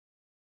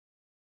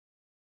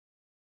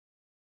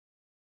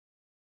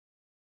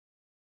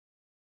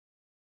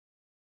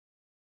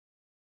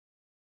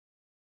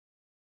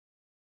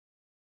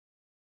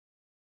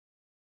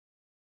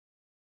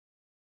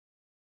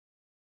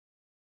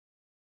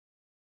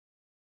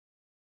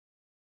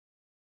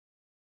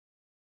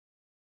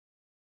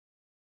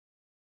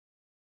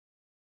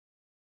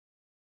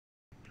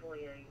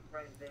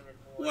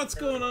What's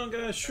going on,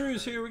 guys?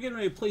 Shrews here. We're getting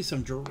ready to play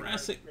some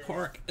Jurassic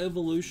Park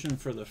Evolution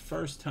for the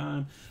first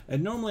time.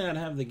 And normally I'd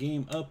have the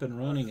game up and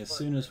running as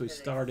soon as we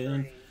start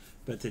in.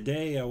 But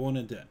today I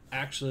wanted to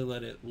actually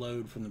let it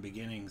load from the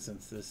beginning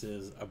since this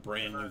is a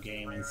brand new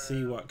game and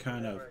see what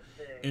kind of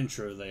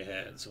intro they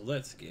had. So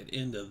let's get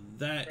into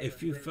that.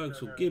 If you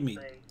folks will give me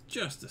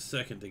just a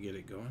second to get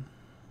it going.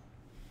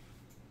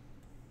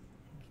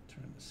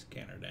 Turn the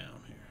scanner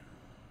down here.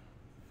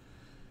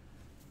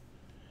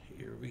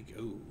 Here we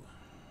go.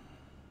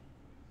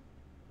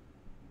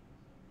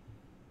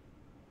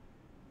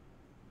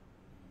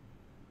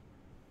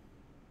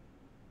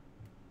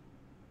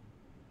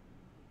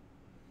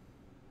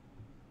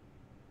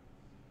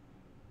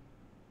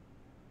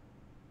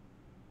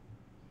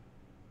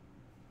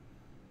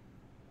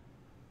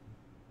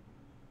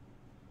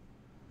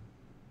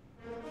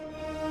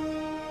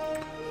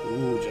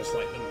 Ooh, just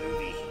like the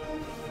movie.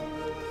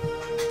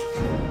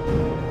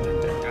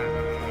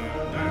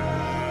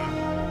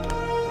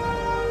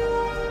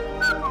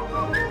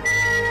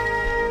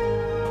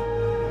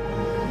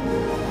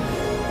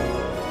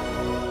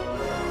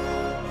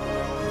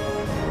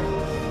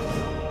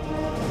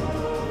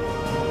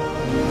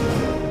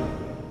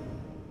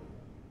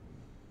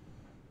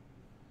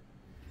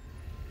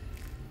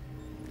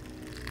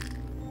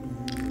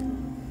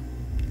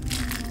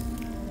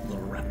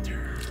 Little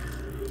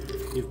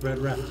raptor. You've bred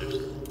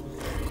raptors.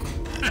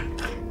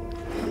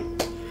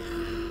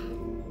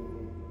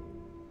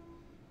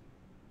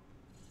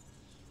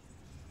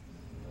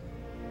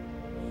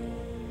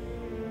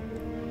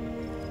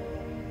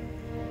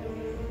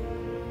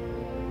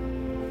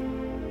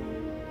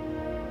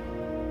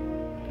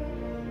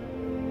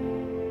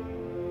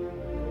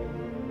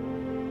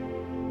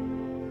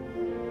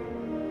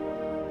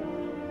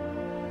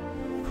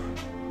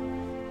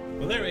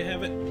 Well, there we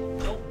have it.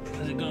 Oh,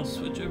 is it going to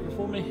switch over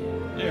for me?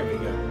 There we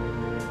go.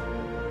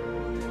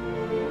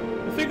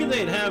 I figured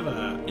they'd have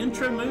an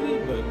intro movie,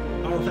 but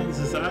all things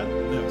aside,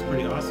 that was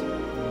pretty awesome.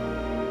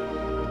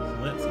 So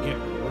let's get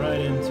right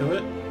into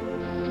it.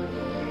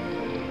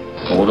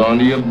 Hold on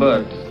to your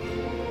butts.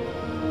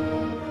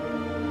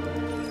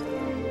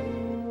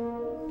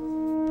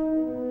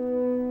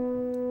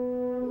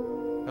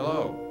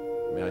 Hello.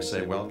 May I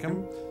say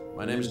welcome?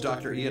 My name is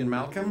Dr. Ian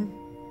Malcolm.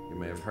 You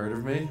may have heard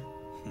of me.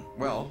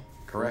 Well,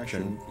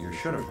 correction, you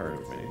should have heard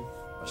of me,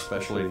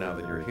 especially now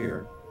that you're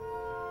here.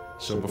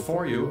 So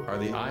before you are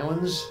the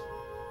islands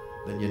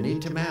that you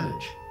need to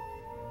manage,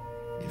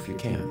 if you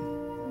can.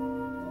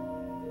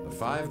 The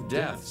 5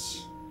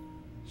 deaths.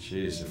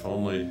 Jeez, if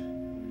only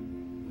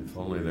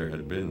there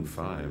had been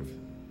 5.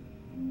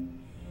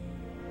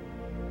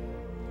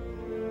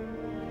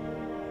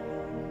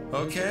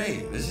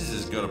 Okay, this is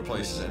as good a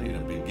place as any to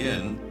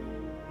begin.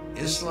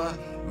 Isla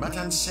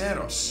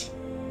Matanceros.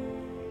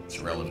 It's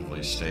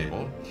relatively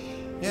stable.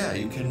 Yeah,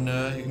 you can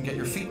get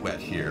your feet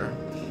wet here,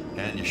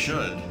 and you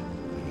should.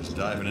 Because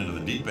diving into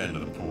the deep end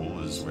of the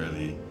pool is where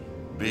the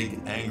big,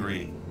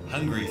 angry,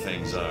 hungry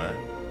things are.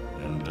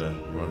 And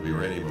you want to be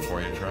ready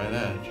before you try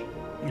that.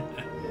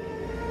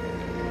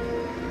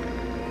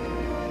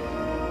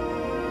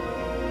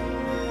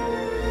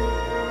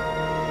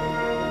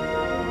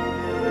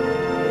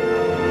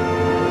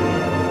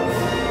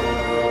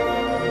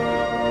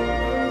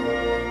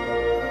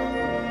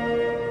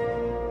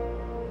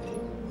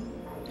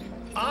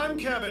 I'm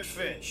Cabot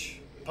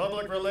Finch,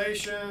 Public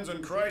Relations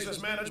and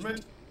Crisis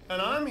Management,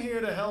 and I'm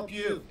here to help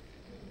you.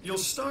 You'll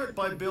start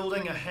by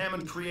building a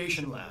Hammond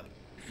Creation Lab.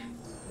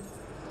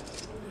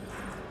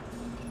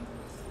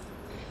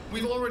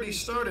 We've already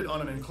started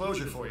on an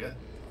enclosure for you.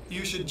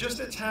 You should just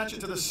attach it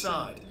to the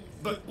side.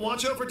 But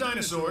watch out for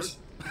dinosaurs.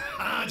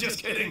 Ah,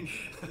 just kidding.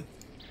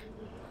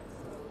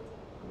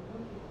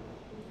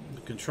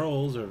 The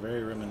controls are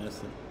very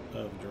reminiscent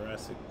of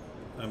SimCity.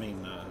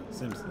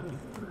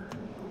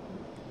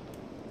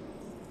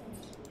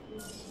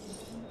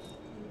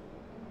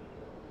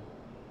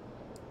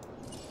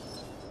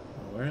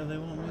 Where do they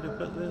want me to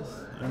put this?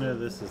 I know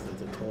this is the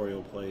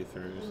tutorial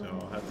playthrough, so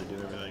I'll have to do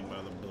everything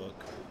by the book.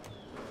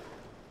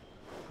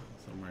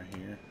 Somewhere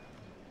here.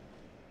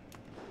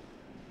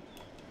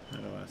 How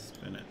do I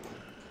spin it?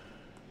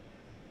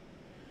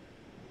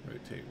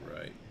 Rotate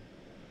right.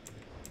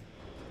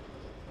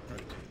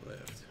 Rotate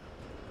left.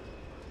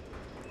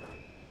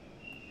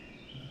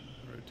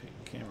 Rotate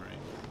the camera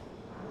angle.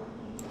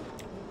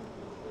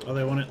 Oh,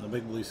 they want it in the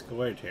big blue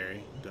square,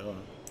 Terry. Duh.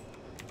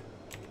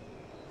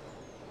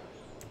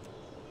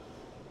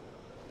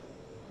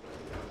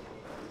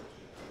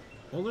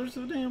 Well, there's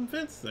a damn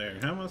fence there.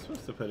 How am I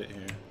supposed to put it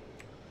here?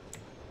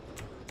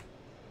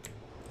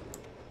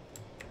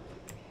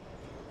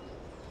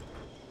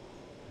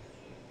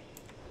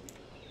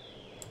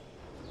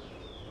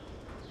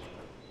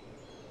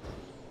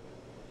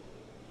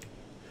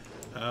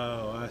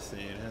 Oh, I see.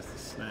 It has to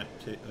snap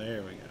to...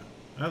 There we go.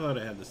 I thought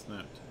it had to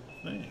snap to the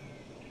thing.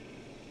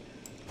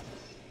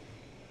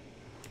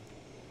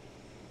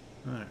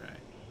 Alright.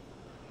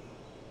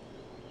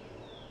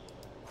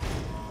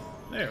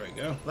 There we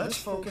go. Let's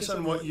focus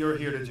on what you're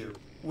here to do.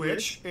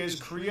 which is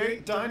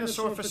create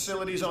dinosaur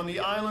facilities on the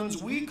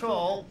islands we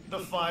call the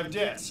Five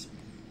Deaths.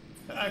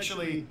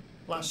 Actually,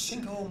 Las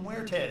Cinco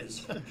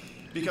Muertes,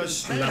 because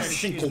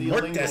Spanish is the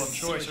lingo of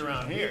choice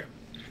around here.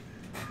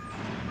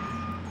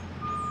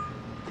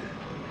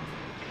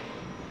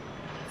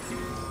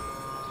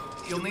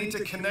 You'll need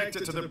to connect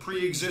it to the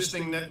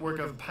pre-existing network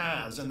of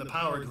paths and the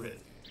power grid.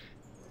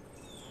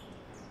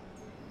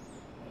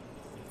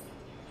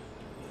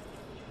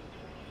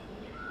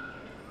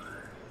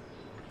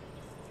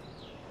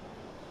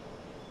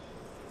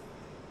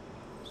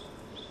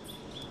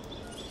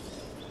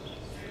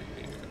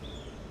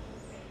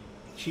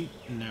 Cheap,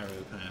 narrow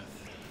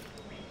path.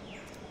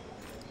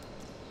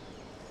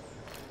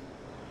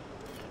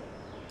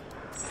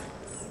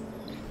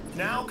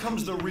 Now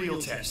comes the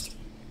real test,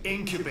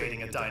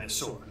 incubating a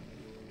dinosaur.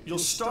 You'll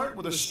start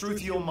with a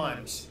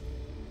Struthiomimus.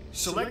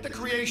 Select the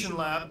creation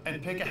lab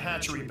and pick a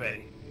hatchery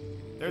bay.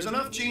 There's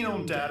enough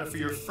genome data for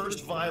your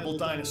first viable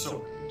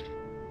dinosaur.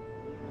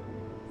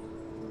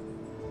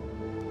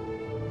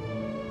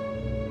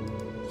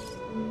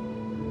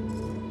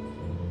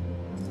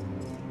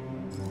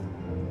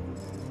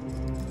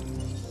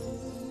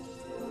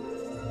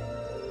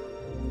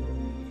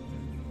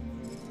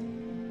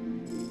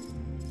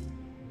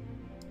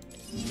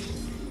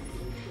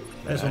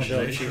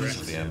 Imaginations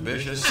of the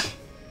ambitious,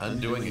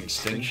 undoing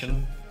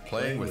extinction,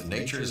 playing with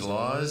nature's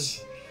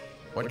laws.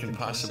 What can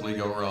possibly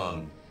go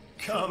wrong?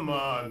 Come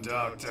on,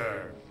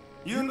 Doctor.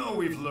 You know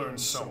we've learned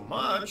so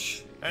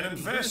much and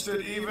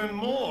invested even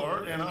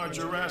more in our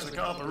Jurassic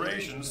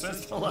operations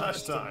since the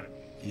last time.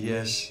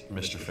 Yes,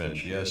 Mr.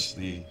 Finch, yes,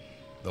 the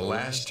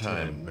last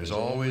time. There's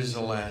always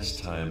a last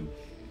time.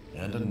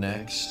 And a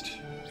next.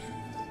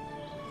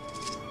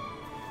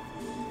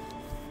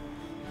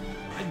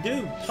 I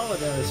do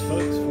apologize,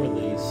 folks, for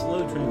the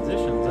slow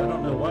transitions. I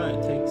don't know why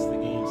it takes the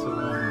game so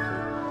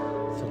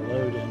long to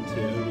load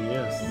into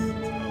OBS.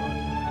 It's odd.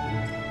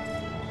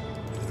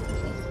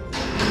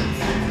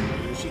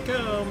 Here she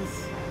comes.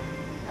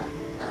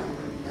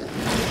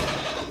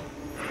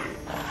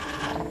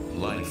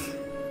 Life.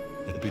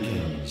 It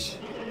begins.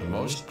 The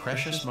most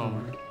precious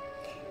moment.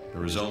 The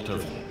result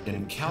of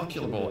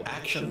incalculable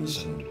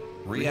actions and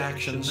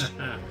reactions,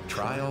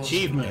 trials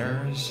and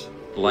errors,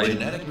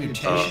 genetic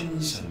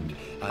mutations and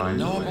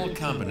unknowable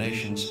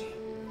combinations,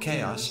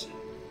 chaos,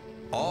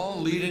 all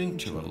leading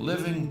to a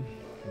living,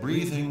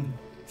 breathing,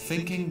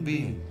 thinking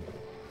being,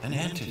 an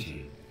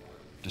entity,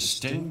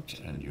 distinct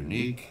and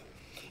unique,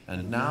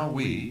 and now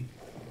we,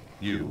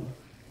 you,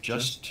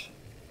 just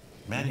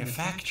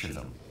manufacture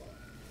them.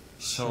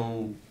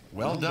 So,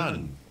 well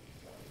done,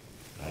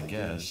 I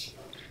guess.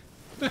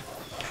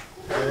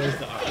 Where's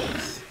the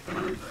octopus?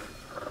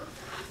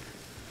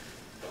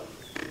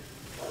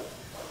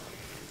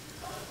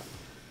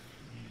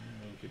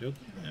 Okey-dokey.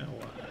 Now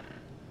what?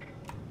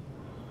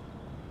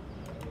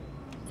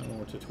 No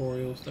more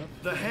tutorial stuff?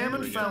 The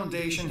Hammond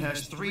Foundation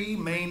has three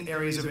main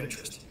areas of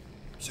interest: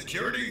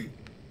 security,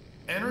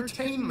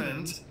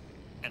 entertainment,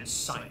 and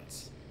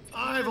science.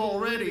 I've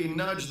already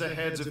nudged the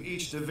heads of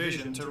each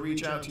division to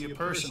reach out to you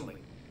personally.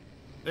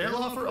 They'll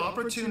offer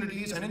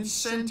opportunities and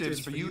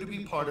incentives for you to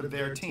be part of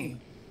their team.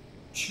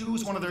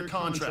 Choose one of their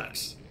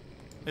contracts.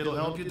 It'll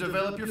help you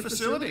develop your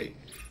facility.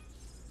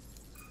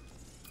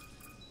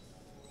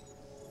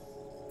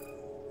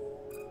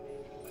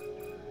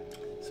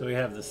 So we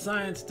have the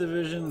science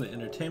division, the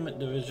entertainment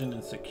division,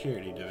 and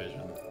security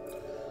division.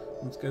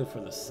 Let's go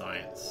for the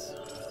science.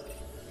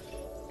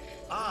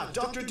 Ah,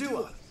 Dr.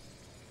 Dua.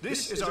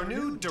 This is our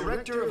new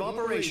Director of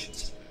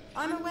Operations.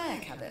 I'm aware,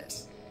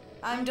 Cabot.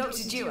 I'm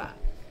Dr. Dua.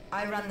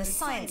 I run the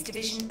science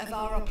division of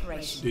our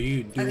operation. Do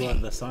you do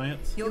the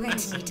science? You're going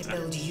to need to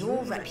build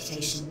your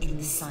reputation in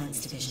the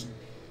science division.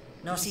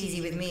 Not easy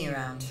with me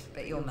around,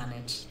 but you'll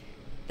manage.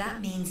 That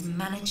means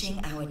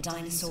managing our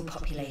dinosaur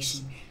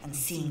population and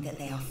seeing that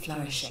they are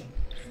flourishing.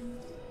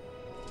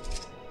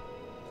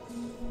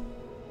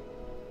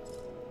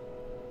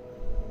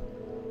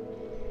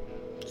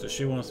 So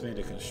she wants me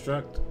to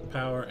construct,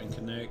 power, and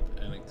connect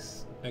an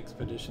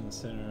expedition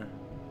center.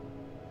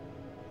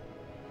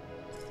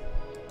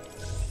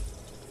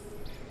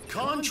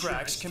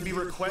 Contracts can be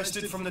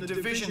requested from the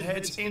division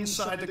heads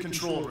inside the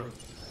control room.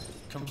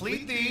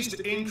 Complete these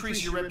to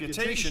increase your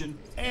reputation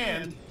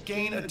and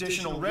gain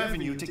additional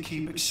revenue to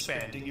keep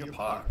expanding your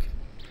park.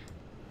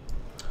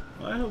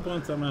 Well, I hope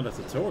once I'm out of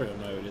tutorial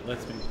mode, it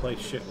lets me play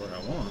shit where I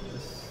want.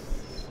 This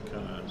is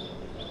kind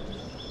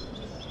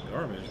of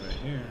garbage right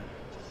here.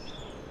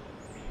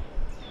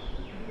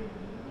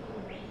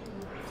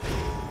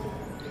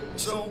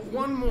 So,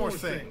 one more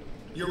thing.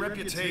 Your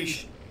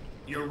reputation.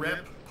 Your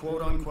rep,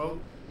 quote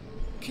unquote.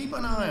 Keep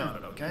an eye on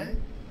it, okay?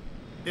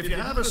 If you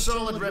have a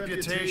solid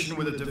reputation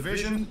with a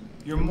division,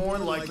 you're more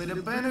likely to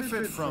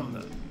benefit from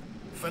them.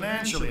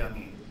 Financially, I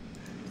mean.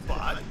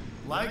 But,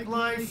 like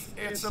life,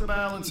 it's a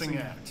balancing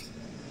act.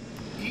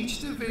 Each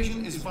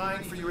division is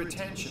vying for your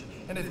attention,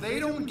 and if they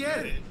don't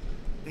get it,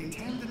 they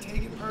tend to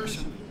take it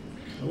personally.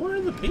 Where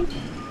are the people?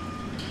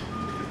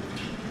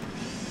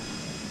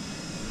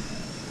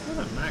 I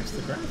thought I maxed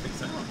the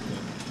graphics out, but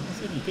I don't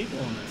see any people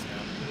on this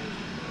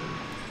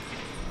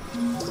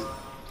now.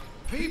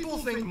 People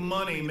think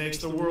money makes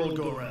the world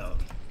go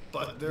round,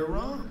 but they're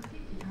wrong.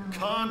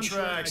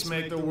 Contracts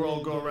make the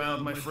world go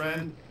round, my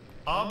friend.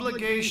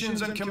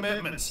 Obligations and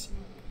commitments.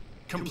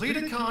 Complete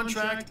a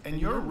contract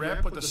and your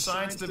rep with the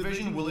science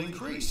division will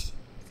increase.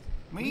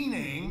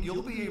 Meaning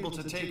you'll be able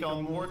to take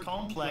on more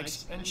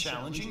complex and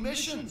challenging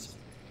missions.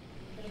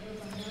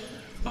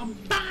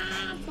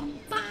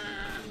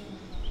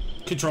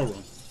 Control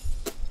room.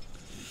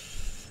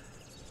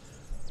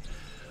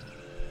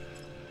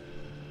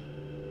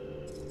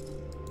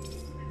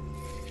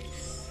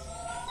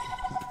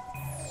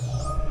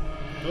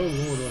 Oh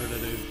Lord, what did I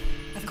do?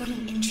 I've got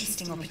an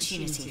interesting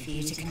opportunity for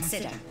you to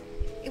consider.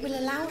 It will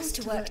allow us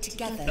to work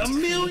together.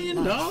 $1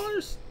 million?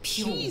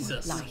 Pure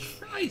Jesus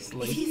life. Christ,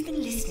 If you've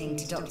been listening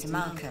to Dr.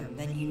 Malcolm,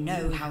 then you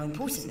know how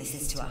important this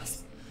is to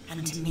us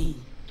and to me.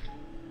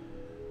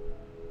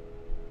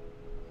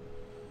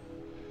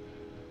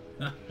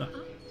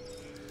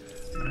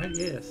 I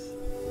guess.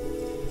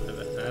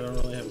 I don't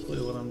really have a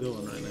clue what I'm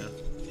doing right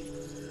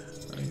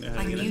now.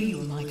 I knew you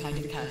were my kind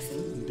of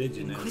person. Did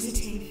you know?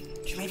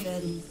 Inquisitive,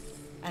 driven,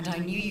 and I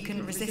knew you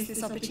couldn't resist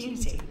this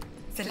opportunity.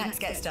 So let's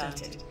get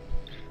started.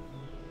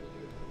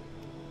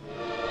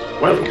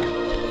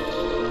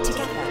 Welcome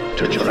Together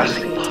to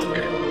Jurassic Park.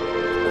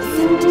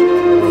 authentic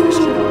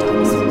version of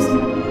dinosaurs.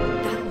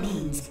 That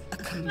means a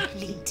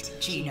complete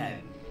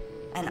genome.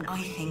 And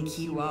I think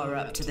you are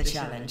up to the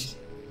challenge.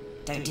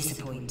 Don't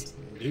disappoint.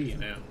 Do you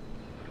now?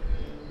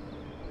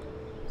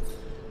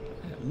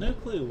 I have no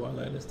clue why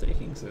that is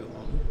taking so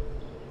long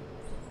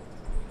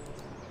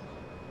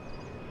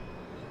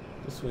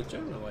to switch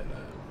over like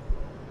that.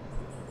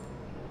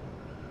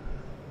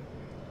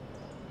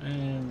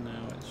 And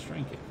now it's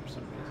shrinking for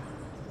some reason.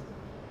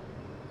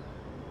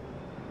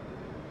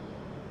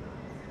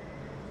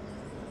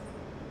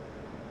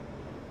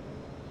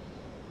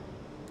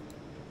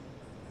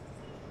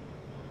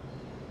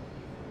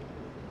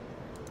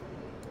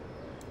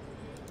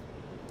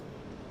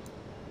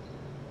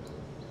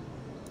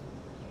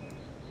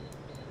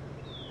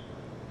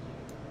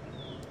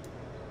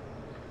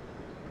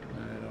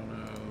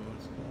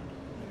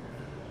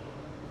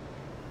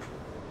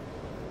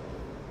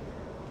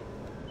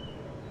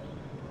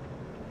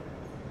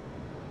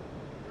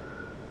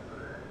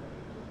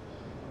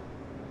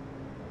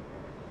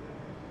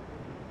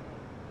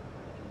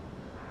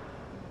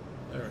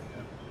 There we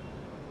go.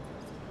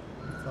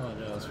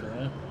 Apologize for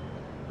that.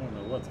 I don't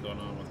know what's going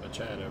on with my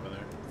chat over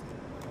there.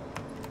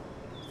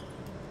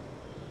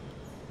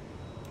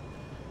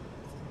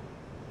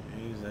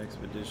 Use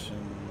expedition.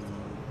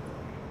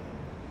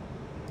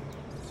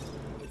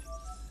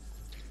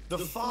 The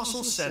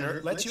Fossil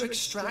Center lets you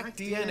extract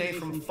DNA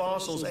from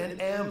fossils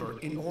and amber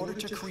in order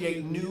to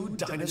create new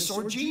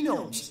dinosaur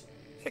genomes.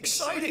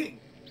 Exciting!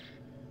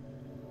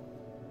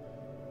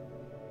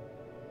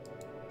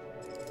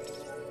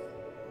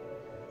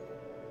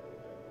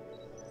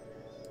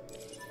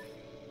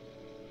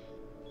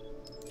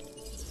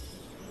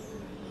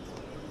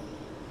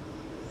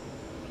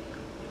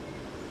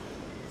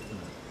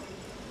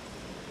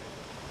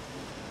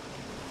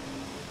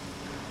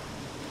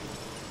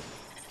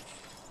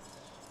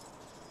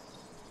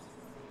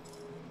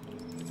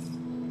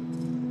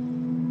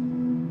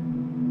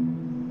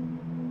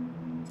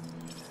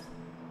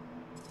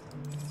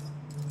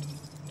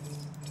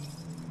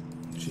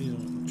 She's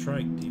on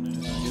trike, you know,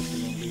 so I guess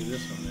we're gonna do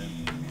this one then.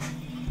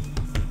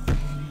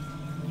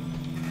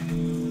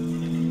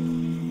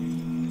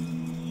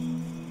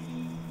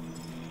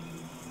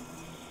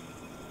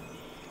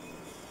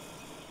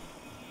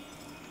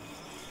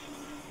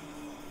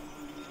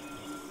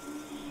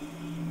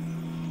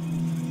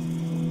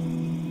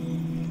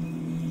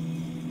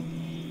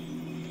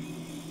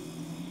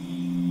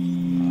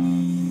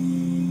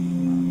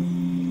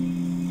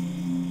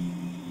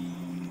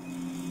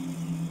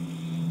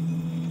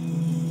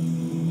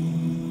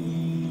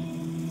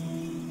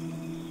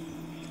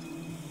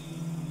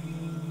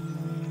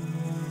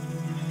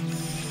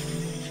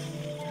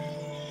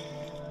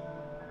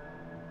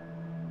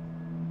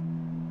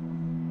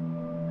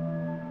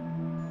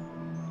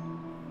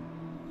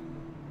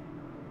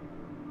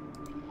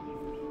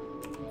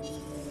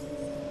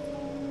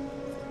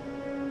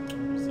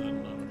 Is that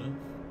not enough?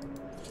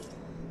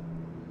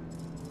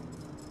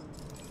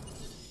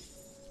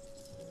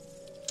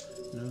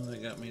 No,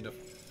 that got me to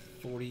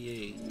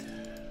 48.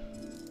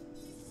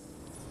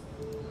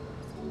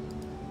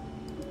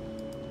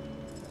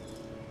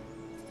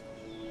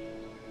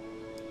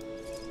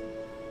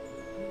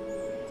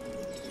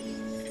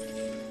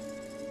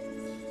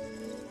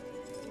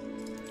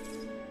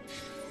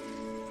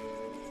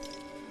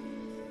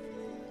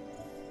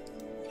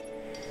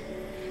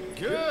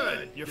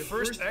 Good! Your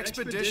first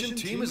expedition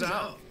team is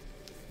out.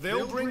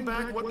 They'll bring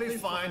back what they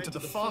find to the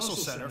Fossil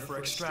Center for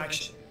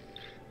extraction.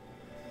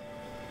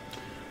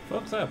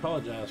 Folks, I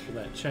apologize for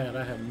that chat.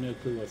 I have no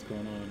clue what's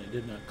going on. It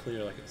did not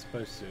clear like it's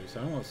supposed to,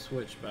 so I'm going to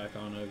switch back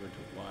on over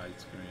to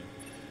widescreen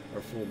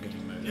or full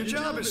game mode. Your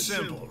job is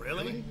simple,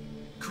 really.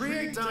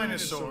 Create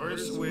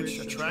dinosaurs which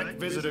attract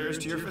visitors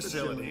to your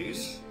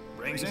facilities,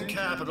 brings in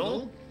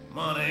capital,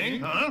 money,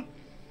 huh?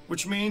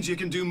 Which means you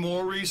can do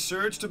more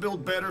research to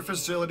build better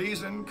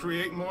facilities and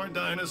create more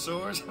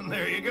dinosaurs, and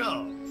there you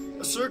go.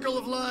 A circle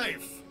of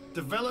life,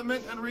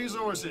 development and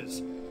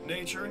resources,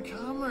 nature and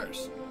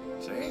commerce.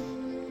 See?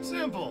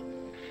 Simple.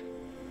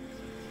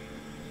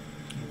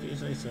 If you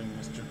say so,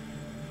 mister.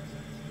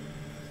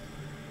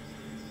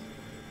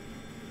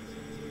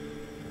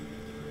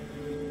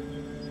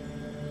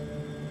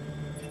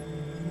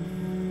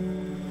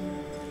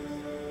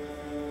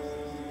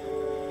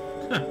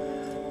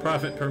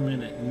 Profit per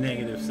minute,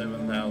 negative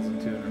 $7,252.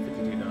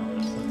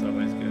 That's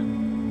always good.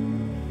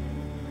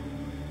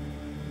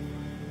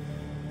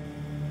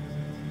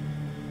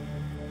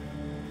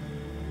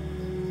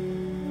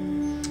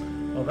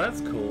 Well,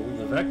 that's cool.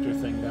 The vector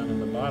thing down in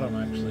the bottom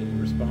actually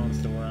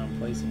responds to where I'm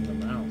placing the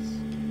mouse.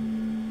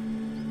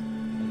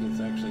 Like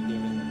it's actually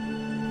giving them.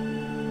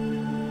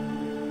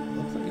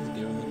 Looks like it's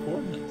giving the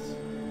coordinates.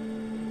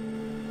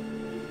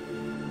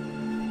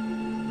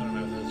 I don't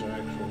know if those are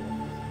actual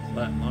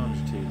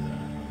longitude though.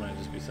 Might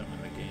just be something in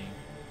the game.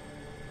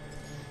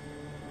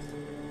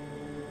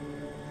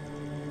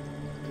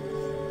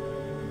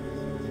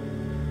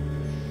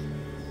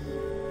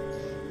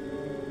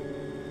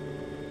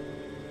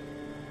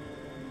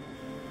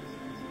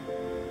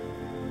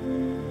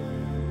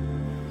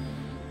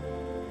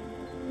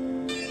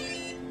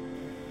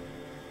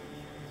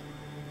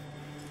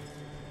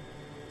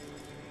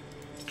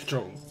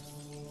 Control.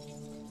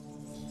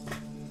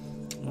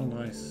 Oh,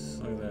 nice.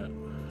 Look at that.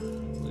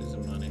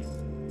 Losing money.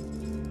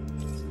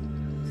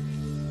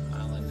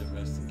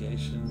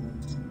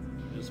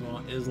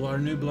 Islar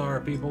Nublar,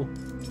 people.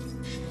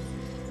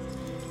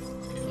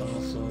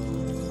 Also,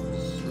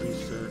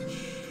 research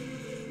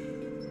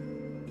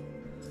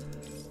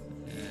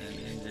and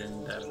engine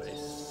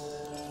database.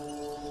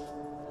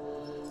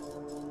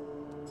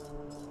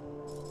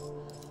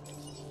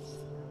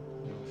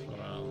 That's what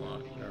I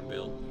unlocked or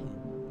built.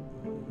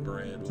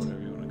 Bread,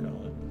 whatever you want to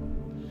call it.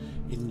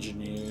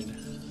 Engineered.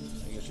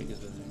 I guess you get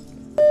the thing.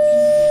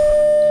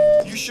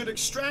 You should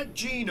extract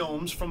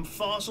genomes from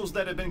fossils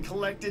that have been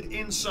collected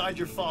inside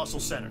your fossil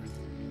center.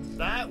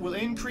 That will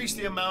increase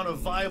the amount of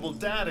viable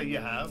data you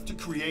have to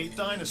create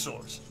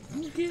dinosaurs.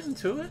 I'm getting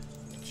to it.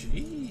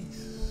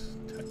 Jeez.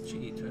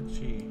 Touchy,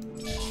 touchy.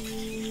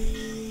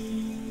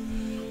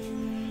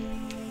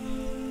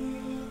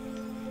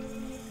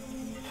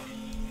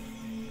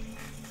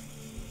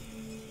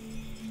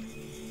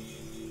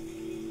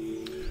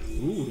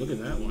 Ooh, look at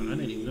that one. I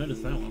didn't even notice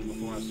that one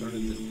before I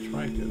started the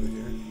trike over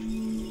here.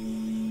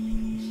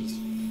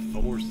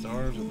 4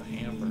 stars with a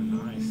hammer.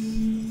 Nice.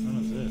 What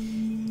is this?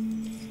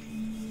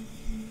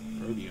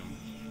 Rhodium.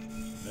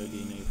 No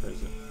DNA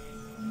present.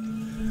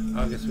 I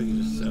guess we can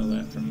just sell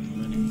that for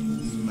money.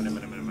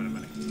 Money.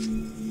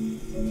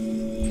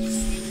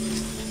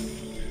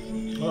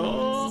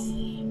 Oh!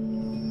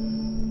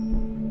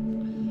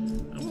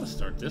 I want to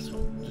start this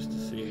one just to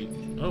see.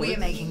 Oh, we're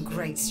making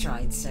great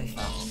strides so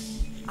far.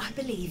 I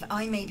believe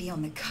I may be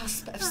on the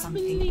cusp of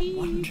something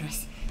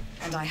wondrous.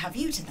 And I have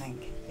you to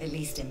thank, at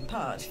least in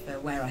part, for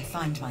where I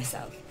find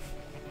myself.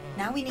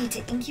 Now we need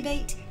to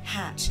incubate,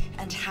 hatch,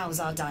 and house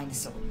our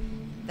dinosaur.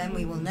 Then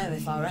we will know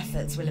if our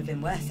efforts will have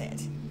been worth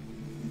it.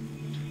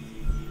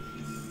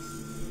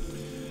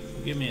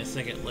 Give me a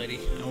second, lady.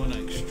 I want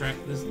to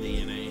extract this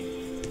DNA.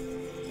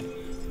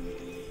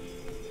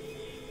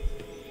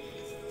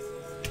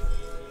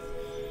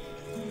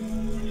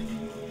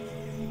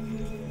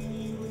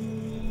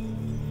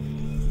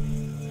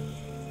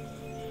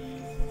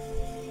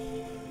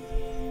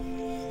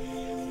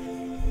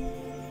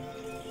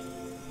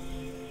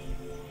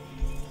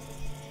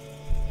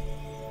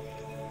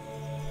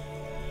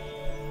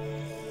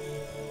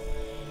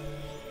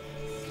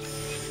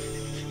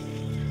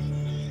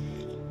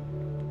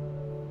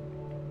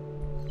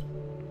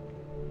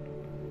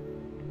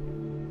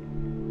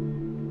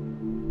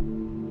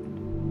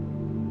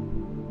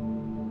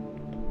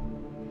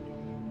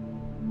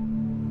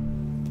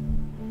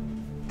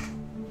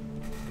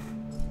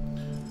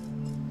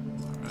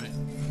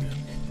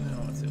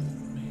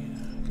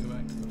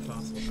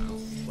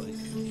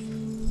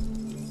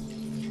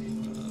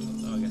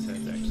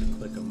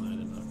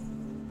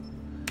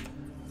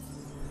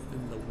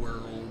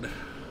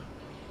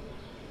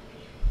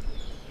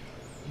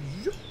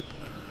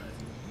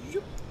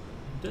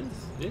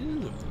 It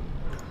is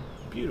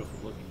a beautiful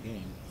looking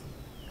game.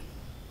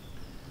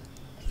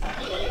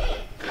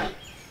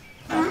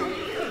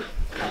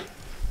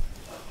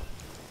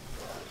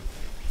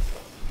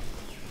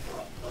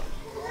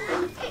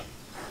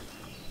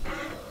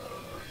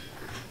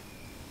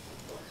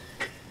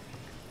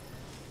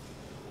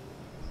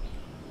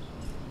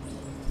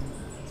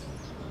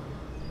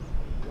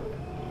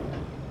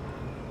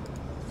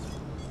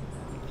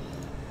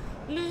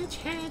 Let's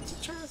head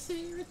to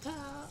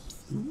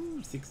Triceratops.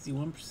 Ooh,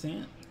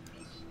 61%.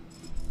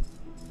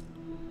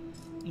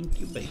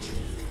 Incubate.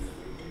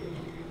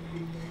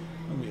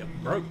 I'm gonna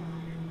get broke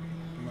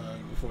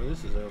before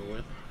this is over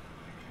with.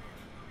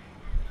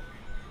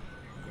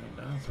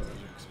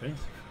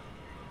 expensive.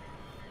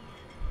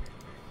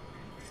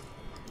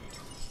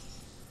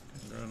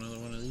 Can I draw another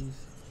one of these?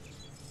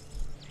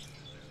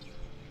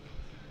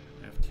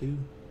 Have two.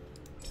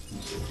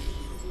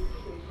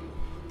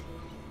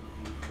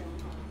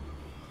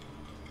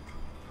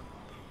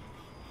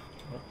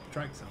 Oh,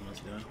 track's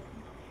almost done.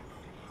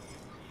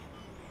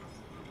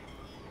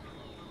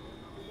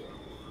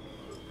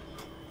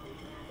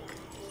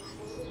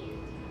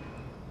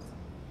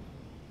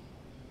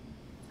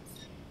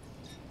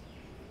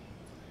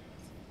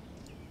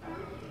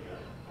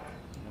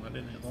 Why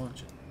didn't it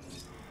launch it?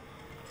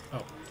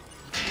 Oh.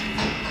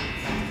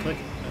 Click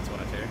it. That's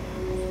why it's here.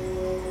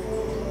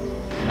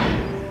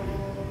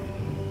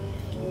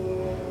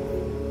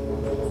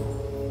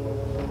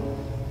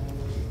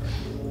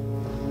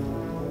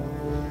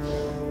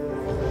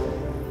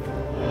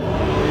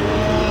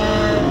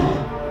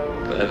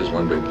 That is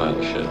one big pile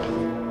of shit.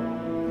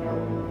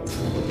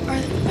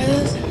 Are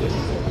those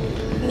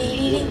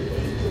meat-eating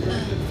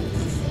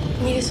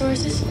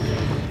metosauruses?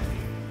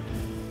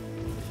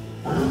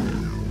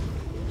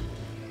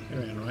 It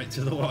ran right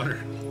to the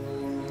water.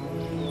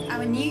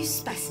 Our new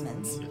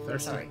specimens,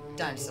 thirsty? sorry,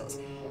 dinosaurs,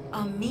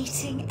 are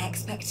meeting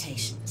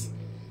expectations,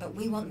 but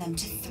we want them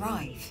to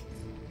thrive.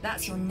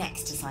 That's your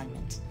next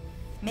assignment.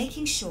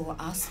 Making sure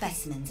our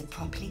specimens are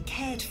properly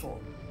cared for.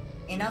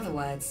 In other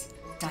words,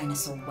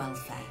 dinosaur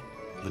welfare.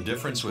 The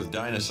difference with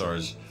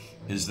dinosaurs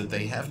is that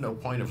they have no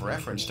point of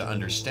reference to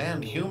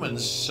understand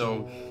humans,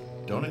 so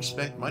don't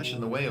expect much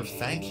in the way of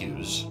thank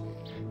yous.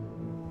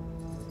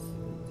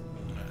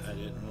 I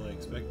didn't really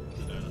expect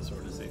the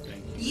dinosaur to say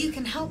thank you. You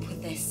can help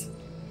with this,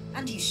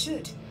 and you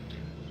should.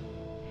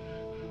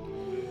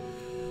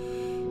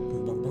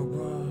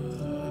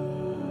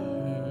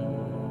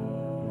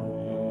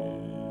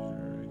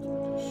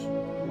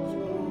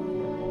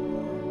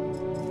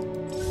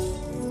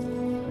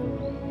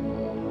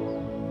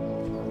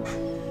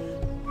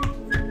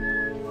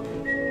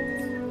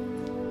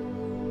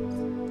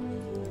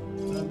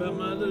 How about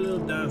my little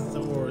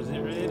dinosaur? Is it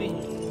ready?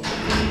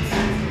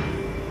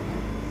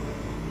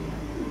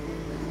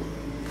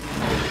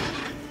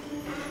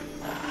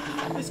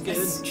 It's good.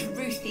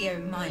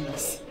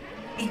 Struthiomimus.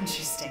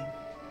 Interesting.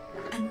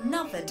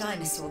 Another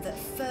dinosaur that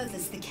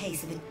furthers the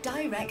case of a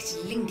direct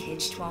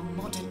linkage to our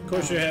modern Of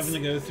course, you're birds.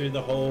 having to go through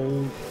the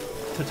whole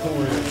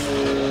tutorial,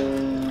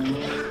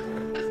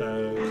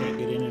 so you can't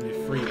get in any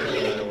free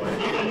right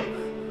away.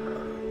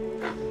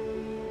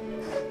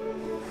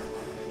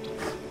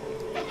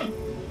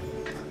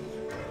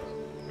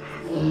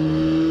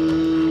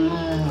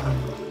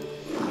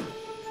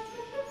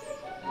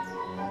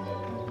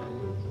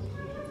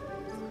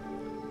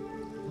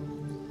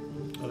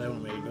 Oh, they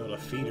want me to build a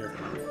feeder.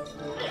 Closures.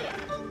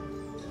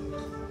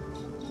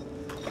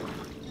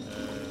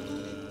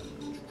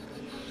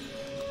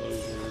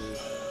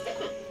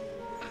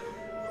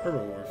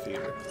 Herbivore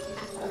feeder.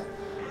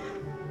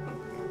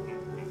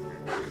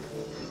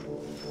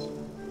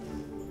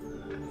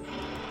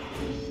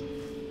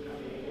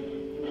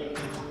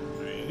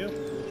 There you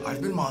go.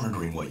 I've been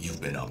monitoring what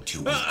you've been up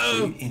to with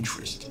great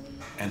interest,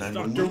 and I'm a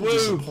Dr. little Wu.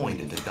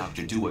 disappointed that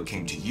Dr. Dua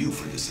came to you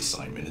for this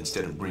assignment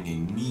instead of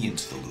bringing me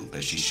into the loop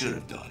as she should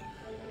have done.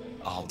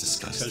 I'll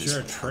discuss Because this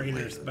you're a with her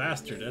traitorous later.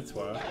 bastard, that's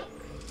why.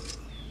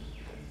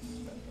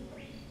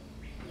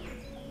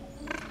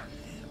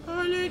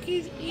 Oh, look,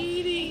 he's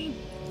eating.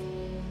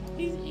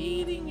 He's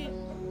eating it.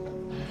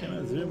 Can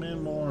I zoom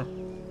in more?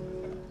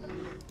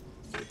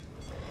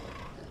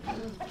 Oh,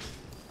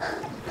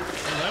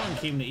 that one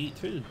came to eat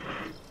too.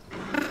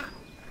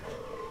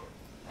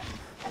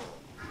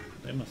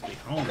 They must be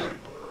hungry.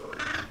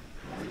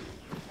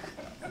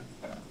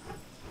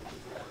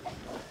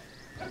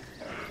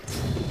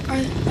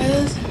 Are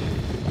those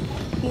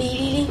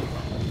meat-eating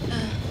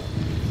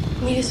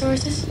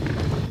metosauruses?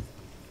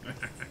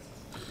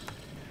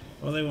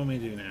 What do they want me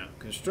to do now?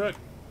 Construct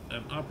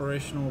an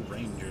operational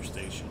ranger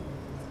station.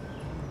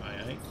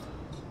 Aye.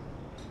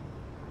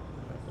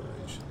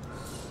 Operations.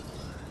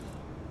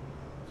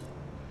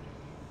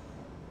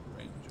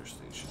 Ranger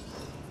station.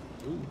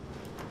 Ooh,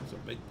 that's a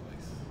big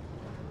place.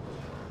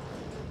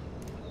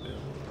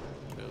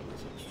 Build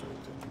is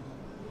obstructed.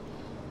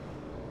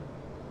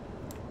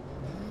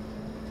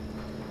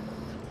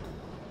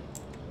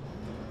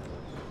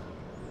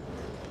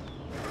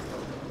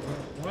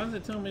 Why does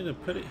it tell me to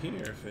put it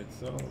here if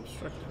it's all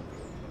obstructed?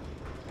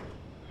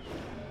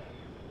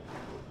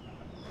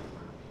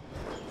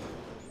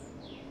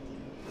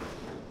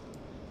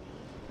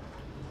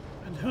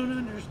 I don't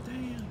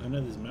understand. I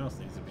know this mouse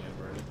needs to be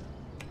inverted.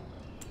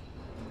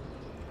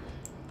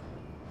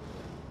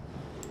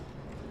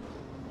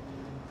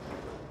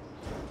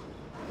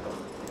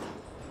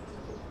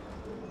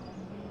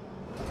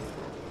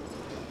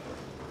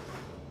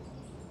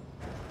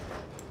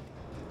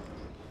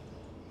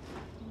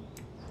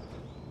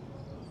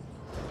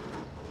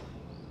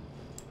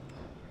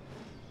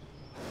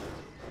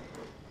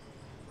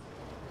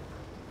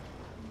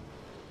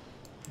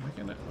 Why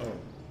can't I? Oh.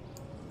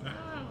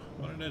 Ah,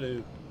 what did I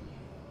do?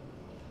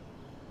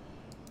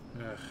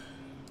 Ugh.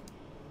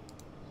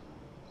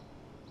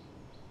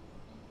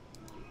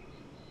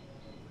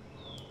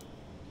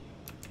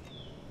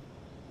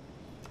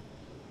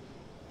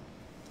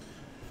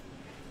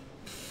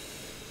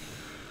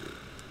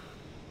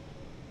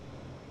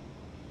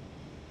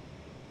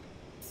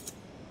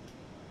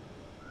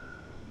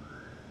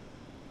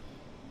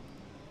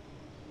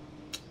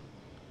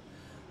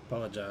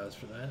 Apologize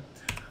for that.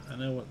 I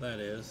know what that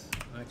is.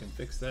 I can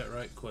fix that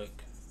right quick.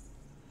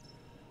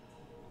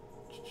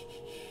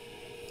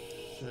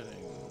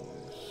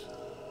 Settings.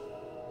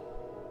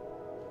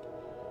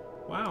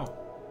 Wow.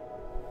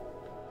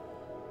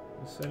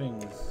 The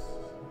settings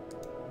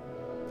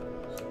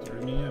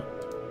threw me out.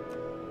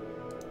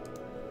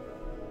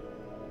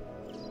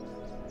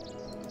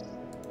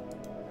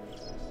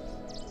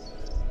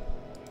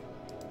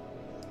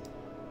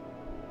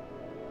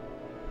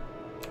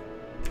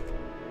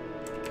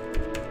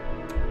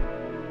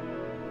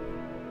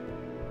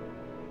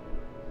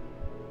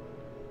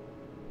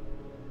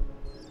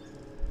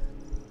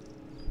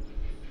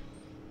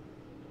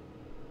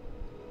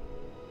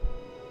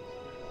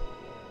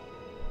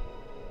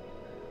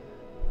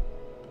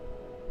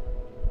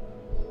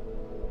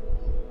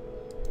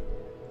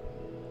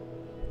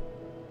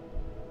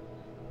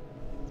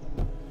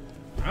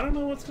 I don't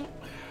know what's going on.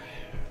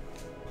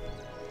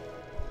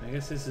 I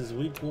guess this is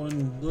week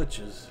 1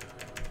 glitches.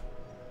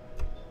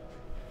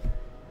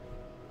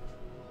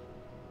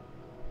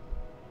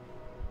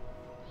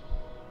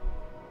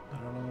 I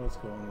don't know what's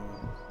going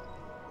on.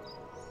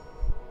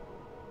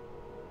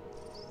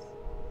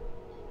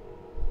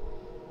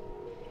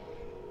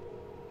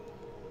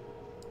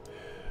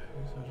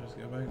 I guess I'll just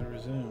go back to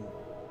resume.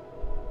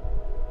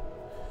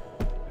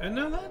 And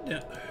now that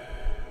did.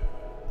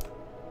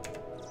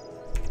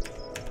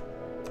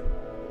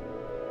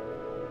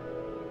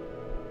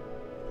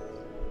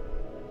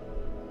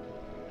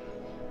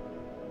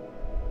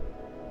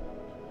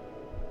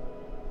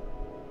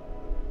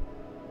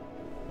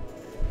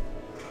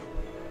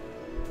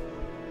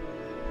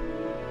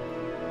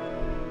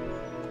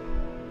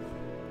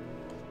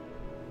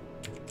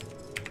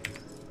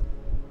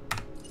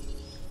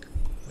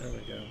 There we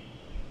go.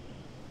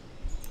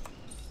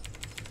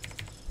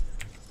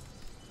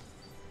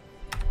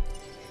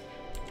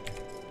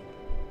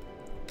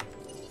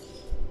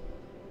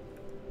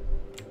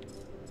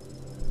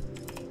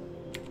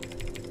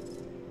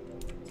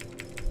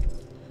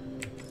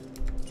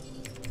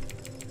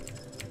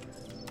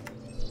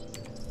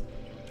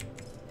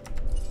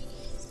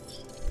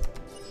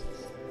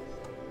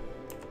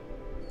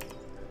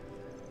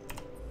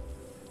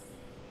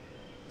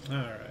 All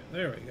right,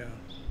 there we go.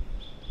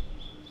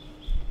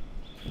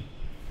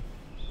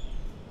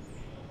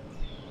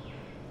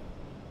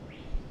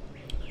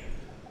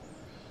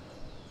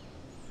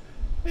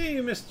 Hey,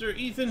 Mr.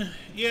 Ethan.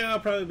 Yeah, I'll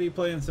probably be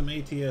playing some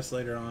ATS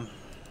later on.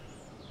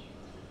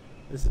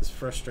 This is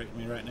frustrating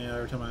me right now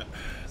every time I...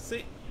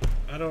 See,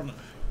 I don't know.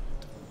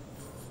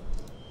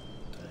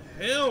 What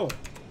the hell?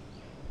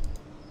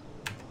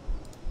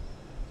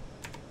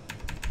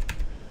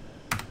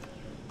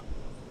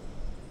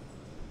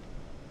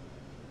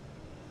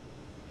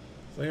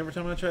 It's like every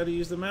time I try to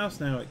use the mouse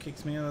now, it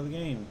kicks me out of the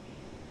game.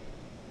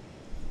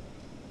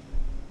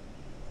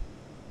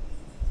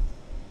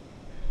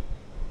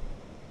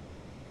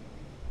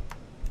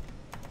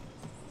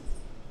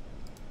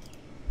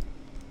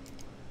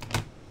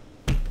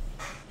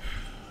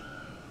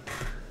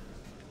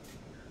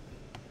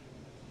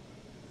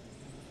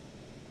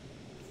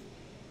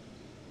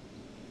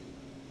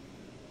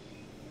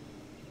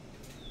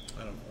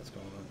 I don't know what's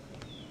going on.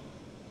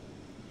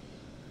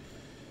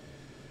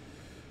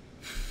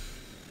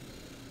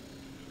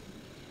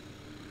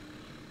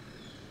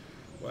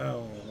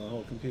 Wow, the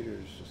whole computer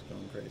is just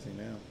going crazy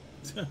now.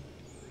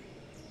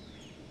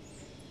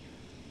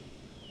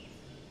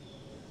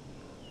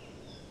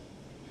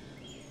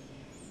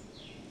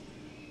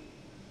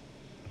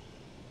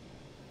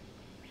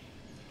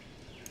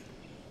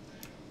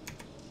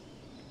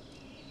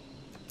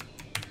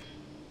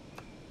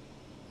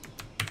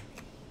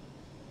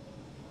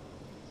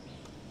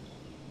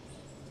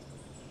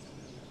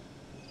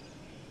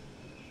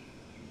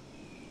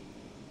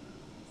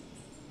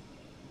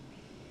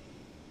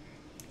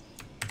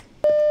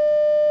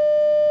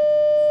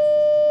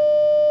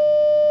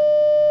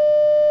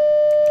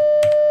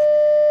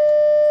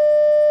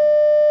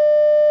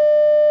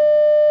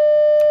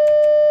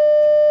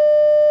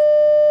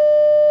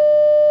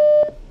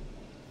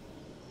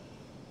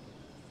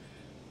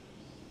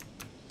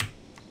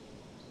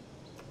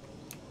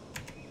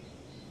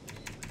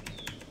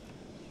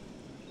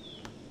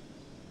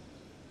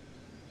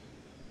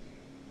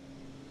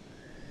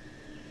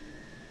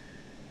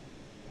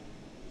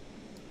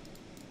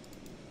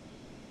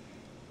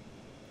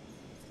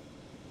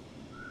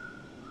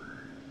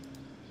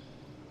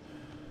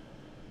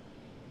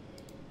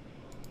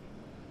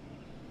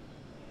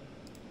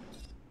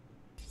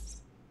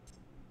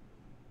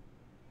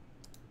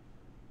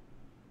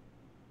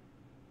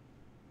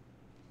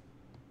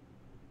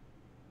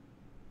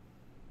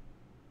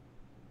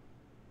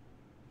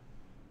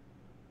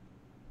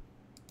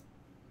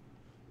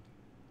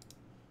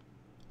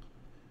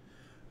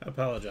 I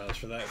apologize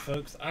for that,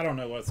 folks. I don't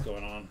know what's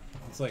going on.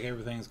 It's like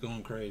everything's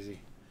going crazy.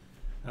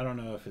 I don't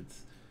know if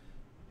it's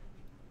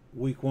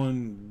week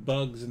 1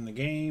 bugs in the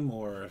game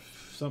or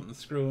if something's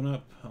screwing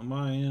up on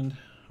my end,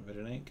 but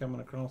it ain't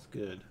coming across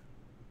good.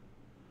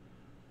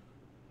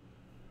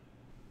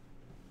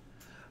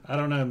 I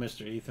don't know,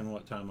 Mr. Ethan,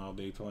 what time I'll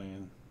be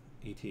playing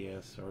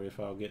ETS or if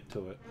I'll get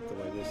to it the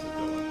way this is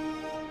going.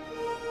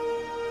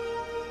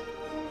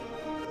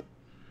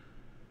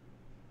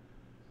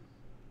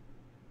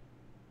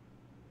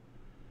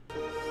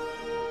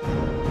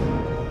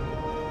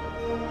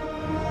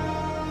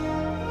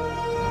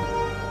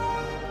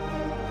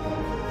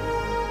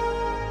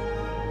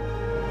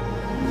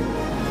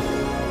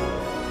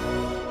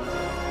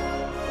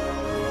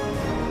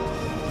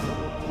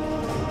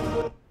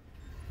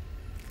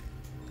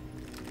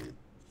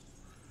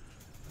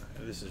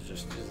 This is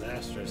just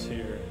disastrous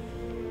here.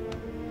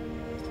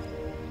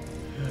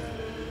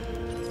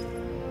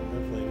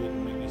 Hopefully it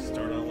didn't make me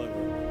start all over.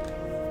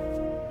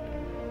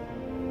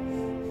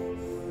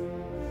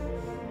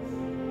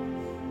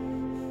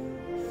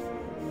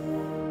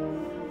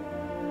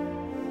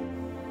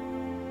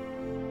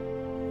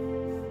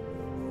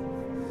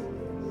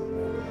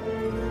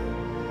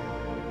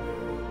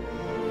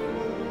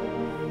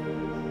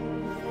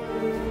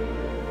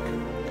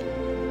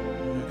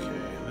 Okay,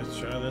 let's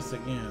try this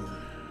again.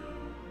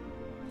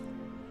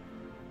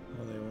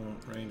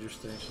 Ranger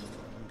station.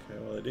 Okay,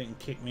 well it didn't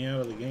kick me out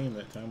of the game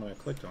that time when I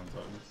clicked on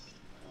something.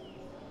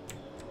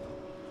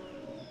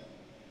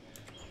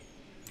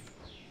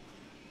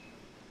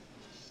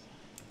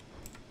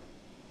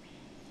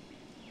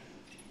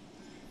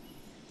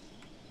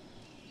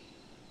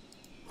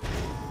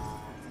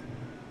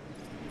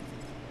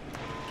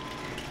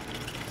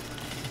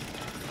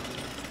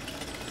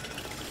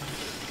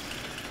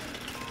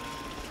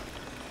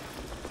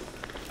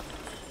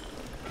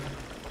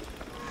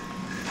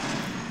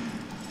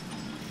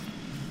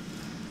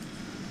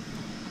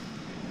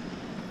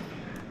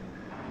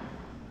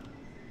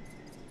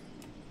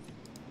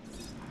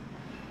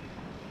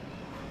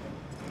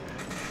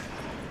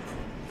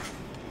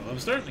 I'm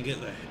starting to get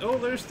the... Oh,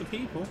 there's the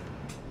people.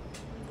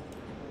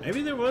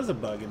 Maybe there was a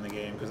bug in the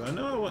game, because I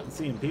know I wasn't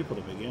seeing people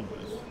to begin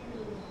with. Well,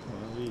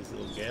 these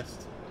little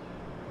guests.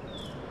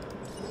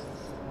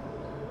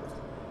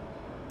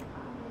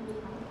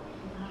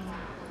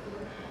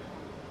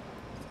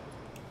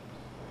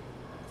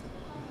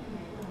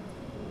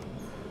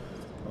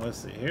 Well, let's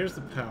see. Here's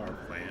the power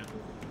plant.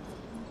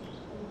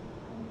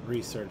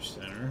 Research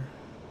Center.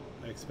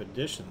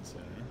 Expedition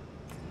Center.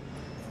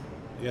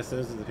 I guess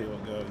those are the people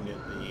that go and get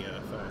the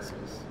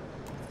fossils.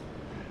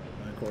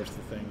 And of course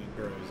the thing that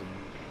grows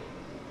them.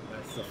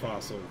 That's the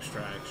fossil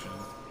extraction.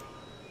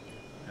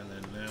 And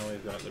then now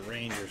we've got the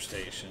ranger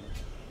station.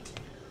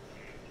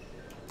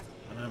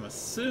 And I'm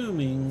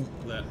assuming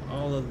that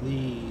all of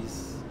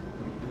these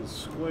little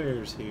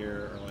squares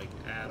here are like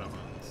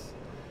add-ons.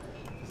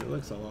 Because it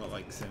looks a lot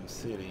like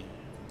SimCity.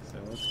 So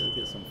let's go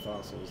get some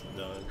fossils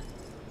dug.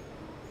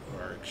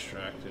 Or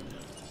extracted.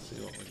 Let's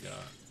see what we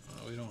got.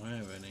 Oh, we don't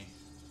have any.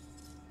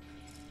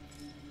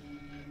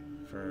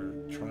 For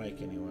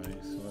trike anyway,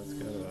 so let's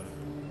go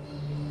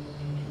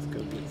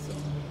get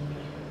some.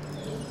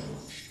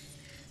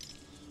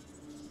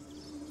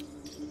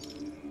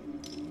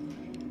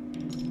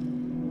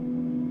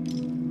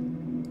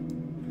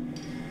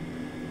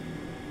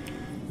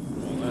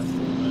 Well, that's the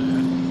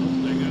bad. Oh,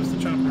 there goes the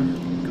chopper.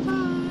 Come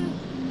on!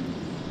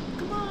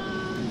 Come on!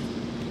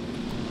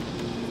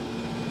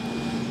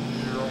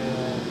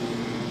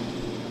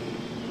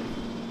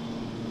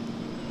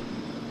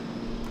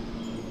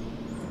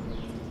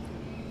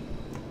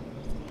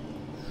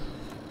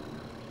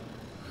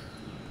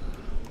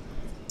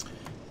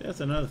 That's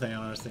another thing I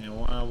don't understand.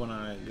 Why when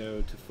I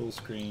go to full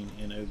screen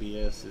in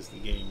OBS is the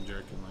game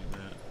jerking like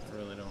that? I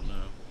really don't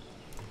know.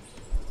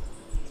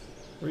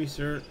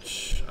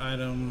 Research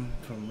item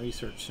from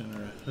Research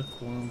Center.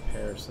 Hookworm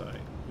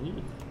parasite.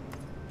 Ooh.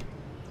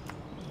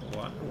 A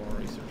lot more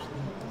research.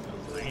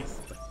 Sounds nice.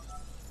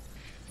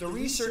 The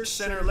Research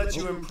Center lets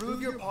you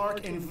improve your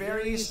park in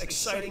various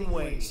exciting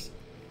ways.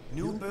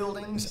 New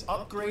buildings,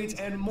 upgrades,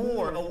 and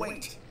more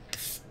await.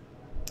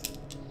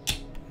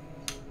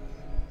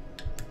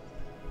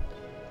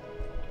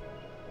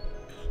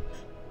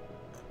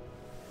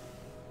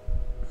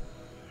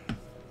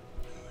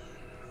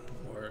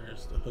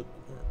 Where's the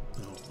hookworm?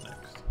 No,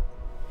 next.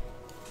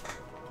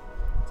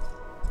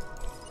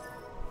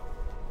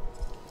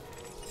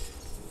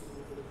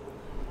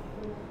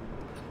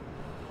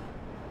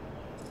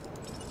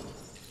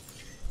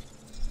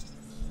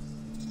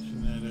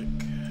 Genetic,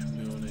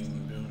 building,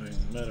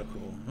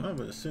 medical. I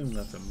would assume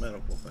that's a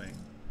medical thing.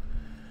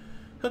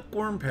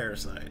 Hookworm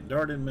parasite,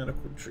 darted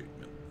medical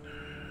treatment.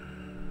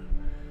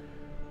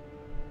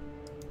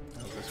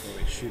 Oh, this is where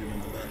we shoot him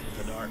in the butt with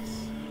the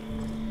darts.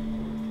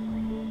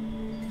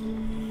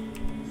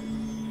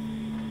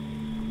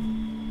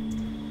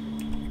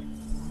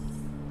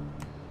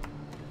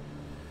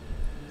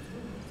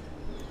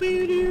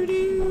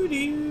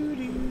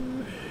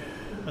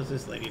 What's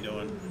this lady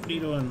doing? What are you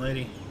doing,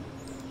 lady?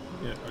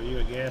 Are you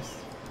a guest?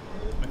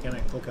 Why can't I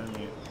click on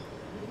you?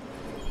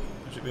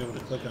 I should be able to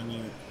click on you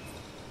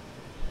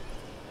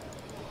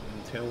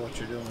and tell what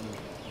you're doing.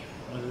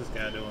 What is this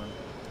guy doing?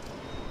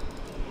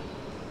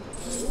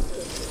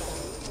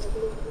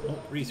 Oh,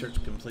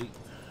 research complete.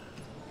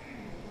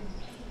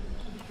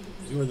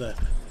 You're the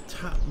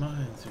Top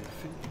mines or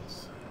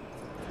fields.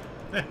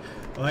 I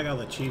like all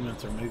the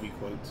achievements or movie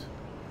quotes.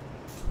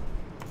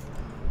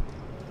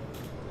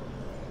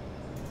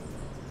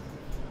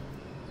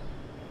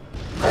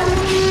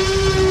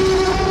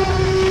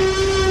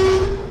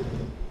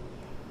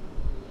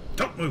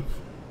 Don't move!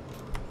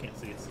 Can't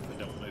see us if we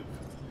don't move.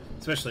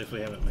 Especially if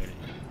we haven't made it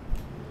yet.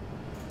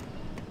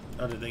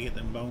 Oh, did they get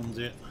them bones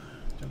yet?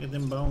 Don't get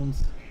them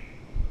bones.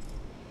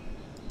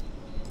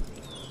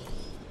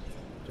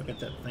 Don't get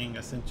that thing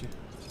I sent you.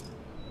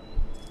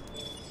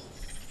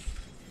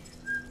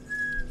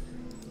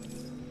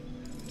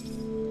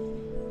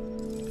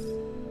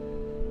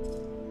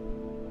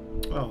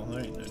 Oh, there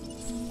ain't no.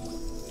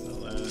 Sell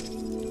that.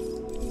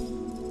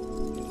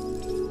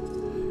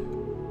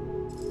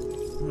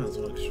 Might as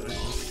well extract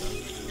this stuff.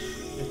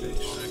 Get to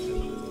extract it.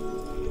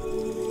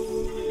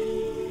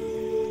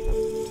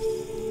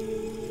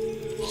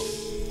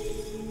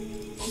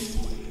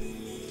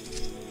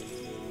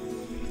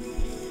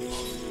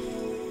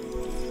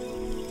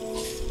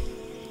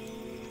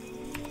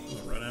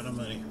 I'll run out of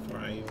money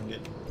before I even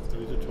get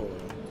through the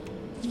toil.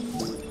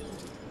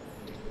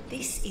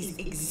 This is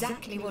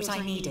exactly what I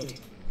needed.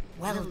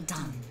 Well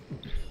done.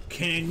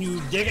 Can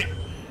you dig it?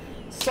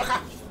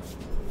 Sucker!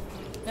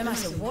 No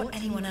matter what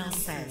anyone else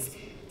says,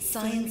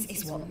 science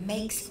is what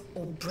makes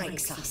or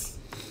breaks us.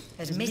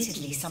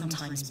 Admittedly,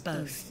 sometimes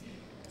both.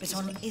 But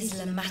on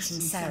Isla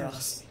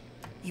Matanceros,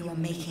 you are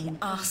making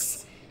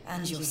us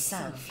and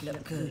yourself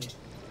look good.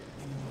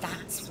 And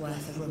that's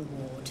worth a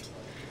reward.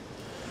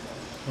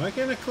 Why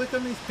can't I click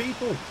on these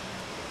people?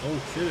 Oh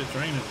shit, it's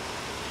raining.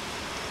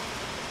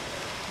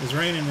 It's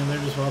raining and they're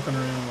just walking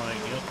around like,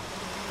 yep,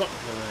 fuck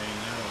the rain,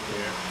 I don't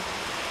care.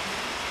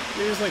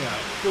 There's like a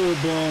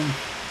full-blown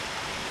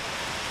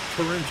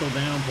torrential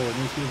downpour and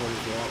these people are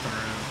just walking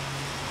around.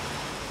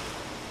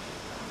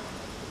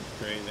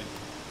 Crazy.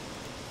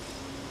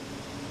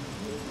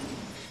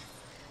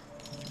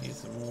 Need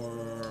some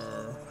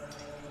more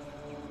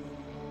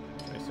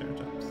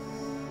Triceratops.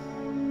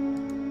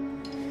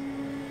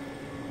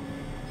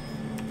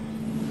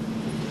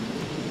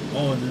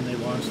 Oh, and then they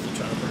launched the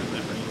chopper in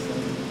that rainstorm.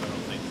 I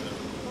don't think so.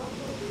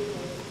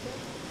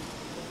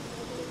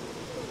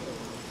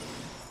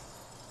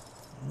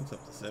 What's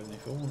up to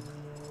 74?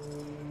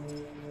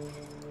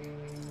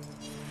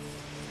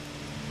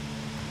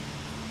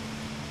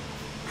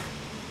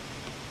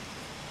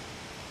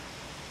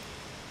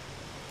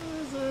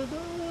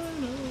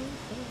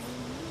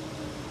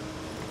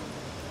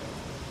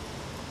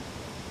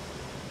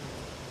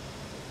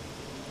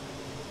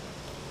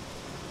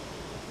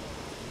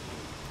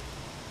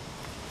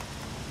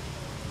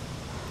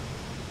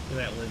 Look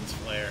at that lens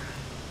flare.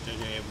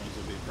 J.J. Abrams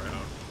would be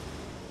proud.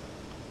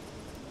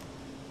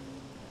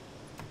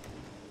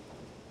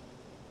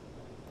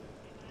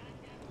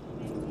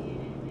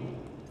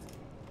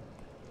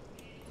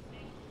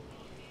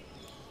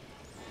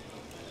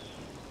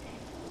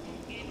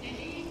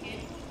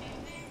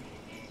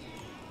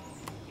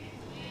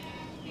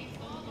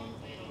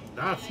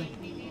 Dotson.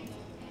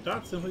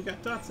 Dotson, we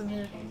got Dotson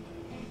here.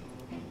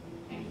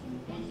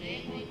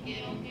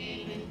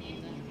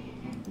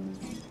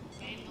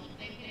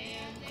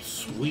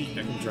 Sweet,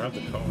 I can drive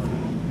the car.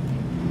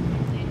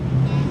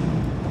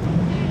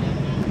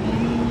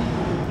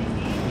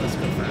 Let's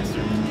go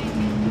faster.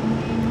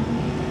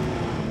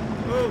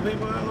 Oh,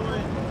 people out of the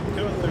way.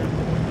 Coming through.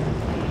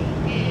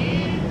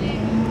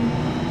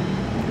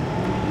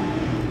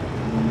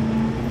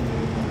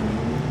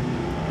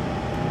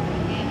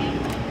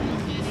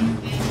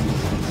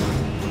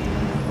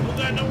 Oh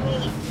God, don't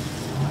roll it.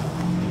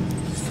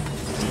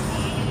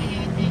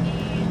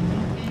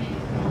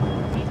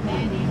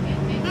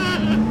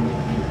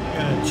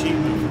 Got an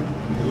achievement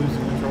for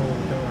losing control of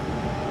the car.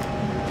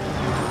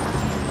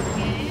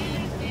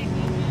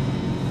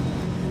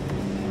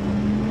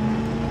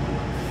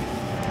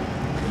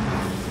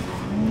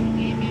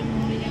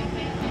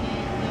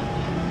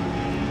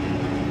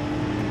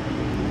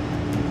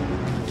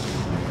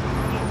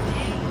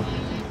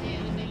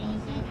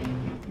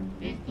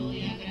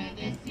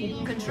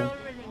 Control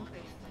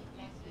relinquished.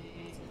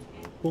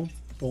 Boom,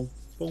 boom,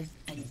 boom.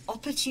 An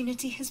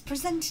opportunity has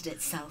presented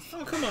itself.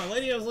 Oh, come on,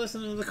 lady, I was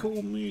listening to the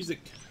cool music.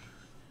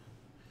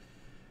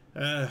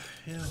 Yeah,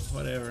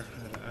 whatever.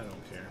 I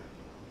don't care.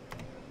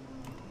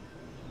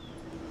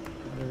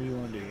 Whatever you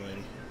want to do,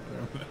 lady.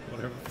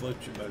 Whatever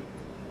floats your boat.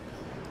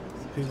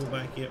 Is the people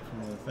back yet from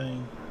the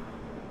thing?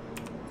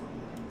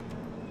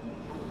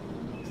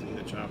 See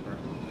the chopper.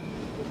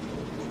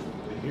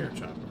 I hear a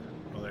chopper.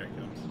 Oh, there it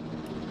comes.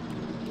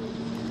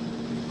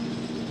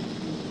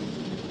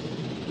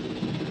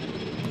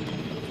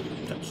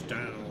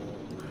 Touchdown.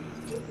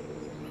 Look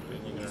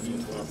at our new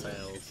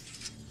fossils.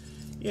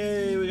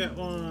 Yay, we got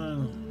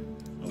one.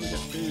 Oh, we got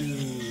two.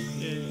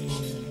 Yay.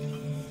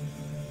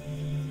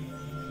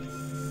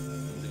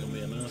 Is it gonna be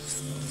enough?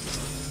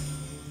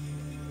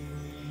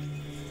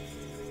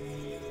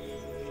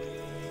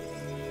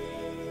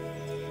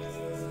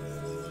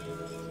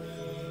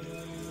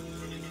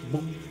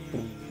 Boom,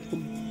 boom, boom,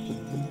 boom, boom,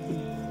 boom, boom,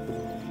 boom.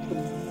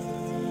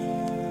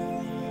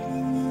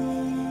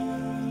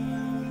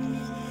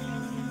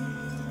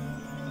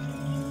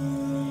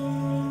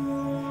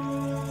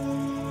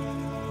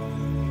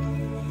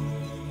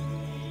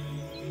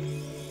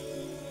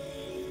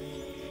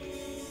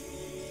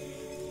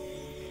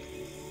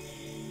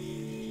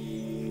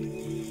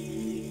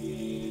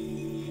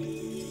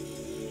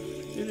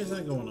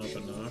 not going up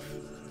enough?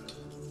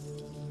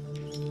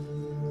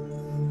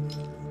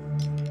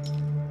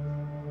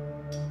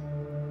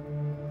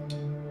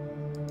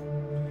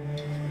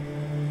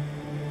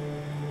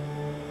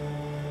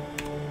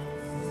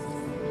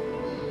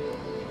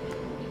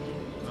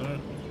 Not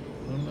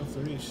enough to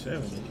reach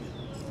 70.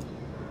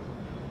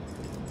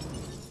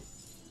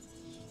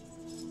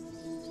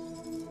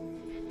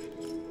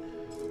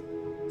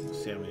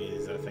 Let's see how many of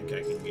these I think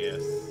I can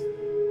guess.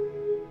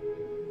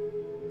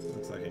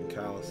 Looks like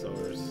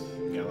Ankylosaurus,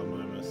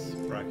 Gallimimus,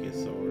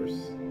 Brachiosaurus,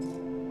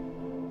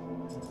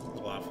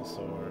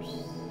 Dilophosaurus.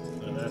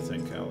 No, that's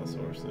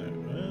Ankylosaurus there.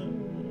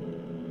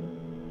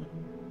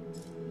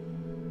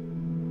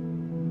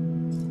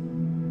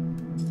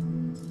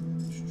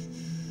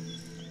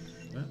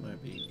 That might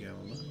be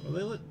Gallimimus.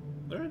 Well,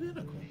 they're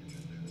identical.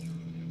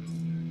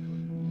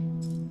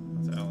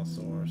 That's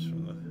Allosaurus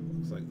from the,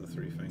 looks like the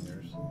 3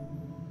 fingers.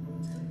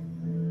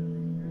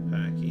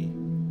 Pachy.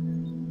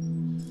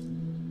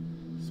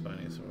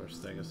 Spinosaurus,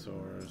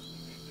 Stegosaurus,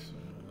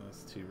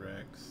 that's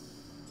T-Rex,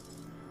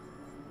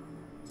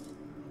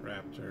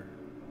 Raptor.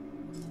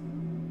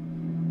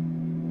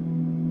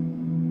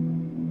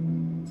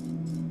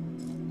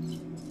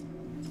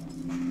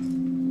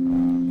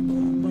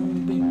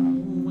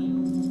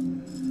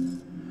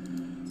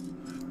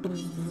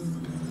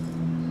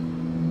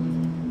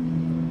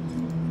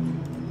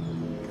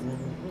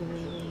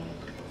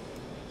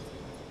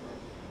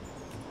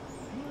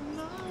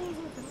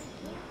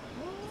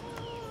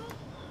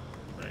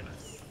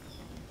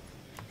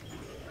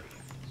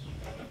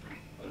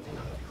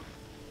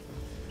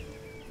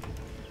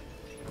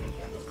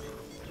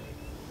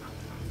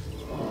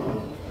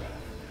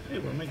 Hey,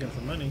 we're making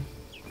some money.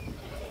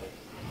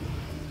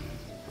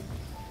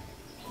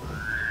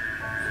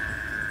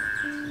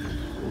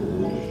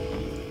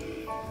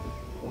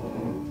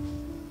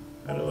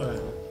 How do I?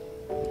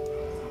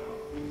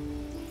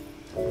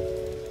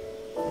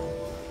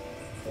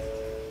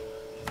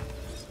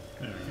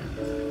 There we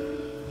go.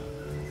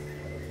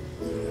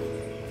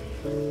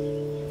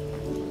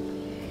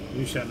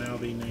 You shall now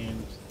be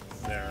named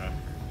Sarah.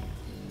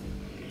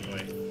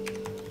 Wait.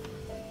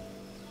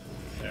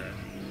 Sarah.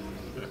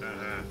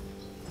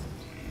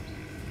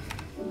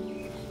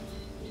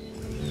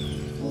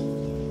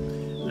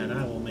 And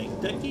I will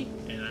make Ducky,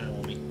 and I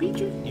will make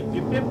Peacher. Yip,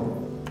 yip, yip.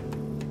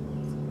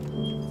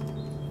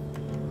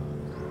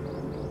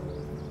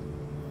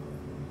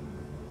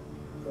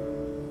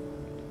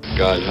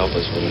 God help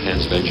us with the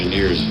hands of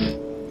engineers.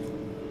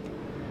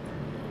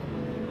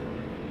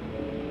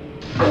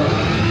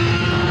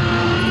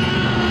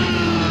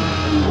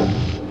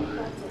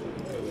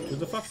 To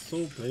the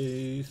fossil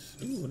place.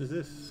 Ooh, what is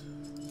this?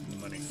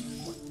 Money.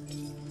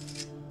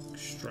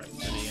 Extract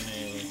the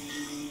DNA.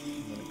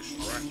 I'm gonna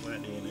extract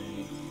that DNA.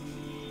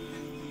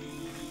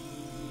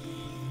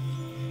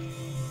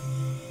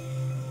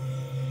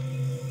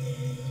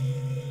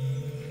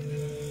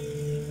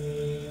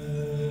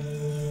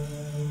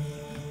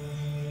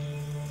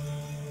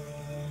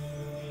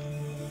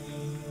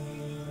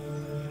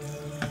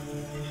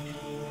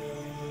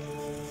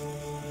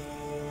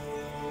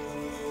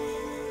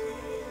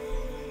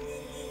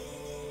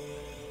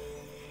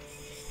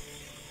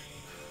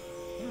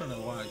 I don't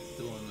know why it's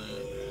doing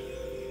that.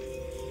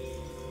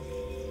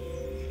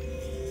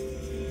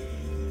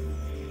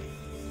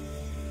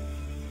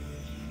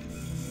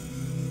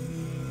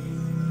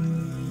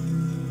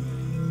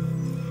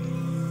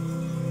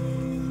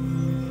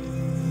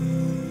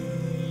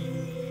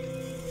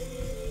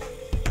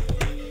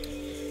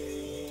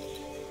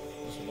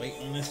 Just wait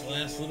on this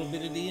last little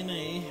bit of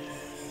DNA.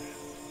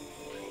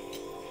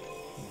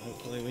 And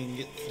hopefully we can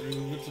get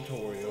through the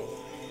tutorial.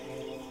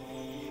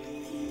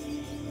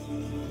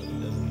 It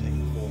doesn't take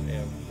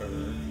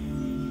forever.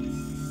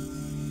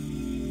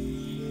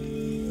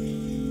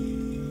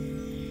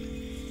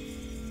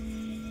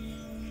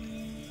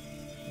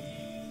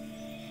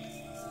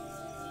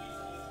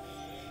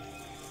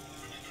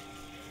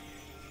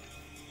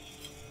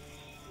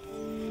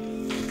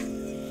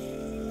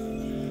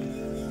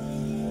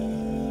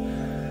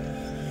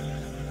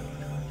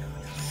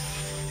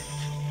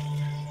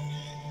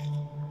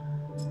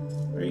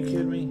 Are you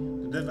kidding me?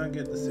 Did that not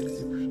get the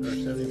 60% or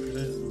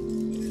 70%?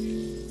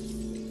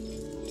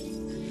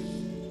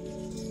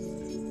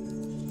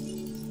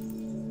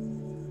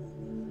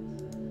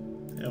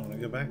 I want to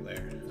go back there.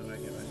 How do I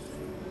get back there?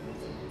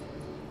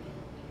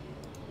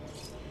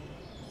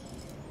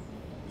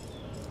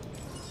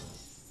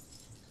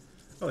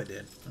 Oh, I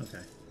did.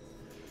 Okay.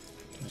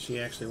 Does she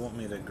actually want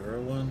me to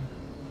grow one?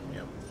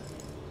 Yep.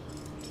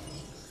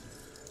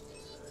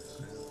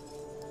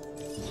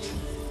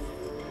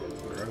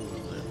 Grow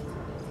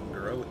one.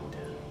 Grow it.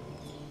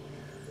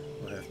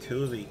 We'll have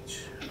 2 of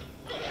each.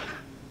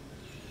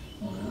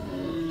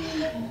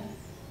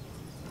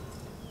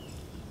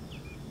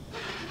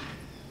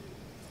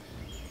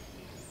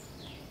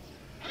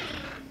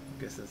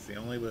 Guess that's the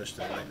only bush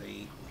that I like to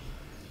eat.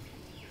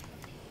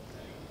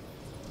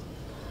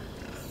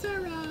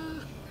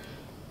 Sarah!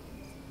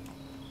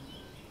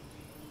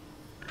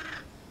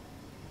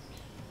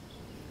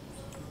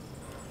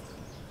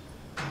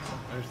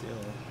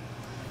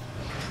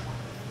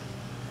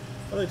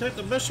 they took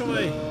the bush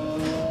away.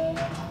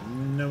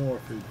 No more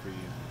food for you.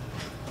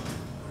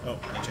 Oh,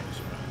 I changed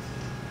the price.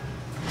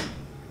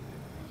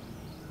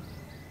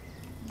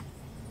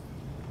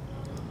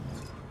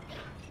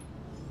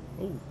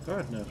 Oh,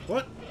 God, no.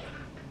 What?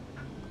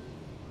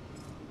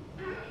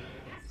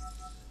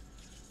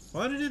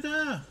 Why did it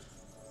die?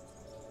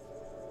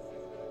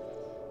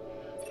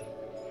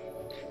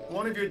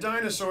 One of your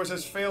dinosaurs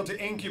has failed to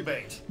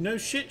incubate. No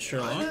shit,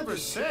 Sherlock. I never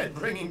said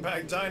bringing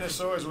back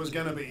dinosaurs was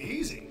gonna be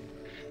easy.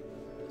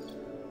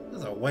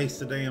 That's a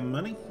waste of damn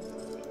money.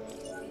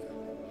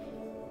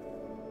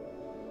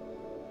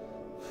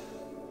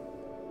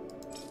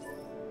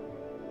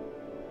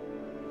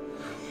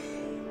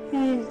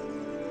 Oh,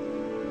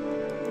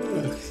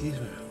 excuse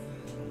me.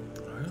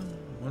 Well,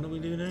 what do we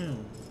do now?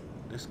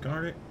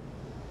 Discard it?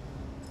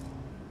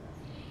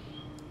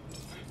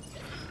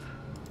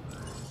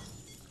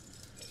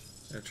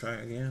 Gotta try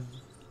again.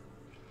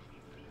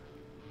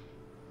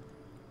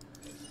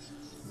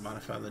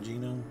 Modify the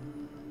genome.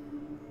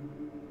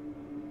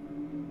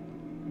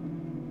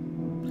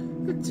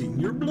 It's in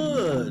your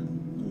blood,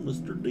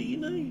 Mr.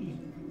 DNA.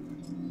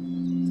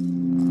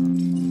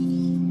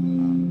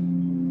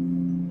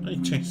 I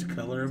changed the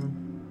color of them.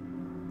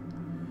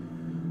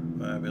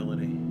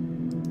 Viability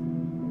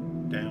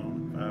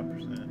down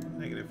 5%,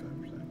 negative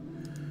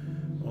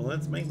 5%. Well,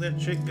 let's make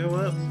that shit go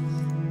up.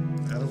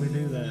 How do we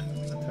do that?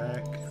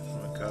 Attack,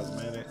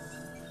 cosmetic,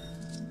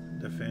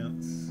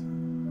 defense.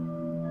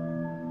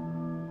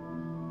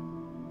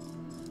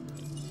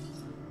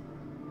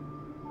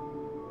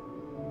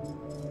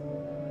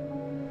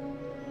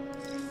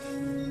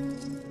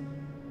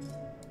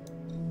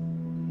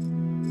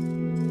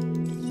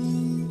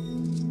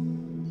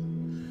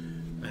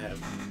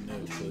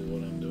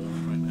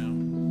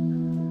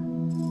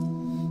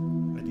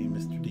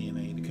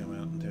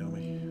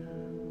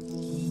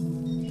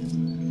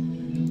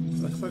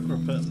 Looks like we're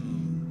putting,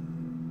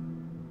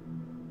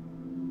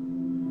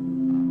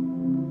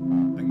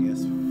 I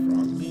guess,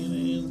 frog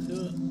DNA into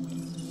it.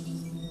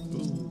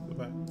 Ooh, go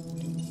back.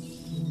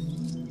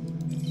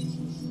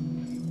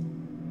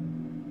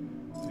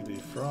 Maybe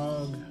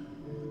frog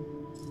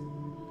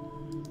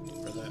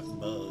or that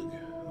bug.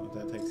 Oh,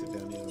 that takes it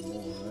down even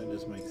more. That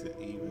just makes it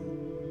even.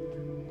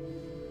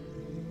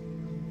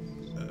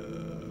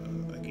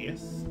 I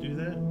guess do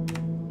that.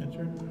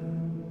 Enter.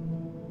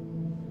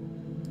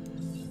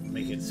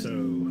 Make it so.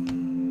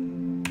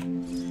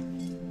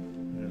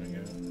 There we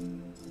go.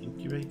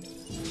 Incubate.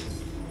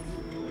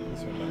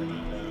 This one better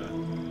not die.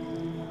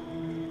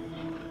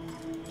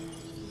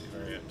 Be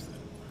very upset.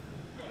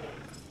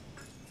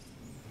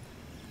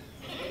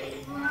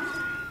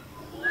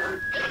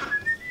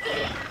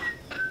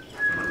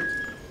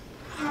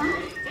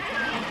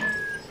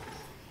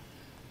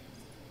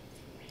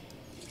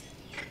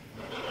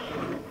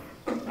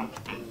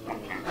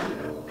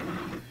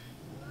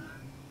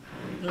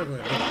 Oh, boy,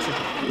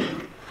 chicken.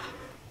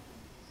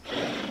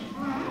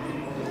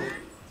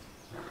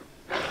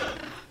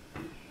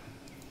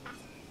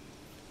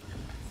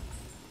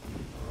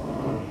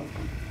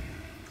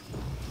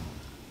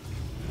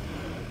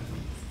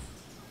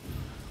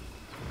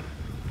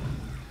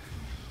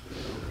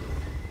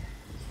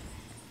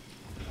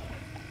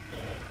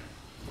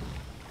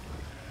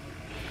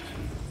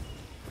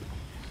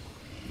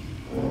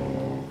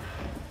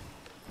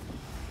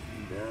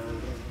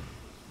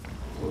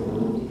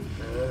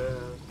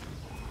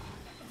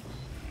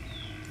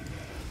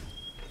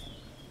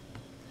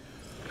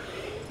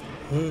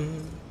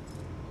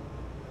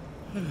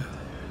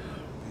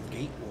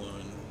 Gate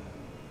one.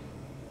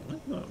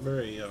 That's not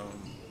very,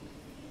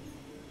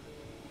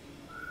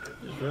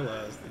 just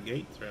realized the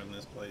gates around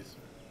this place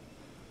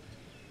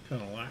are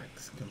kind of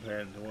lax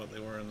compared to what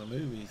they were in the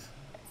movies.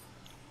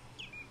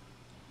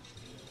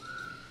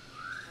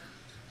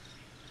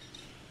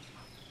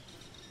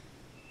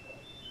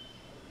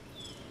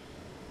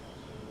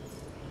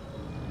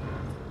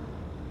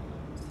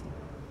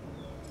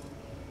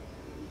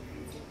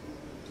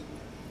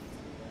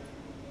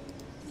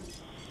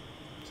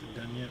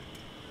 Done yet?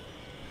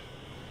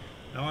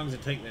 How long does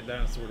it take that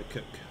dinosaur to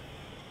cook?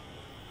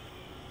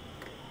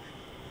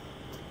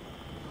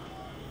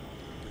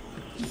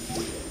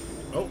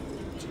 Oh,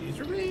 she's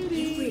ready.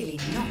 You really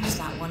knocked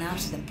that one out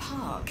of the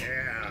park.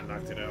 Yeah, I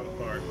knocked it out of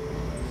the park.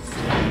 The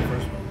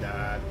first one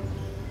died.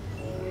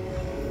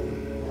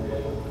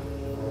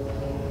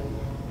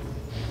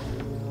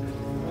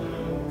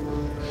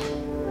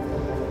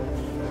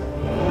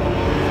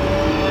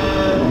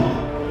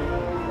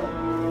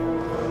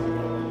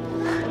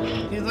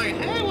 He's like,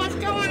 hey, what's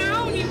going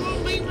on? You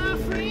won't be my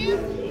friend?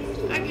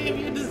 I gave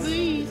you a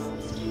disease.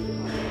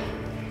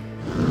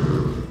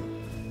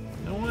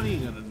 Now what are you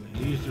gonna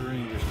do? Use the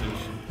ranger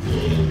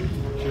station.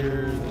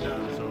 Cure the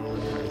dinosaur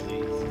with the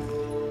disease.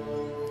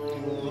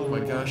 Oh my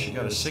gosh, you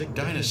got a sick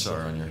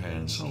dinosaur on your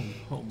hands.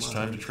 Oh It's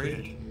time to treat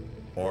it.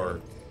 Or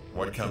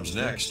what comes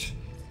next,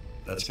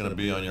 that's gonna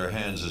be on your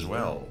hands as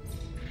well.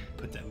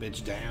 Put that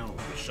bitch down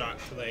with a shot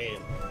to the head.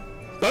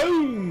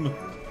 Boom!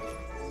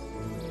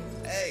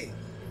 Hey,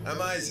 I'm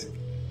Isaac.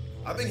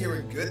 I've been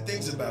hearing good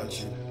things about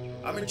you.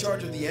 I'm in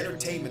charge of the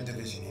entertainment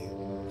division here.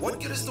 What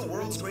good is the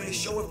world's greatest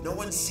show if no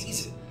one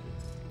sees it?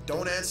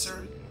 Don't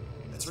answer.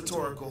 That's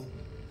rhetorical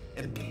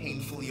and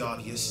painfully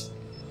obvious.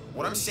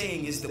 What I'm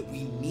saying is that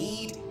we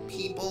need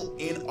people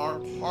in our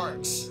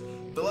parks.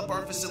 Fill up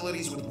our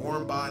facilities with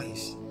warm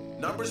bodies.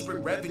 Numbers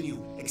bring revenue,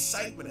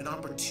 excitement, and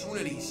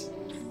opportunities.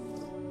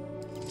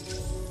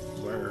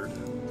 Word.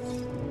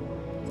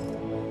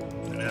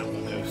 And that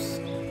one goes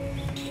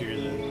cure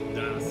the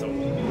dinosaur.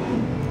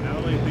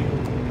 Howdy, people.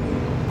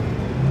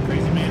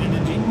 Crazy man in the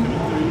Jeep coming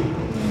through.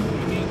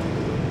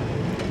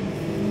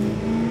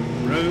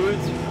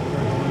 Roads.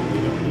 We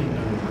don't need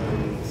no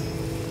roads.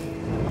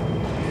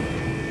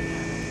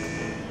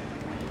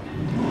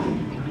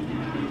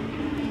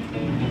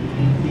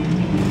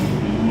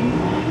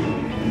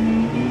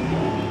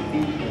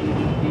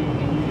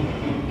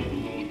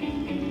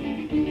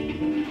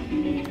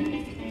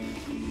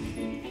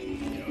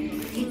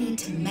 You need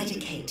to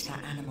medicate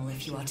that animal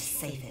if you are to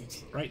save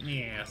it. Right in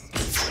the ass.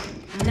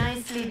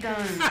 Nicely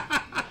done.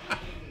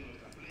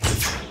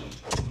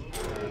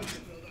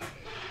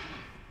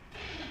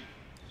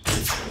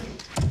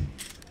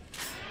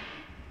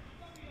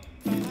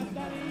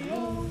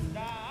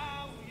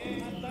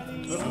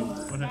 Uh-oh,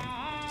 what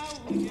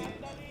happened?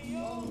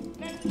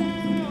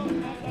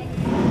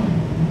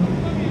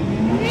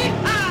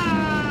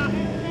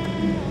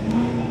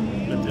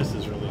 But this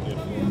is really good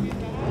for him.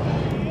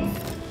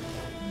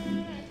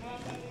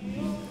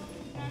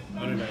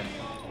 What did I...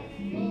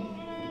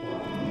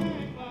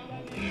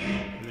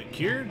 Is it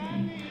cured?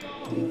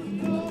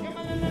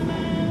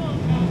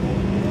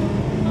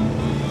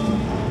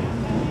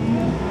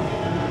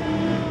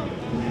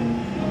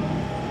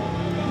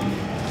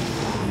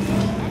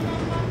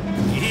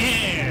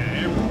 Yeah,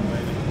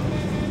 everybody.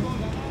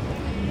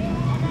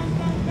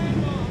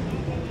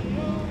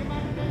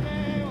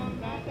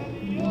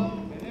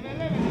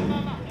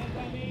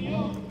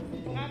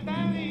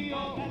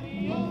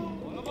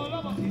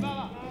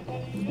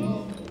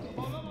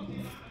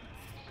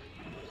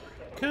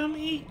 Come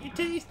eat your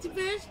tasty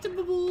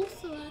vegetables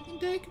so I can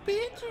take a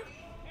picture.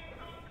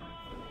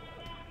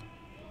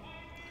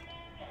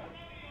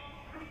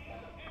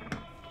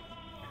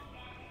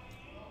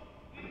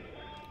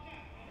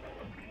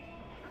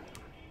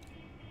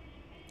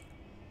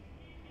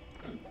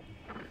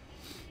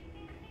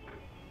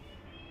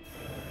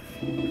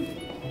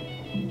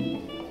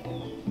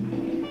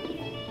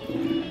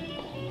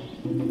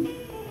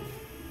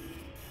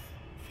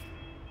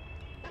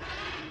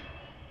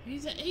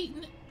 He's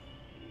eating it.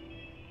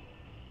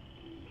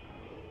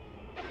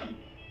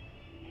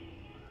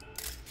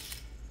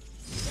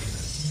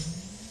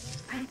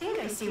 I think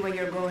I see what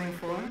you're going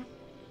for.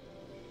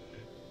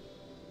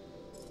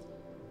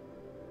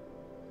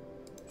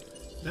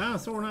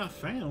 Dinosaur not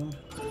found.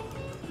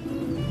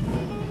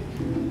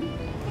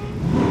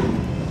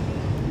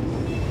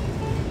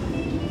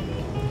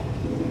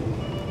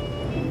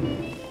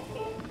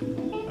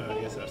 I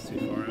guess that's too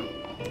far out.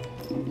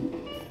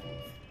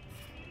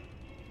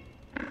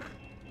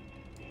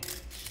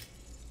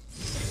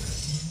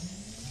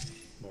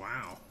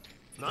 Wow.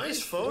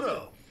 Nice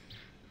photo.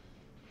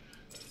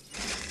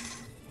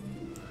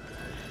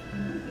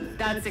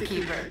 That's a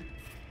keeper.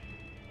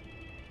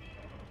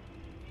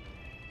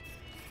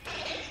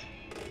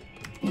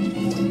 And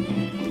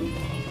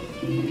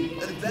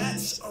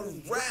that's a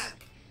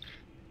wrap.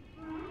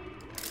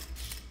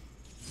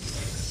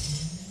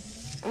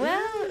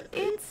 Well,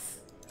 it's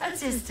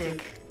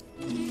artistic.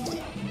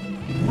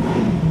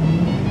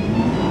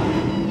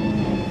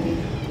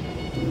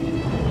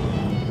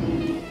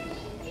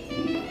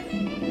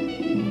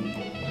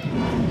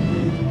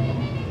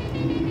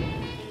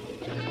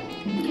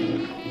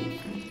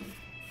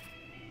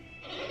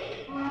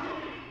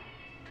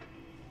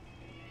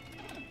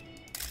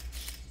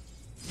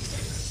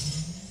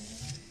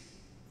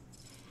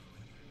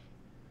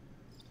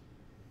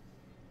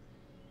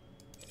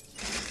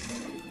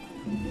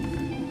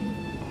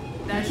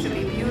 That should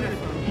be beautiful.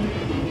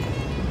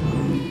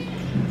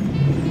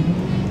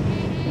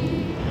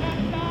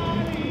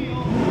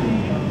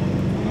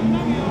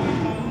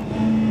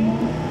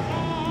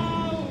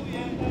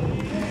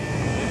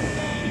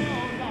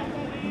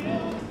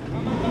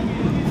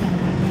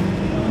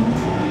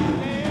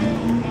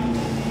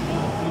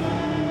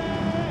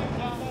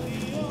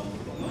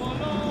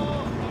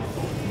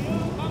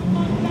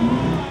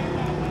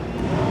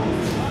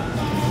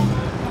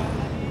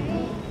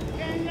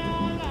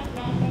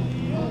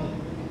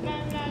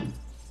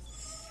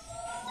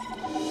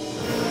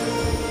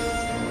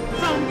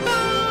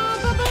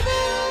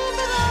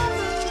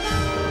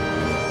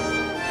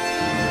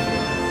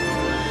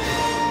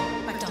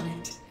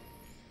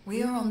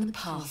 We are on the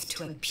path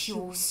to a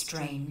pure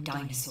strain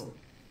dinosaur.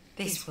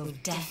 This will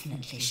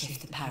definitely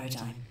shift the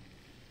paradigm.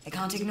 I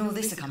can't ignore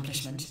this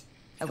accomplishment.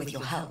 With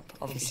your help,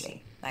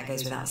 obviously. That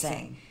goes without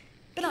saying.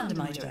 But under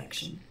my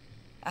direction.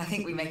 I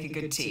think we make a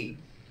good team.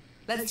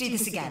 Let's do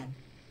this again.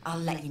 I'll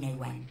let you know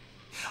when.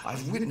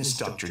 I've witnessed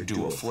Dr.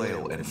 do a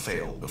flail and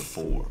fail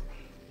before.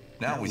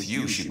 Now with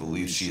you, she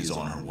believes she is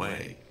on her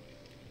way.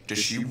 Does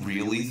she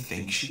really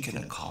think she can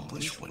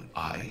accomplish what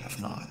I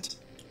have not?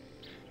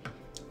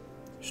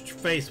 Shut your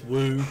face,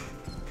 Woo.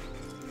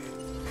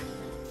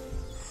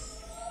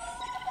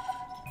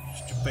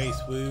 Shut your face,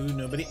 Woo.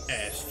 Nobody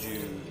asked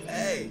you.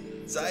 Hey,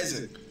 it's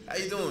Isaac. How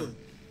you doing?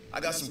 I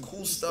got some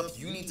cool stuff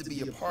you need to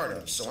be a part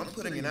of, so I'm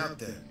putting it out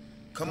there.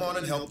 Come on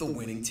and help the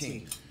winning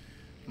team.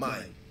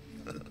 Mine.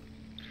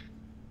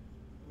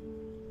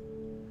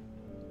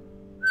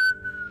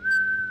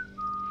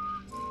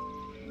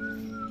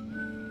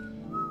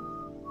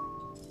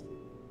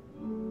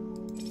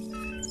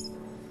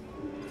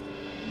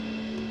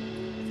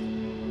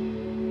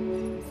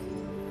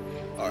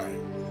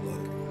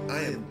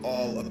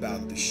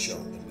 About the show.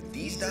 And with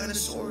these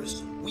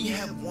dinosaurs, we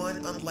have one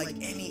unlike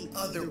any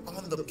other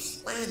on the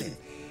planet.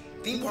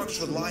 Theme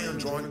parks rely on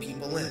drawing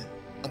people in.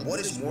 And what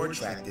is more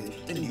attractive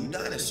than new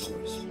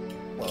dinosaurs?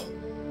 Well,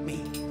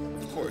 me,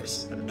 of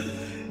course.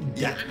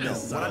 Yeah, no,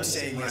 what I'm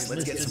saying is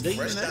let's get some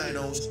fresh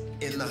dinos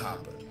in the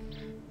hopper.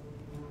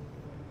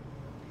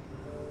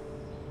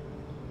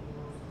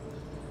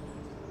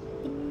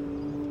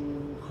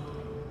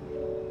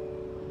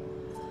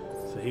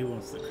 So he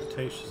wants the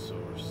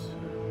Cretaceosaurus.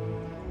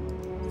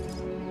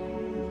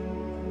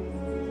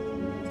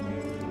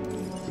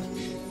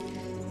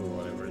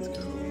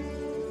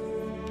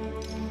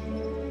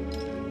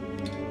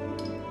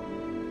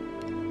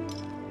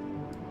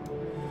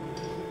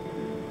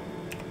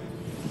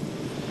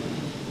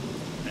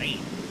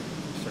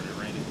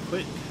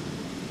 Quick.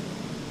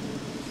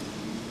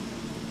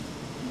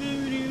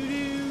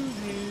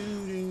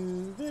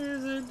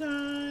 There's a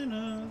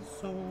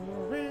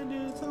dinosaur and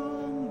it's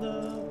on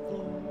the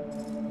floor.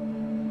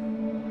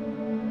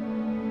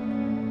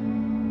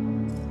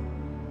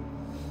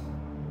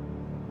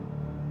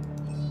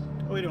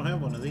 Oh, we don't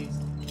have one of these.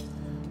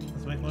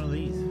 Let's make one of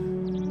these.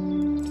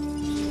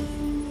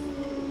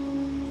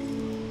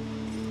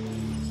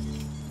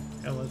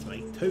 Hell, let's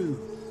make two.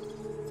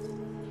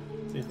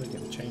 See if we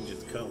can change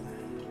its color.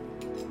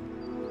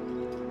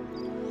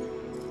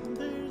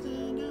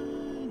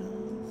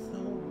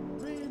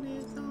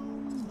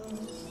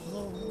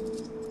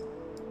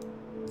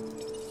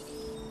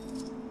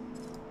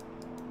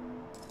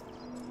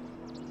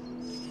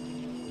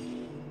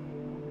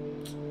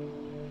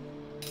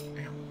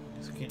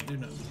 Can't do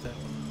nothing with that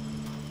one.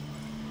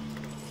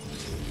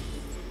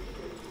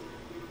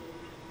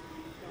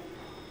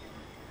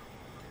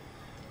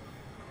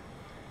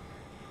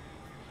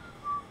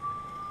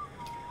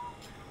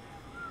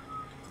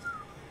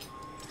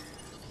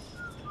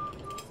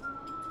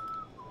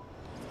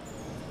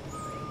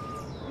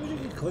 Where did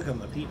you click on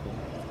the people?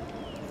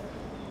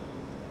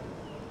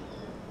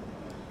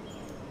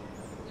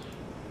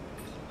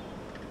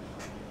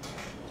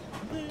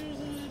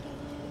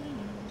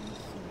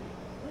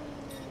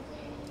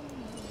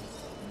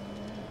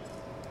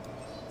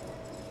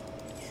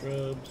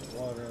 Shrubs,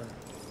 water.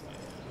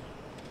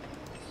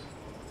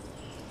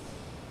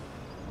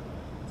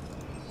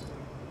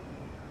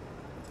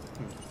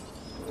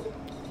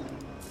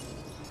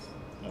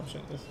 Oh,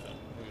 check this out.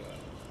 We got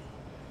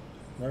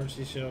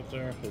emergency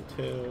shelter,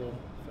 hotel,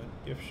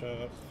 gift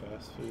shop,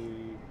 fast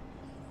food,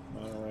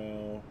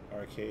 monorail,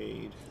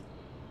 arcade,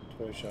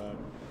 toy shop,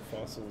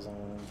 fossil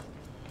zone,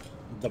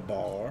 the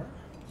bar,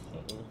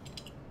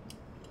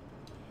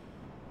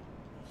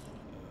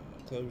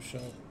 clothes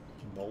shop,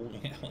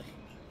 bowling alley.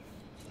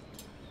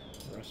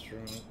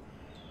 Restaurant.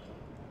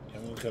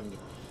 And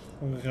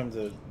we'll come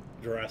to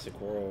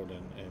Jurassic World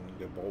and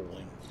go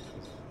bowling.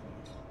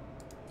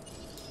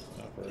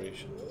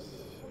 Operations,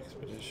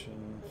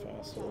 expedition,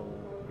 fossil,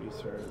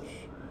 research,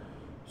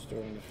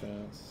 storm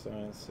defense,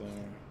 science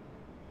center,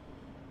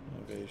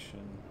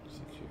 innovation,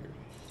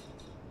 security,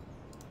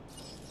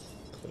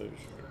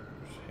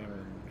 closures,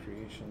 hammer and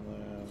creation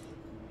lab,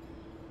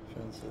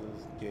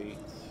 fences,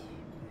 gates,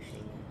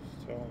 machines,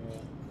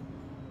 toilet,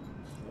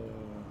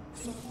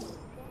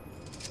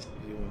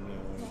 viewing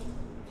gallery.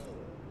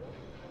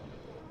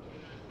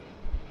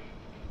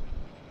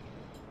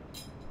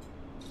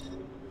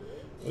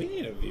 We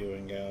need a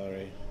viewing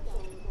gallery.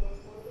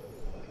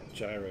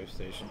 Gyro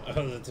station.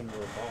 Oh, that's in more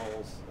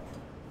balls.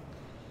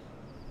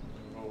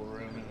 Roll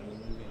around in the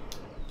movie.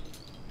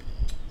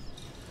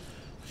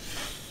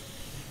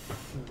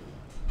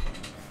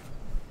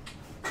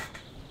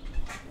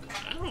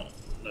 I don't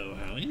know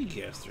how any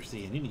guests are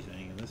seeing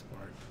anything in this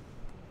part.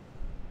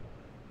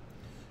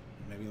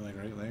 Maybe like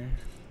right there.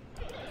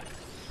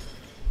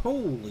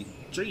 Holy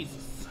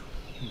Jesus.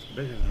 It's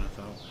bigger than I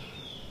thought.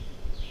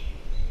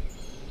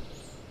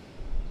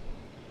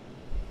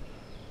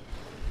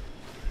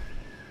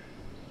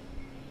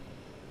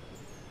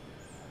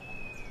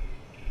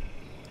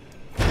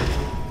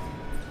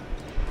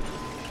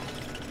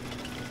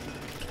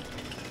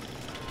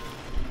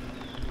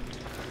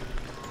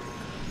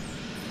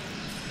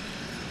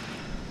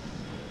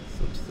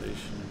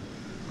 Substation.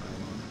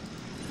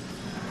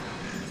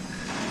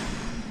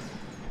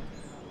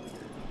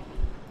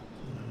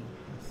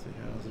 Let's see,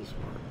 how does this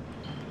work?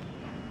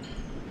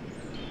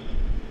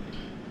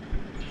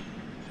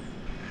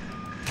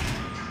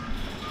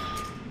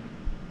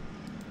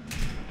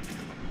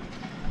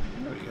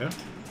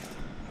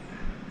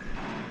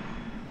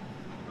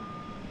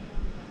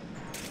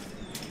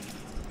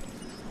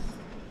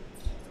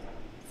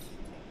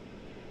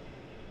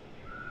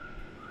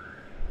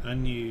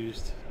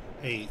 unused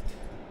 8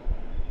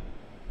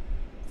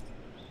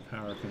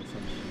 power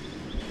consumption.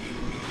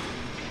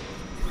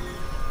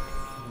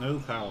 No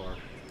power.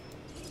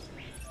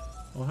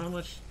 Well, how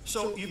much?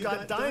 So you've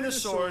got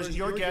dinosaurs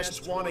your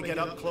guests want to get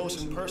up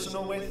close and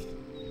personal with.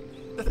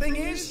 The thing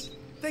is,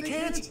 they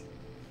can't.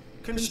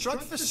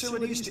 Construct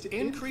facilities to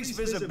increase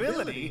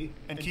visibility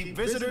and keep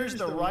visitors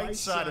the right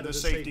side of the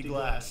safety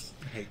glass.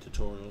 I hate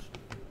tutorials.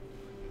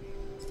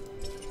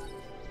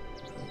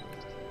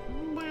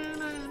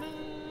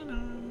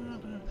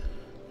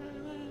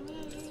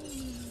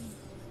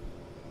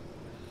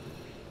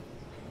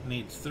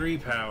 Needs 3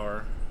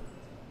 power.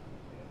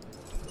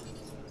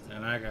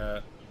 And I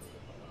got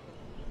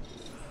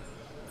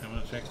how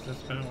much excess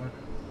power?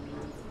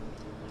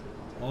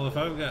 Well, if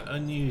I've got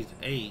unused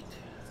 8,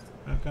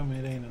 how come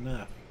it ain't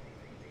enough?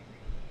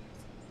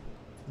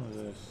 What is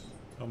this?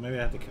 Oh, maybe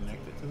I have to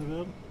connect it to the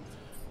building?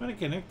 I'm gonna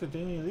connect it to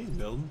any of these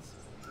buildings.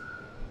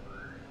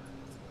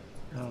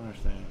 I don't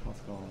understand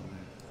what's going on there.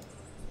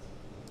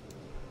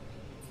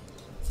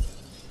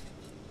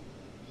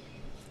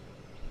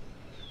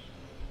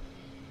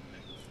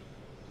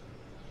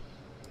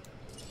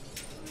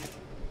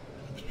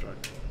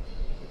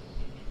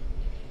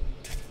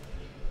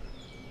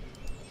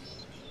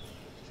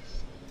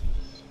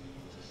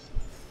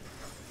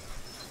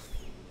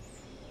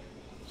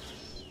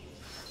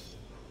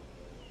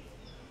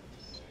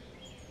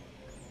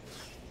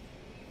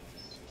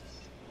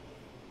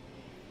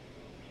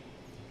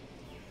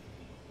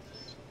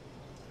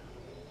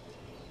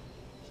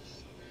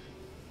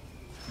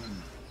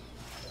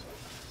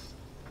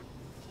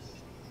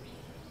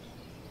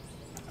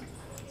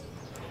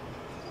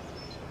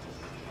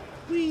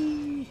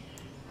 Whee!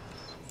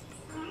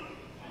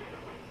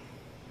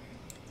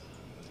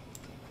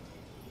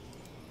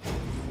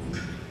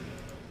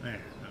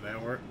 There, now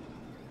that work.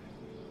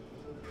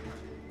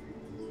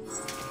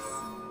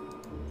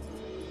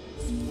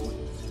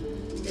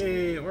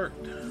 Hey, it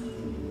worked. Can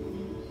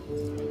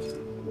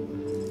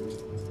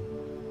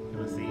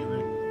I see you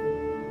there?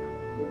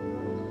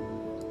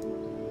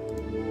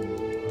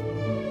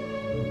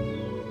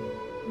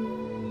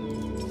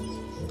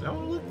 I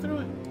want to look through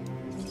it.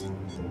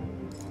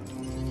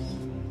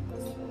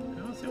 I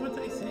don't see what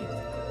they see.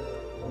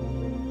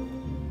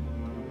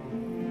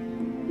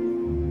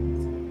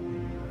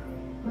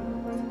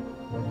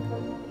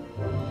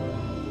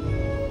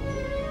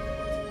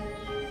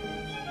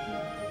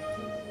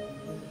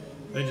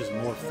 They just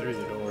morph through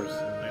the doors.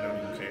 They don't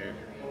even care.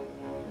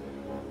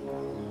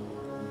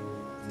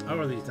 How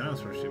are these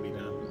dinosaurs should be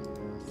done?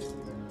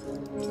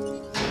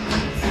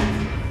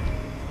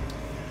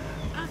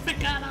 I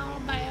forgot all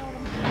about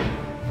them.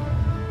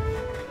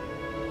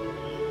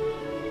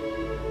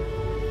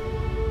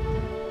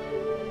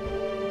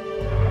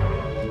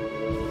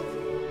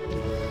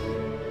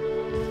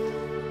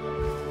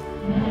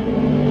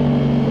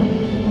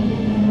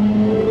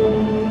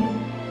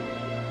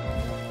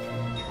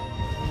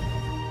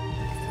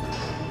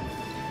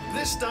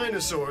 This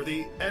dinosaur,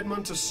 the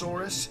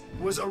Edmontosaurus,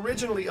 was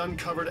originally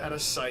uncovered at a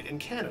site in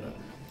Canada.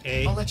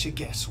 I'll let you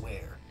guess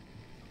where.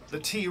 The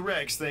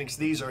T-Rex thinks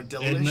these are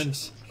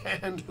delicious.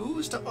 And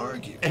who's to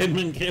argue?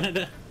 Edmond,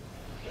 Canada.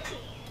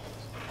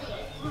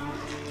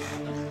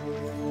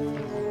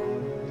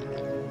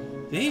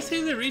 Did he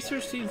say the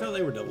research team thought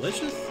they were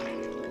delicious?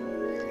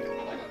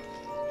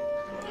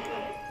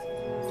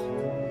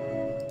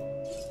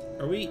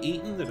 Are we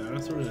eating the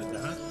dinosaurs that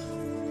died?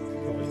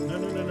 Oh wait, no,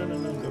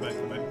 go back.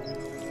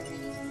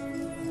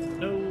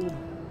 No.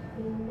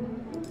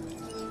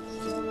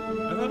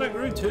 I thought I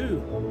grew 2.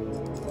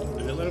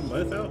 Did it let them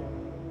both out?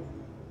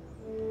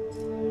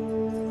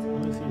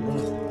 Let me see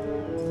one.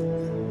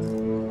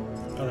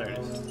 Oh, there it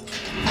is.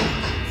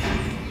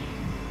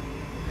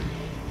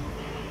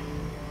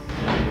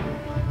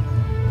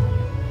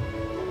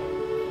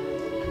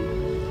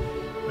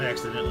 I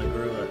accidentally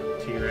grew a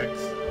T-Rex.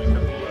 I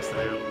come busting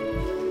out.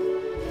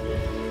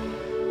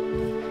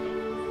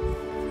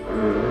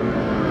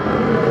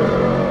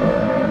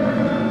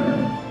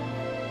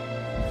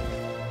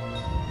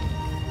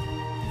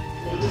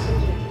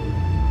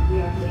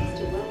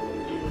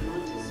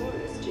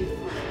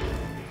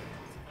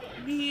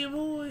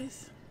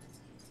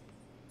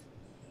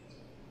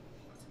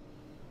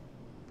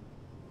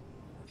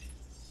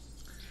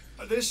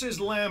 This is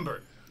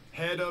Lambert,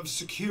 head of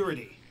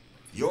security.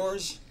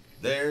 Yours,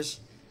 theirs,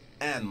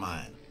 and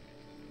mine.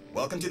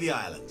 Welcome to the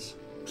islands.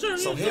 Sure,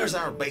 so here's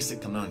our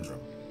basic conundrum.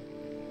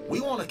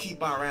 We want to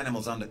keep our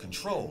animals under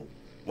control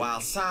while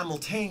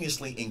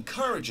simultaneously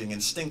encouraging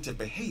instinctive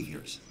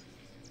behaviors.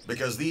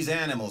 Because these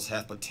animals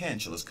have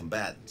potential as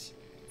combatants.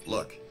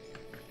 Look,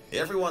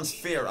 everyone's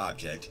fear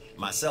object,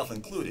 myself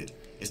included,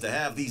 is to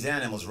have these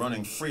animals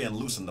running free and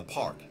loose in the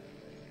park.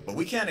 But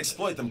we can't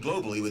exploit them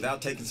globally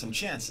without taking some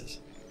chances.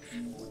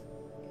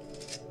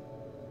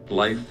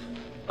 Life,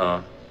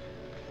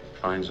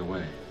 finds a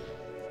way.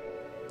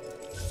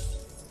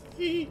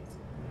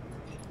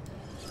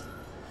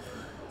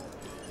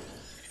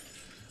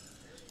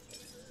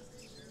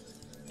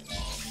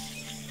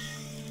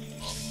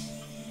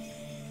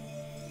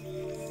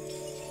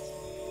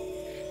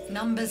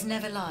 Numbers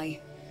never lie,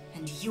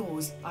 and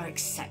yours are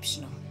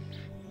exceptional.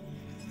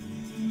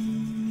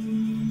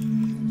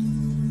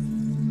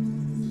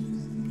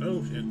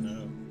 Oh shit,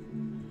 no.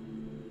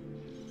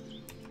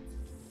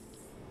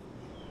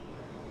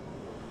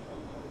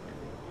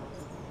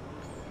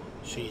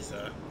 She's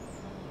a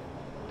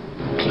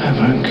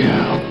clever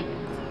girl.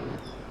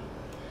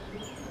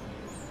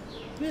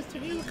 Mr.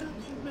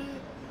 Helicopter's back.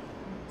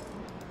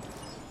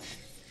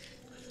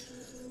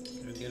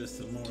 Gonna get us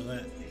some more of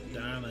that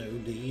dino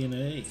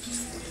DNA.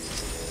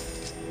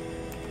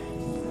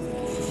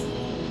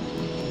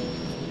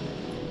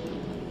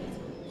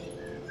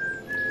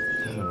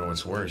 I don't know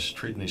what's worse,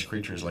 treating these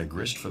creatures like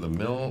grist for the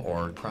mill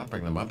or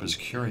propping them up as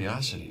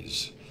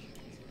curiosities.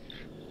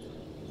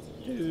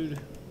 Dude,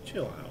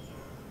 chill out.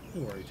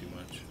 You worry too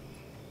much.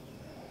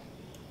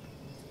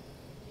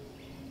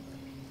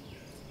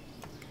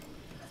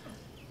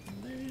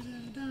 There's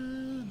a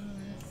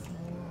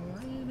dinosaur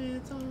and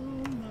it's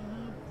on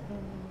my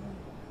board.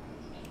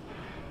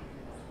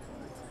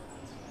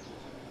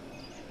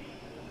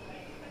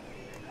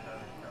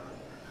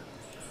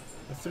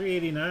 The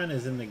 389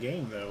 is in the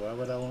game though. Why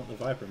would I want the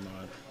Viper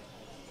mod?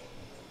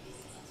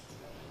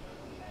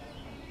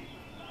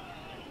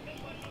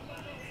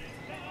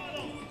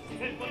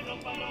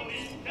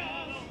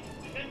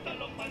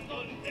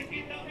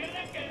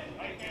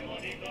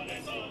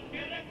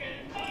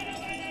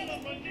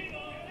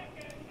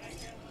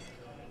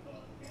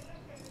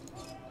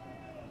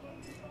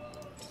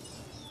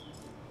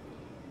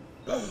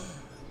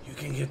 You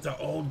can get the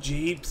old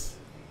Jeeps.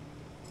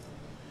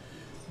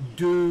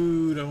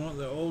 Dude, I want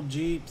the old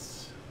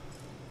Jeeps.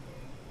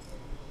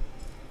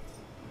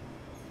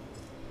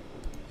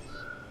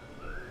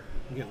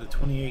 Get the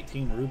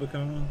 2018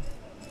 Rubicon.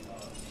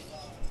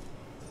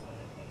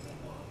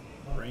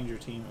 Ranger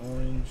Team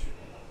Orange.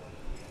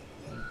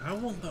 I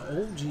want the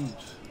old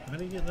Jeeps. How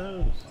do you get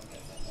those?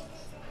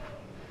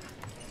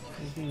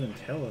 They didn't even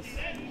tell us.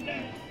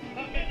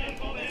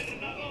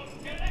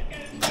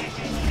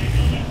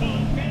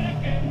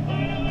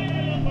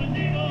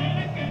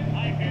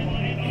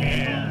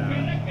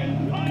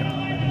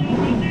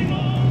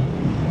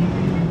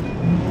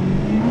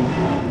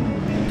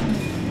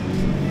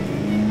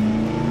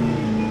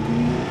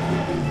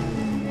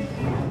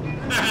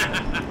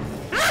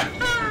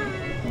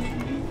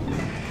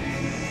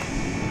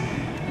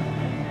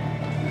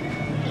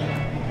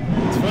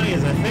 What's funny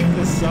is I think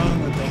this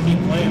song that they keep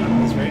playing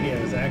on this radio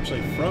is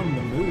actually from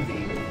the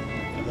movie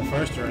of the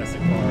first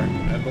Jurassic Park.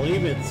 I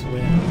believe it's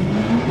when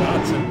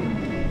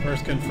Dodson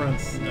first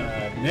confronts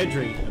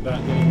Nedry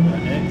about getting the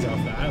eggs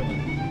off the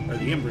island, or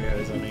the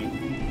embryos, I mean.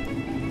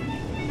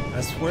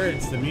 I swear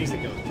it's the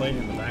music that was playing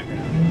in the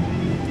background.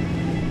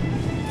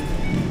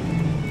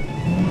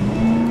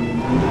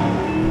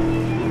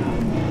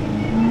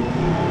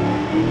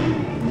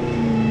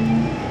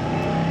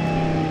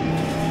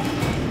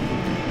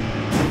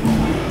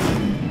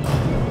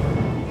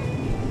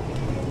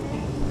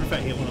 If I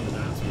hit one of the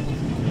dinosaurs,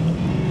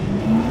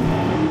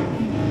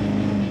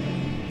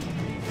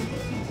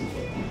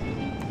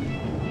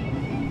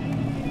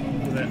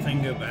 does that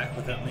thing go back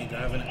without me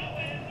driving it?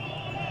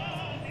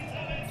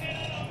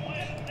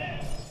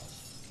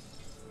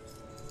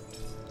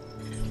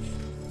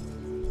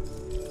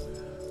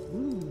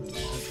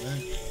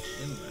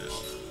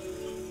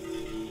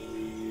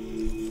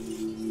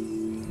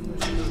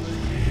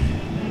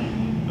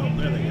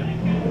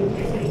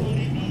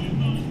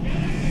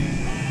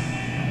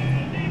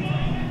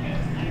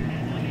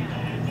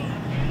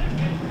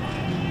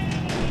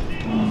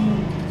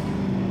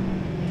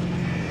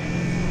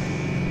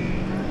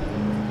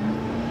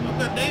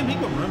 Damn, he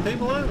gonna run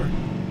people over.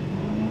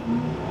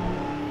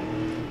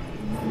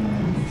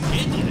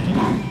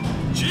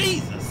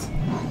 Jesus!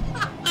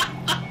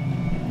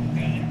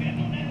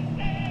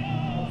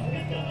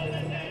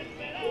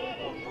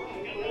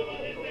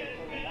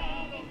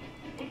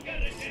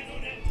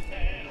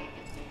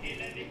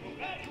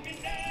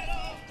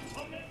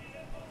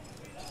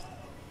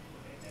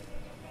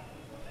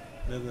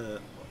 Do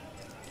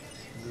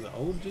the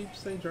old Jeeps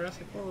say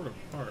Jurassic World or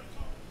Park?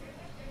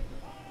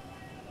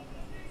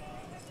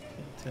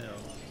 Tell.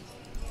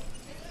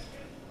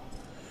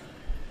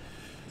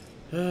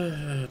 I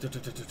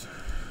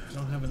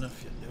don't have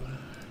enough yet, do I?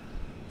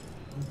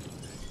 Okay.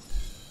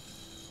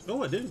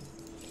 Oh, I do.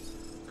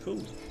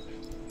 Cool.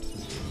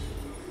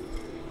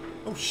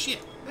 Oh shit!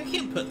 I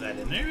can't put that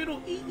in there.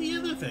 It'll eat the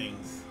other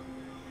things.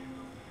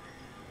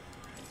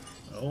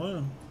 Oh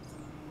well.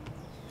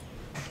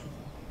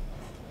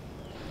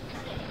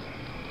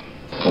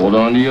 Hold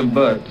on to your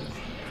butts.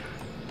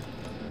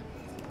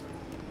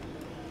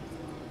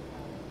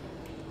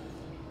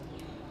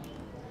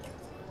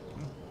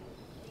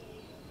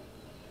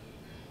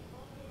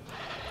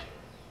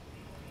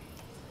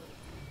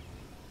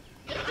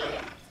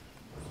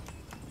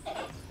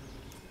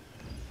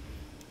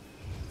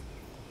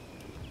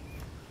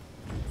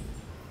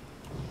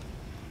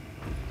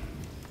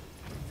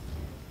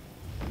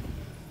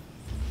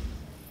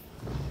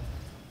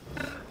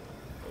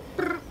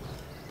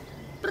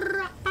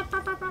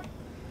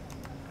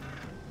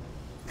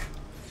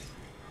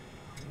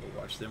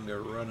 them go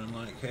running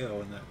like hell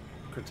when that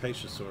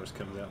Cretaceosaurus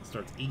comes out and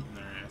starts eating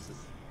their asses.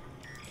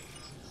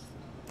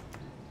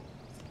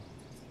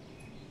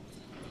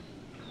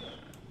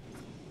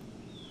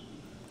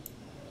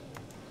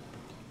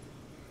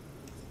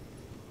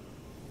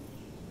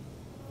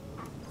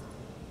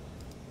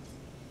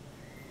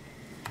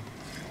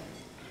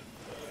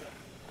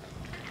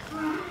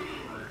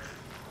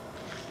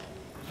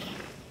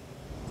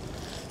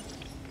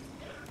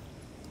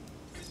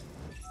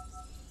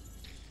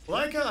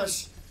 Like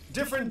us,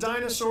 different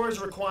dinosaurs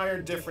require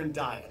different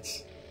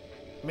diets.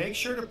 Make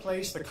sure to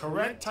place the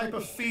correct type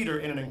of feeder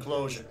in an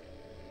enclosure.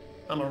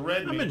 I'm a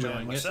red meat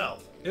man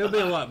myself. It'll be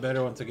a lot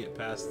better once I get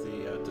past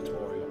the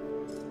tutorial.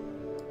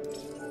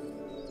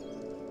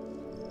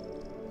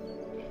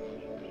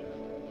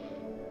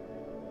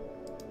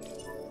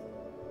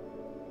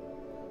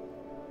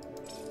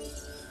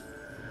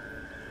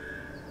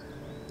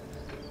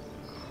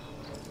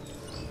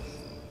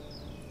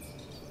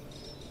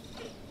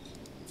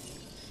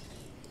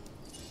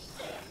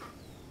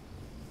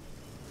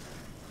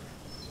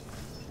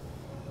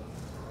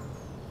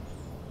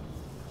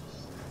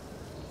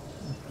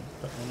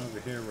 Put one over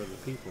here where the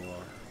people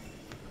are,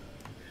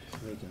 so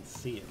they can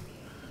see it.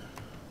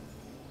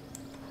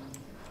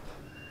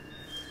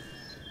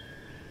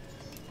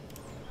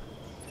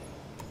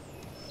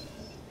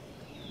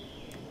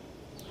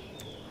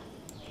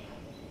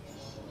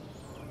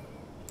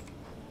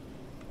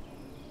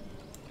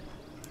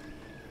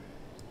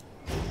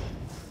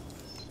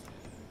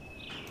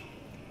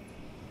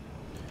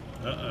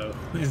 Uh-oh.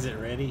 Is it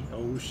ready?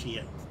 Oh,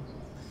 shit.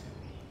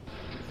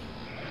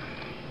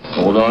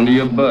 Hold on to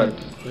your butt.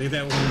 Look at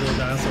that one little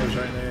dinosaurs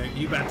right there.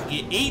 You about to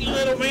get eaten,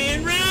 little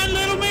man. Run,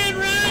 little man,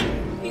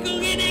 run! You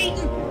gonna get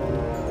eaten!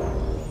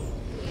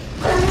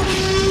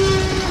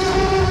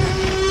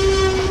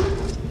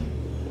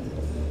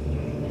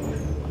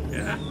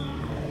 Yeah.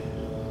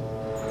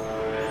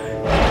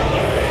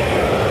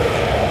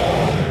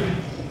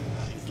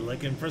 He's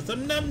looking for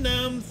some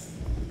num-nums.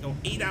 Gonna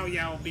eat all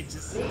y'all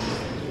bitches.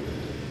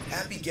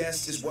 Happy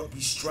guest is what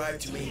we strive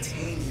to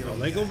maintain here. Oh,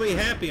 they gonna be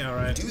happy, all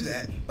right. We do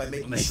that by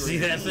making when they sure see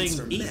that their thing needs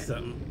are eat met.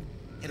 something.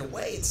 In a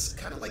way, it's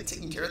kind of like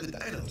taking care of the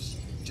dinos,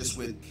 just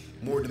with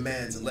more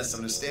demands and less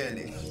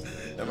understanding.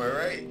 Am I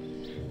right?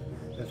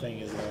 The thing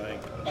is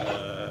like,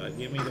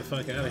 get me the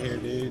fuck out of here,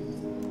 dude.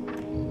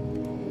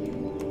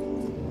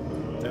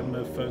 That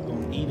motherfucker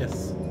gonna eat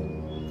us.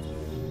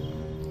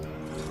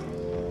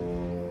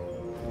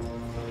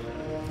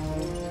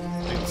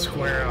 Big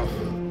square off.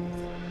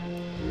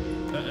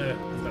 Uh-oh,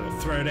 I'm gonna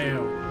throw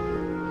down.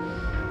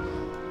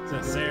 Is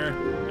that Sarah?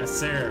 That's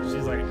Sarah.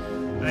 She's like,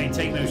 I ain't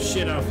taking no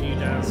shit off you,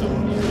 dinosaur.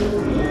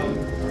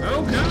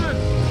 Oh, God!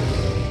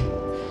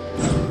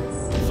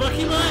 Fuck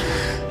him up!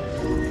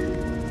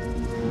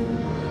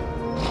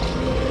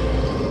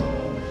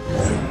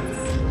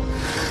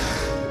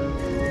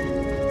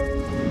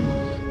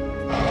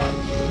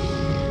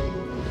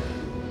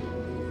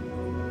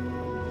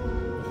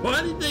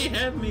 Why did they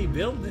have me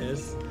build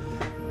this?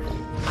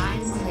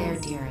 I'm Claire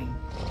Deering,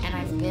 and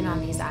I've been on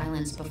these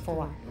islands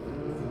before.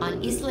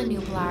 On Isla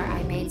Nublar,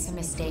 I made some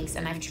mistakes,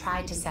 and I've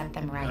tried to set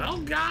them right. Oh,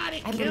 God,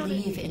 I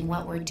believe in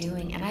what we're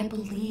doing, and I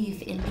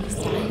believe in these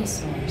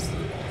dinosaurs.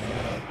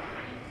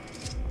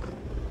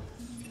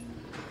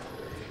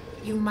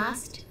 You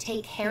must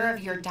take care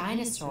of your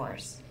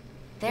dinosaurs.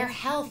 Their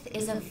health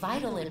is of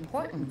vital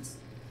importance.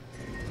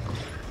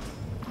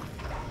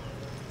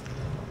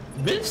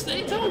 Bitch,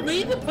 they told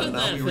me to put Now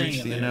that we thing reach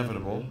in the there.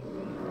 inevitable.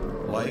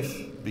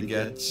 Life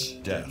begets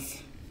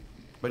death.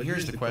 But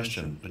here's the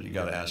question that you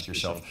got to ask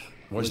yourself.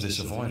 Was this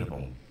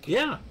avoidable?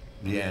 Yeah.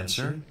 The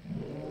answer?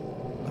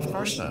 Of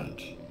course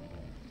not.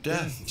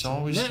 Death, it's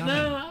always coming.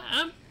 No,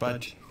 I'm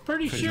but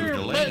pretty could sure you have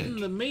delayed putting it?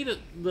 the meat of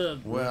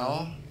the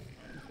Well,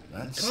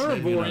 that's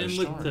maybe herbivore another in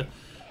with story. the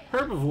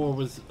herbivore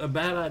was a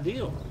bad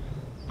idea.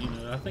 You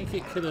know, I think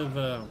it could have.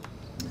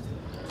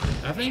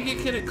 I think it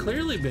could have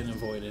clearly been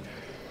avoided.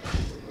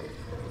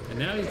 And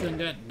now he's done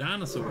got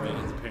dinosaur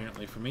eggs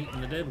apparently from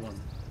eating the dead one.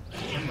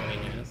 Somebody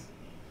has.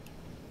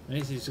 And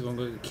he's just gonna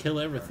go kill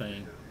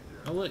everything.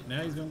 Oh look,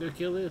 now he's gonna go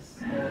kill this.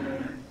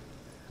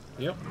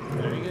 Yep,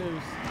 there he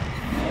goes.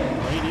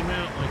 Laid him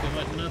out like it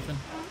wasn't nothing.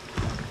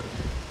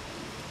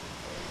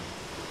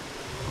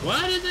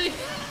 Why did they do?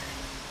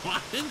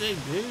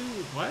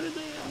 Why did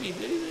they have me do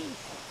this?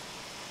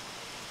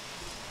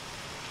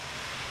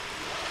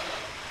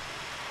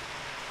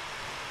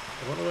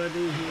 What do I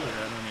do here?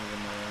 I don't even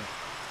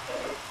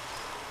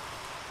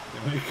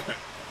know.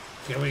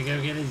 Can we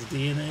go get his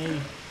DNA?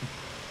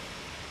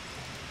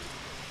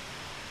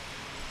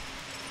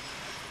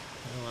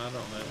 Well, I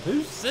don't know.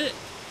 Who's sick?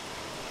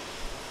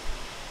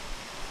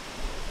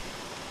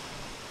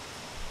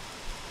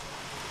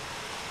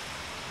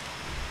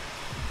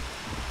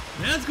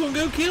 Now it's gonna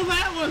go kill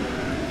that one.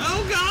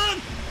 Oh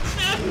God!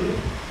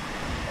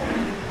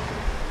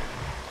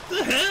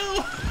 The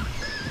hell?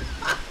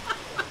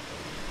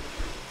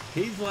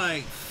 He's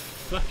like,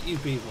 fuck you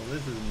people.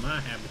 This is my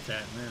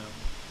habitat now.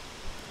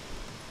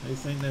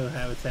 This ain't no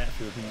habitat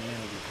for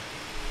humanity.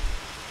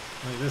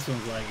 Like this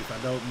one's like, if I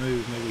don't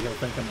move, maybe he'll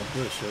think I'm a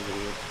bush over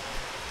here.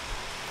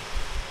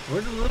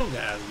 Where'd the little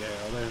guys go?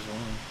 Oh, there's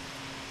one.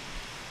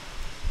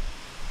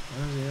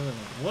 Where's the other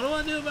one? What do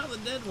I do about the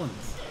dead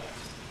ones?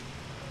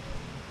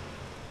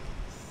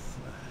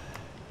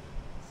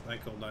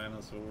 Cycle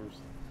dinosaurs.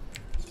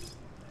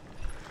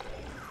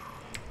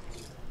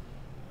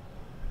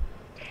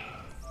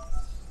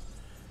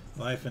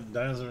 Life and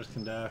dinosaurs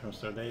can die from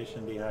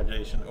starvation,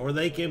 dehydration, or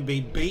they can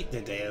be beat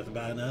to death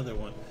by another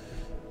one.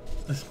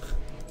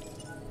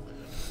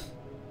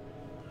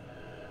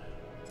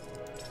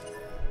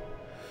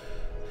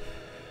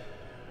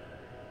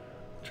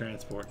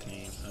 Transport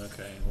team.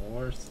 Okay, well,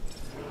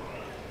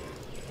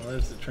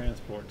 where's the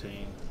transport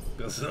team?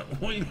 Because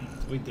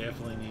we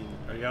definitely need.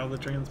 Are y'all the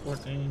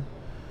transport team?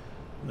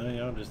 No,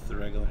 y'all just the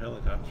regular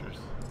helicopters.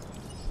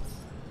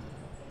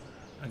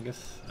 I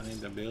guess I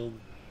need to build.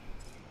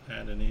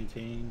 Add a new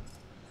team.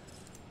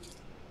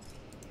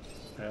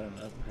 Add an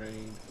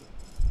upgrade.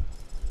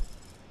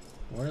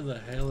 Where the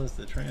hell is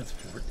the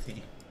transport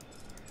team?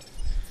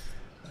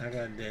 I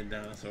got dead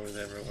dinosaurs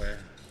everywhere.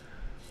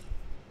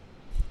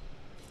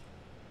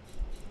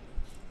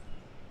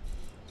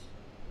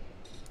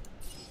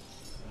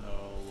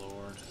 Oh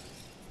Lord.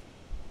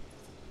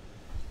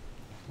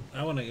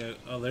 I want to go.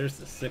 Oh, there's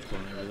the sick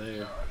one over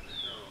there.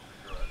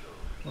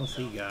 What's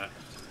he got?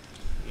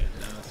 He got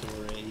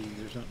dinosaur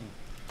AIDS or something.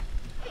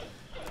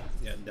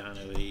 Got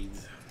dino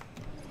AIDS.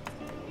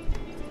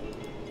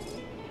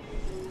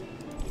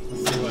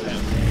 Let's see what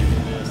happens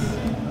with this.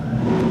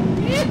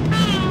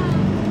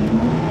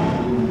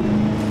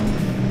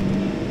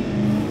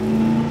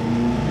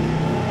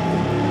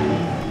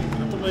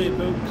 Out the way,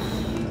 folks.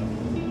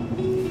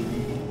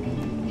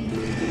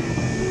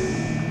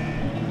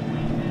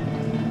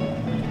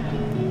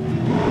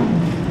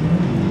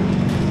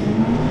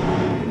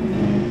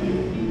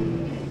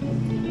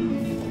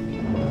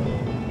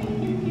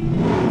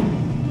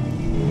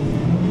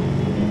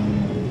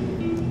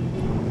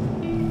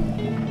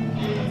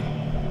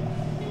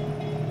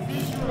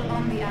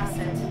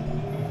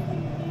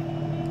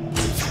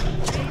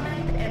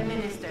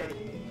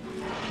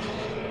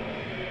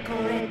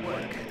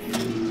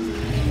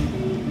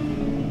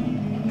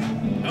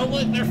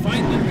 They're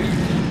fighting at me.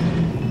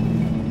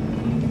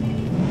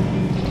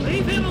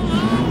 Leave him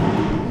alone.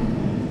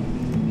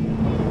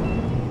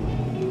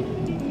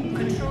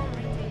 Control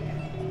retaken.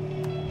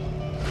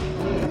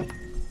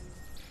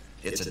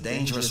 It's a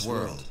dangerous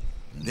world.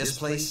 And this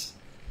place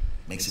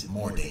makes it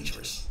more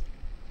dangerous.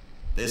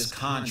 This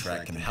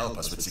contract can help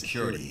us with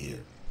security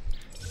here.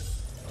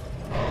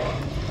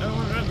 I don't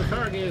want to drive the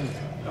car again.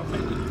 I'll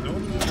take it. I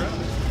want to drive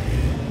it.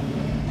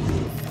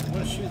 I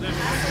want to shoot that guy.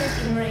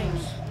 Asset in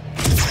range.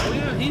 Oh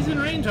yeah, he's in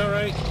range, all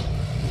right.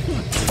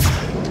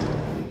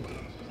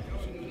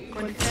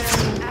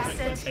 Confirming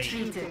asset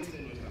treated.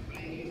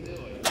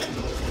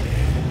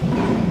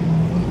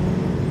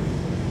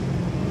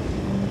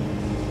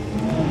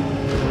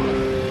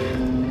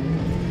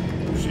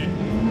 Oh shit,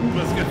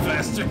 let's get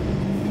faster.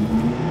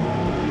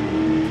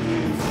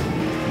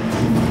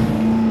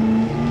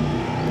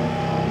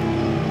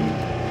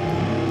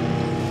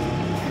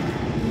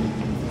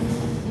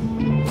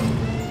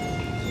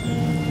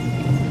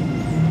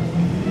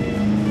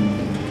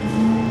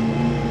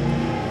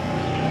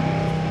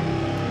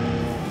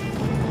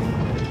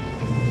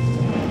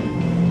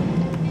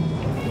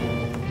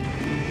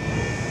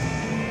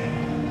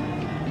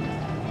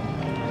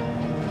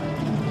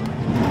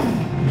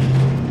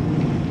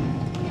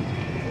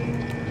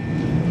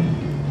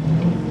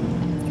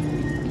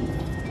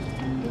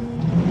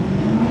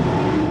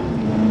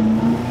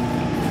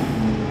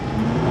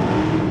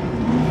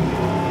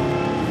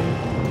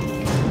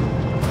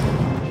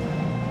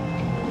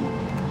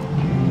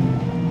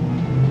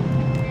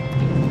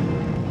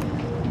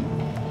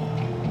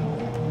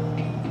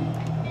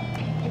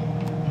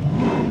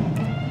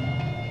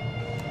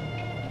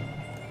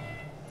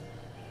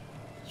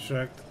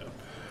 Construct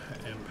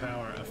and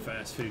power a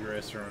fast food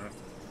restaurant.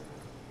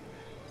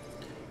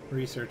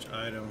 Research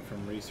item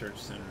from research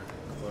center.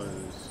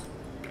 Close.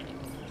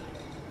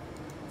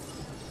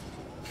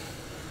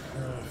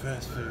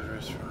 Fast food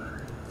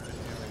restaurant. Here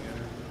we go.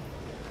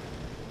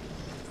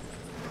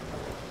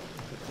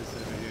 Put this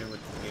over here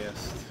with the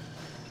guest.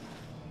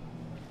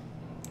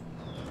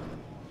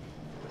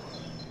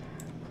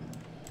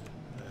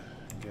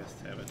 Guest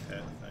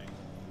habitat thing.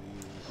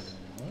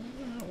 Why is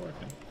it not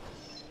working?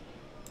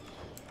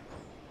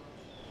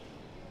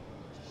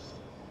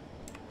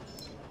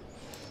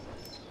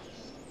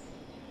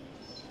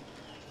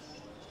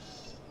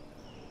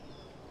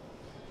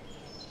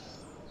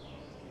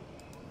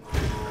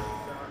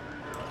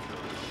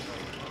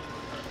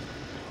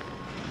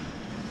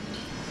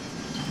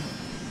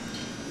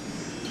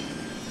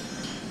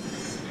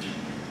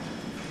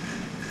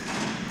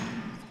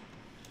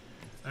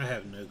 I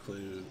have no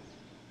clue.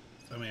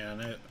 I mean, I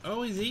know.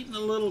 Oh, he's eating the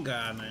little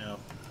guy now.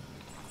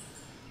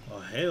 Well,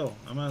 hell,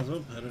 I might as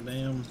well put a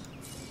damn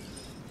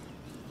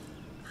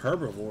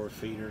herbivore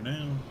feeder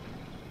now.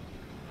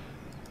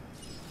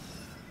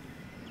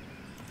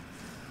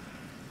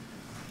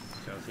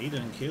 Because He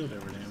done killed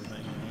every damn thing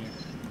in here.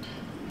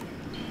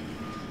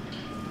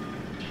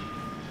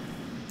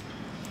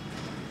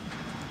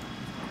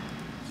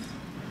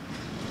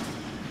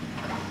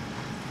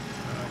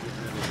 I'll get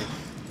rid of this.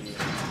 Yeah.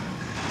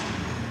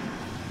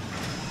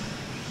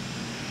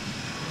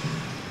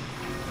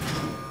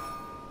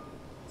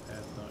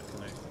 That's not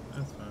connected.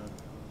 That's fine.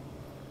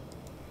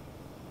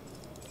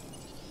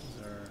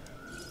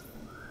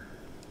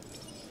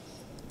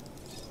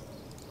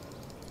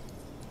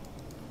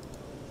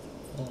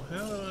 Well,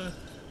 how do I...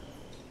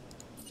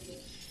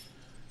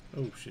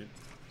 Oh, shit.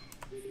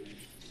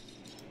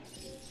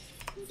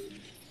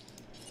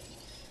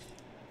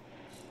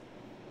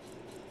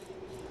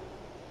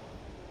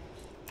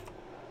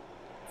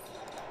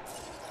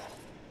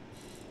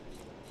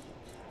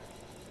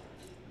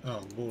 Oh,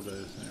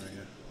 bulldoze. There we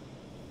go.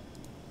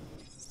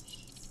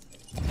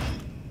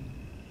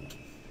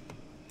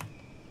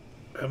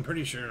 I'm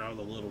pretty sure all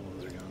the little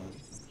ones are gone.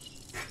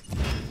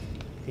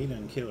 He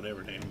done killed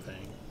every damn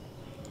thing.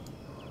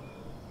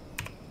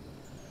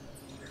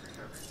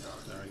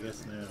 So I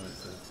guess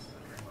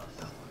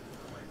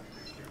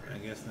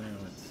now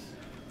it's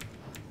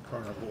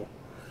carnivore.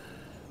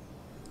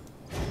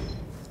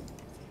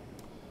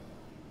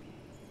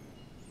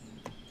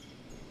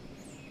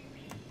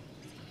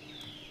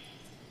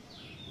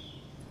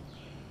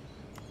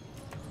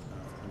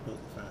 I built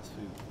a fast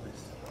food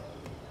place.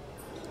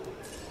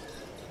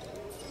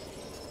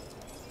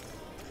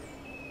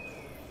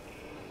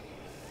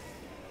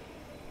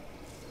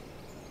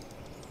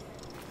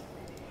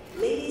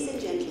 Ladies and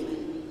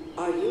gentlemen,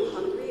 are you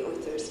hungry or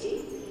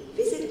thirsty?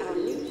 Visit our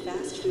new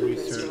fast food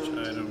Research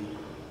restaurant. item.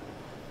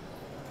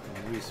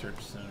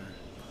 Research center.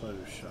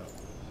 Clothes shop.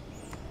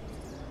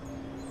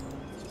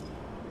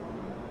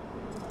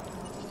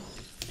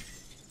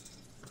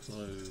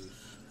 Clothes.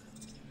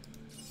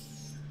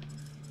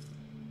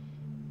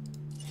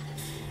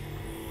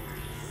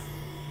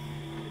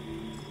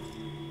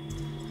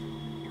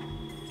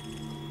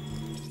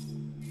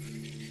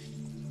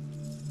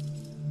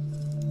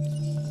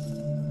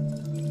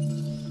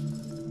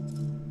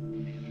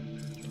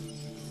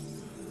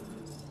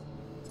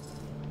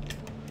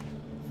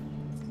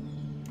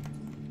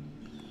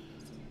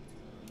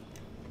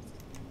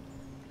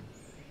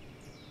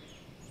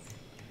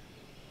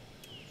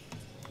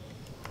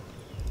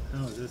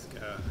 How is this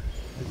guy?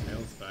 His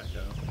health's back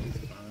up. He's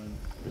fine.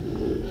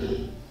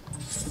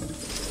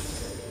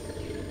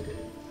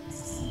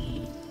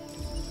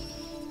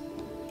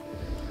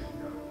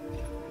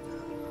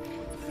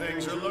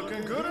 Things are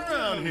looking good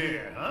around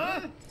here,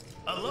 huh?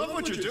 I love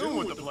what you're doing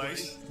with the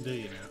place. Do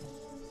you now?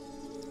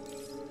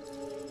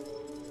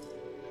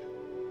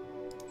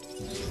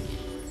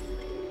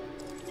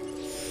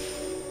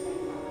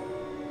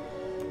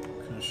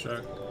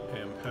 Construct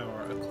and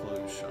power a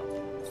clothes shop.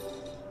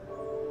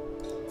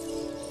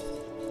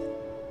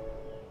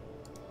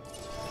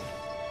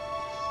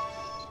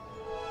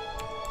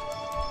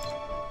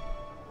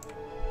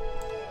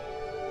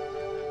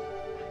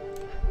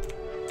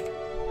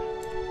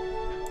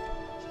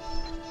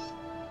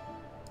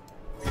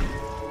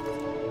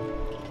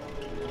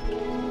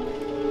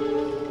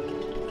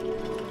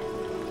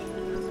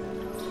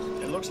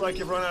 Looks like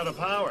you've run out of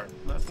power.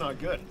 That's not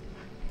good.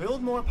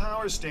 Build more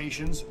power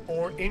stations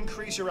or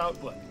increase your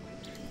output.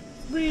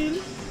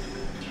 Really?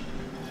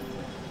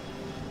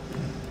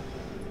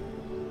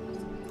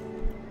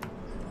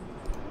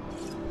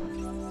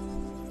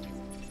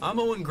 I'm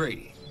Owen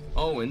Grady.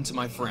 Owen to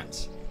my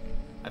friends.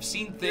 I've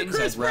seen things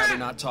I'd rather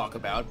not talk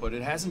about, but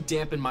it hasn't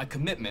dampened my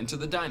commitment to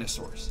the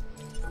dinosaurs.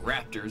 The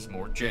raptors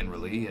more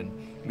generally, and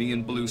me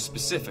and Blue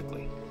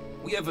specifically.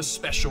 We have a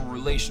special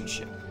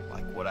relationship,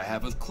 like what I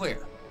have with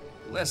Claire.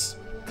 Less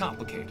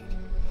complicated.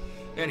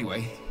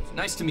 Anyway,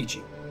 nice to meet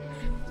you.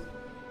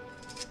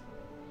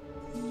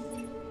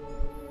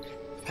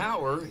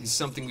 Power is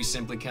something we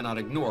simply cannot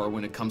ignore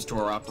when it comes to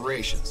our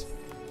operations.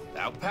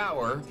 Without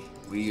power,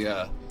 we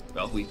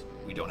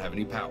don't have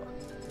any power.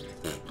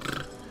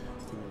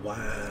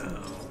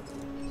 Wow.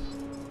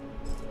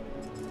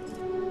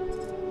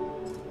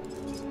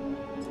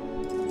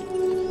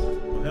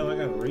 Well, hell, I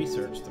gotta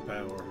research the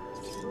power.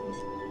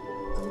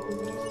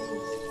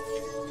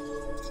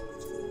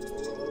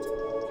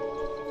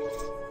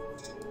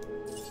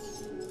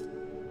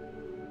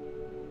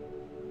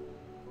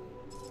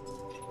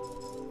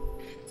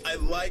 I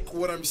like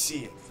what I'm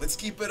seeing. Let's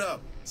keep it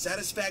up.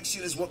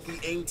 Satisfaction is what we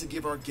aim to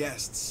give our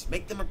guests.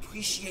 Make them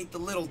appreciate the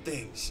little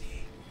things.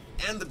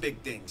 And the big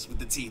things with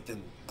the teeth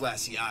and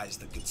glassy eyes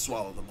that could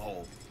swallow them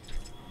whole.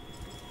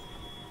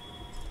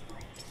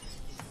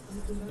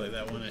 Like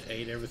that one that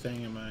ate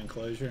everything in my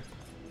enclosure.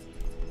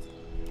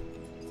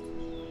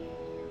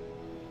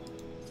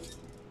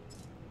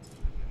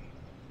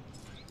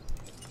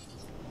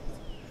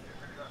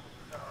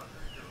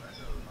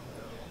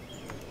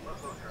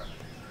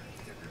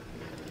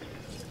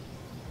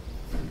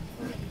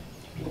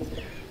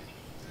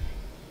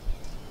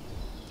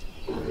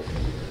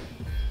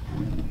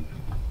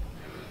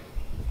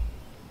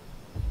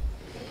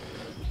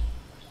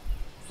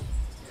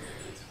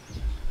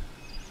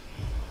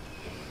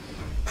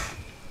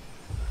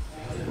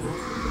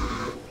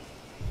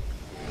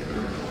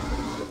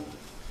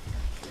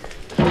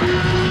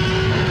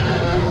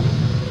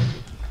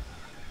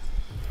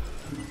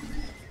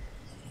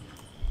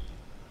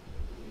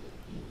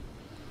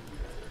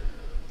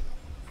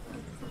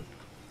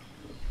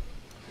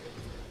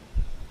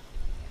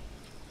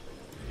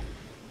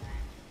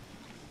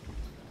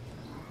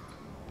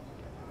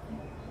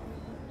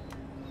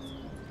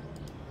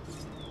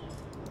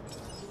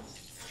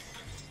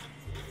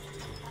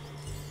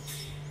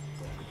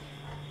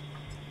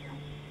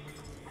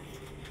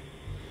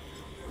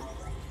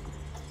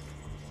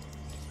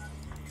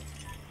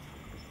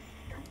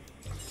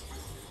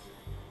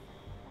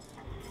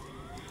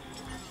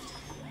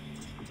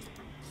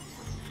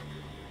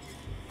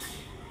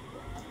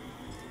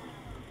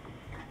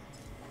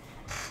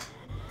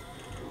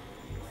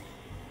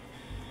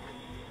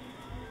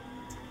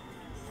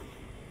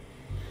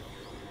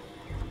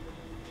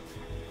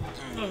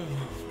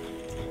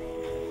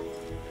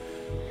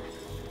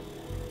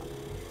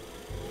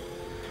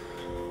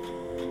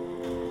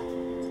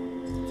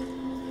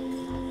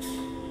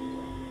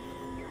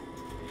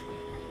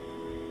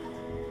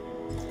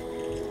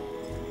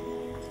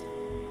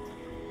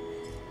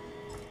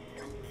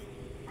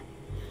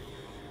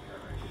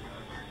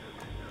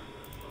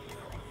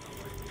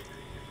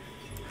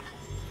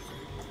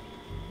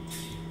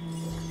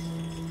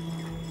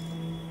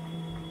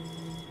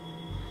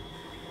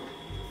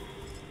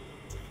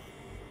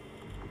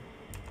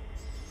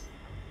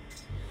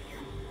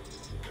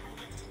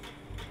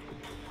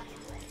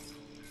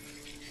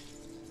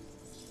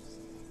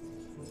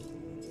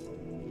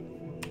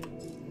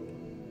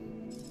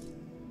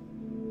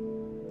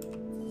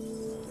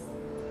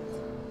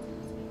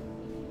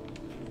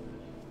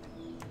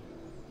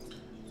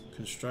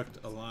 Construct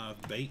a live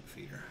bait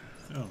feeder.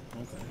 Oh,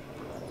 okay.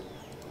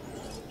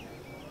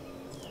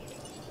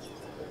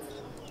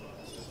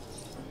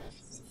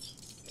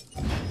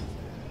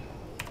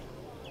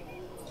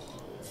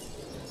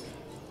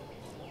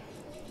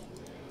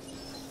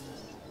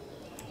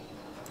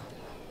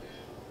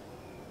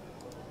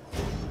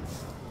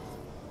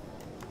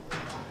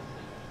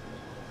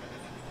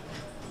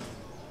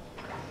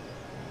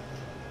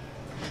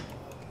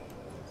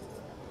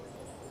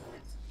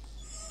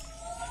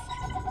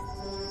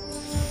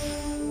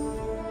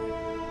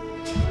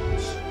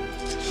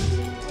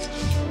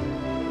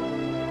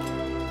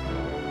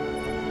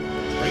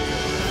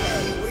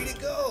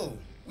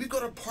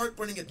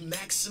 Running at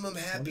maximum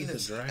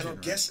happiness, and our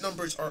guest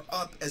numbers are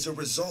up as a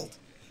result.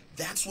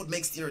 That's what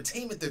makes the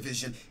entertainment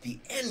division the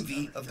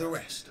envy of the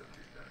rest.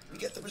 We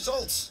get the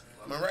results,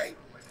 am I right?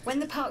 When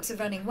the parks are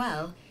running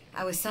well,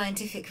 our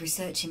scientific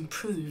research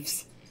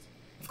improves.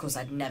 Of course,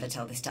 I'd never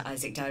tell this to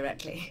Isaac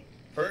directly.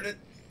 Heard it?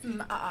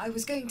 I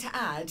was going to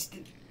add...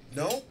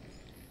 No.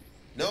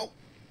 No.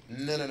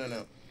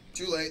 No.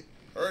 Too late.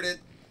 Heard it.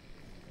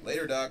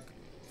 Later, Doc.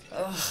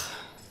 Ugh.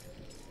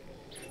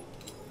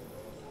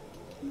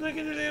 Look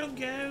at the little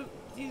goat.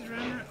 He's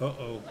running.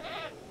 Uh-oh.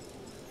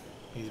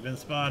 He's been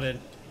spotted.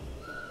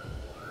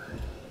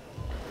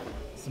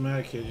 What's the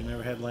matter, kid? You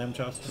never had lamb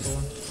chops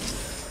before?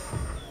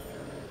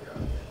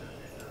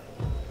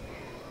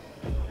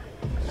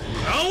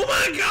 Oh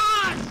my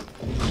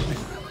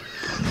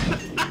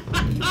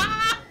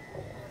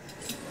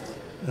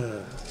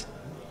God!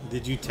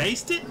 Did you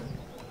taste it?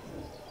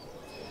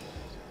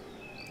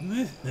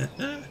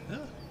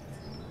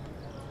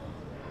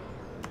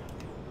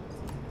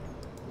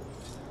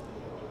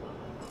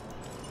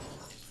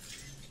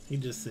 He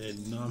just said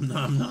nom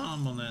nom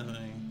nom on that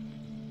thing.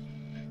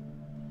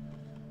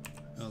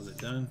 Oh, is it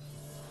done?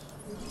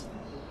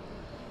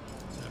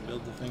 Did I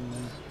build the thing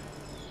then?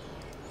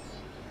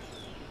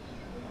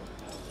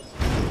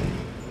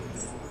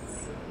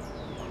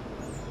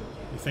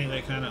 You think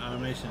that kind of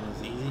automation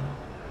is easy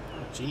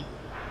or cheap?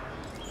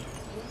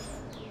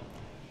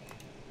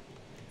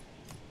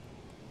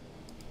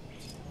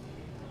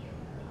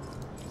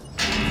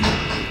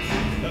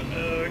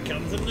 Uh-oh, here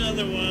comes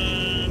another one.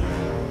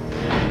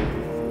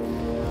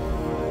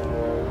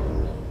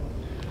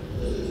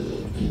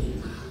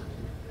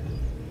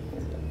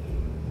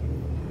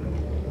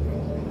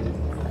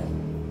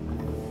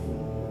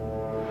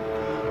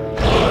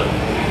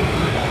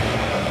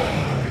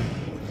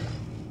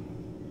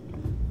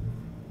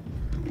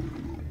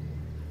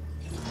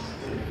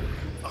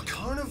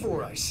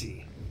 I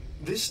see.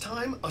 This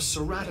time, a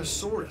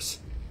Ceratosaurus.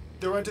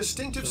 There are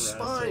distinctive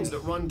spines that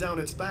run down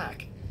its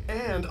back,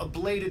 and a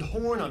bladed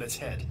horn on its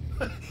head.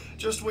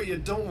 Just what you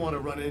don't want to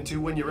run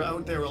into when you're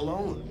out there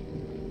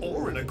alone.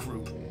 Or in a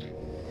group.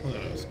 Well,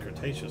 that was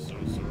Cretaceous or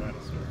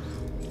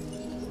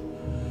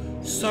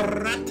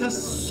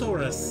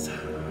Ceratosaurus.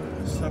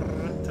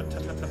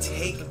 Ceratosaurus.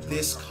 Take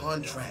this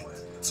contract.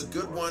 It's a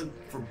good one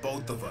for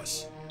both of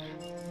us.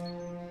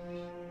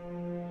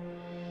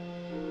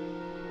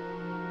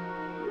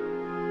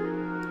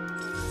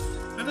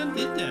 I done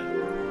did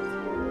that.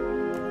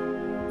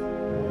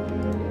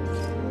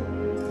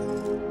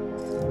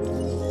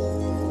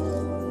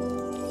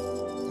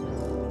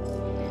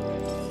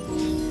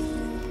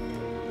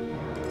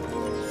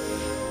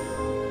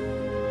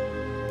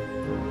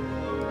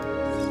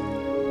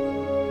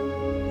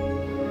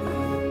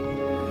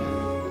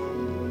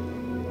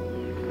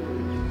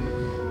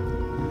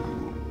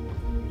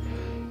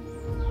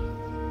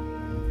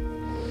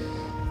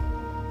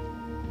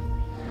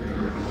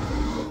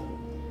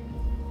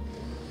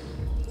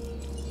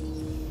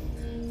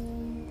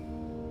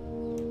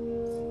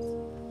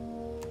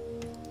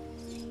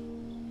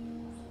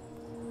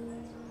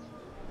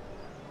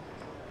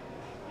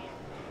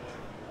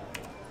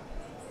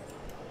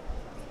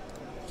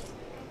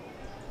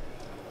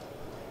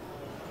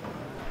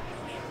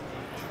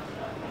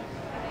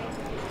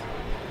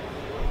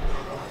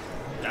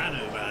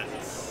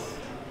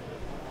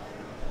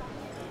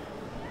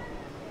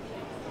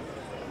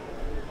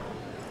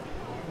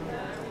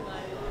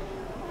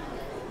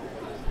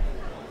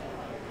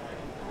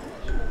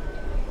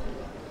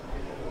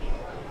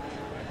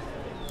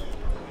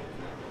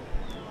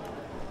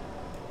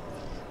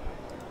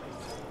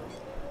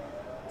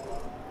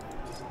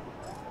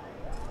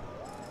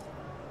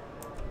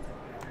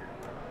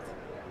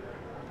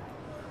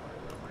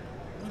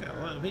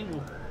 of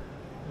people.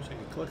 Wish I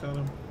could click on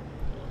them.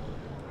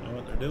 Know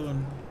what they're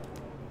doing.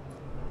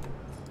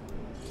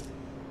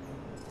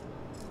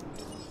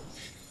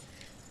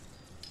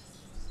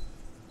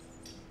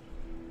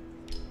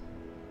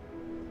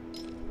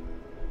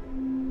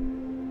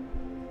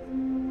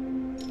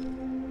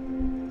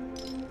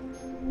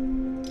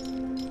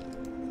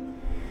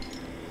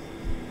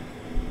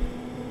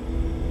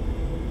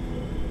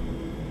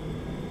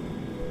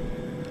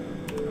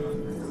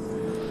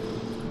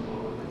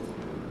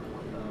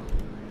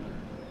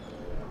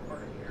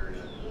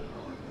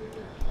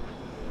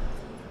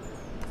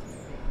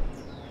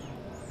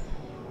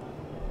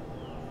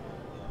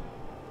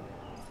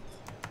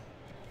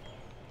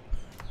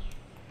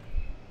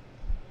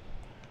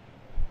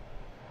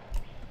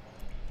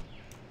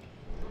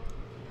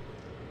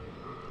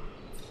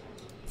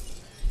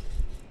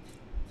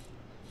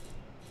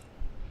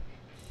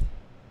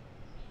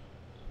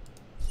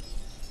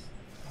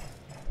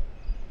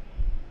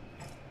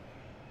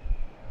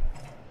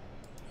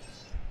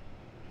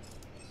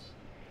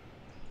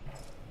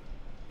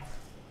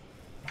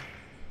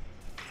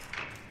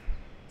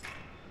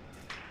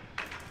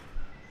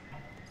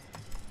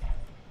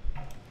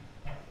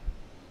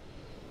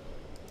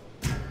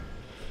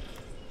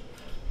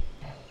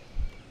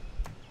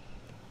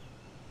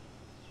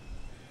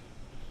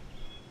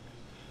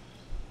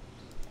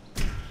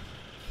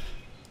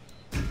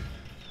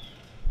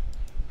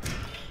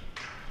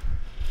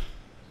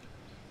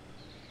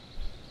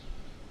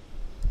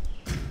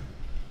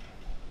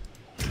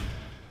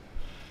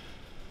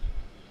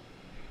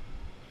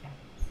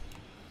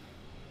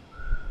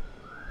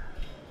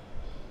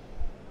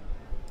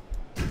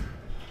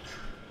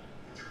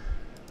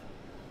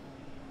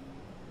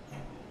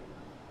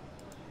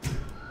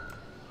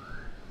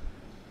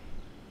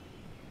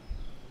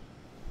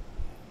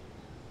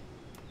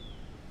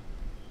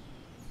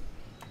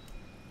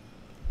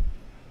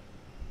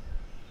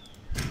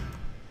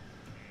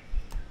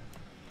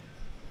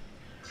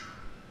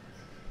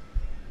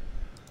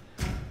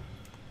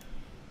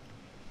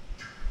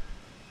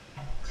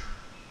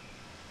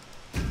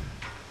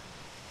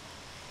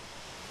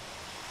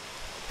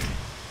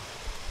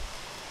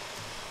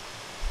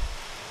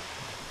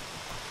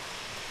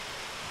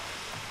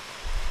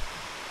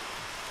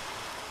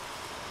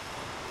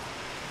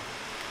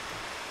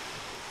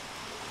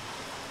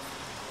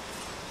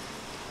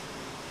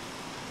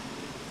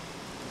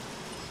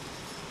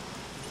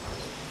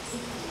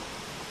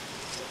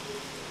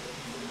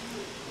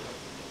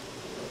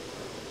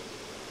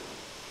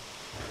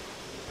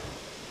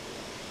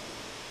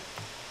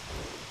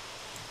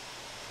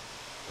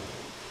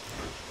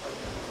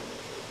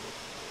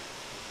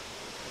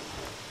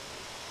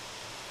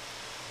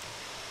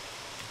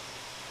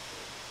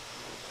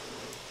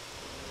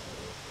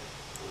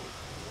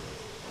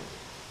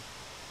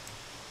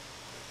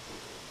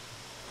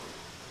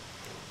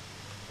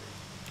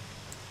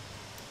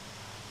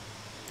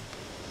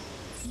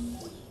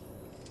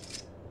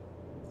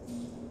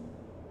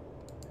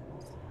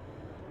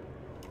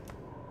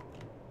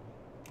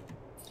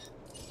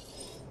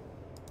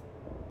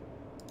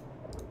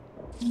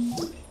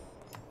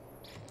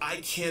 I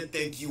can't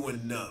thank you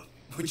enough,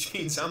 which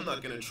means I'm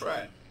not gonna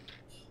try.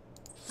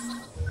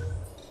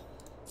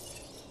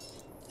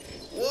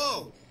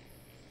 Whoa!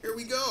 Here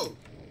we go.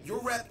 Your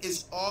rep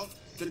is off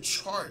the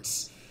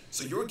charts.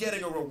 So you're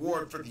getting a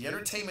reward for the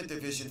entertainment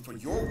division for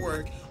your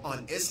work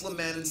on Isla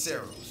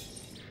Mananceros.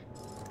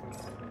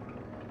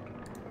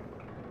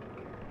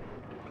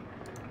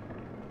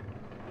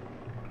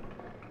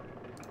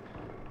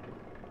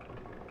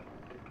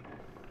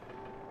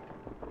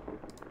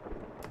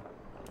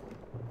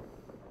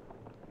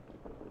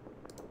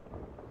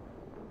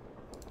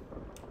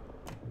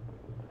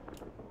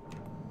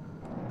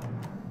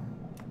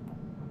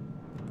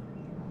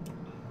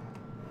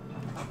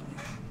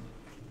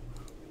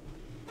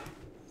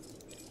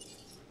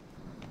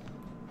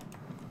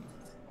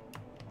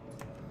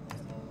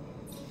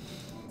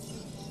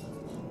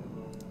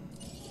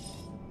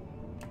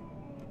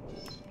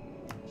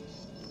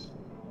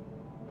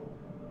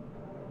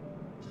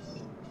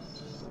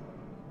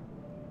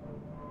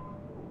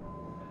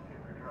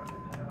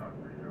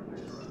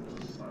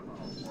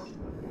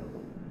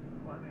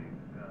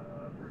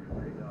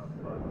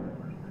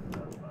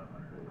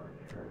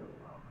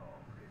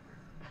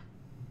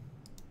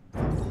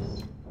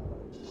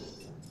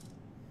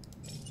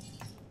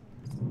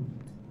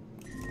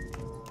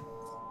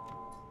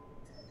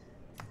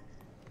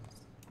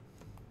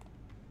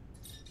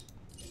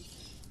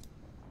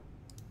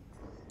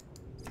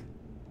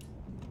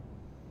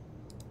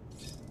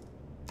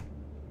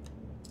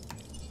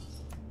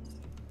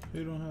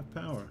 Who don't have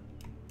power?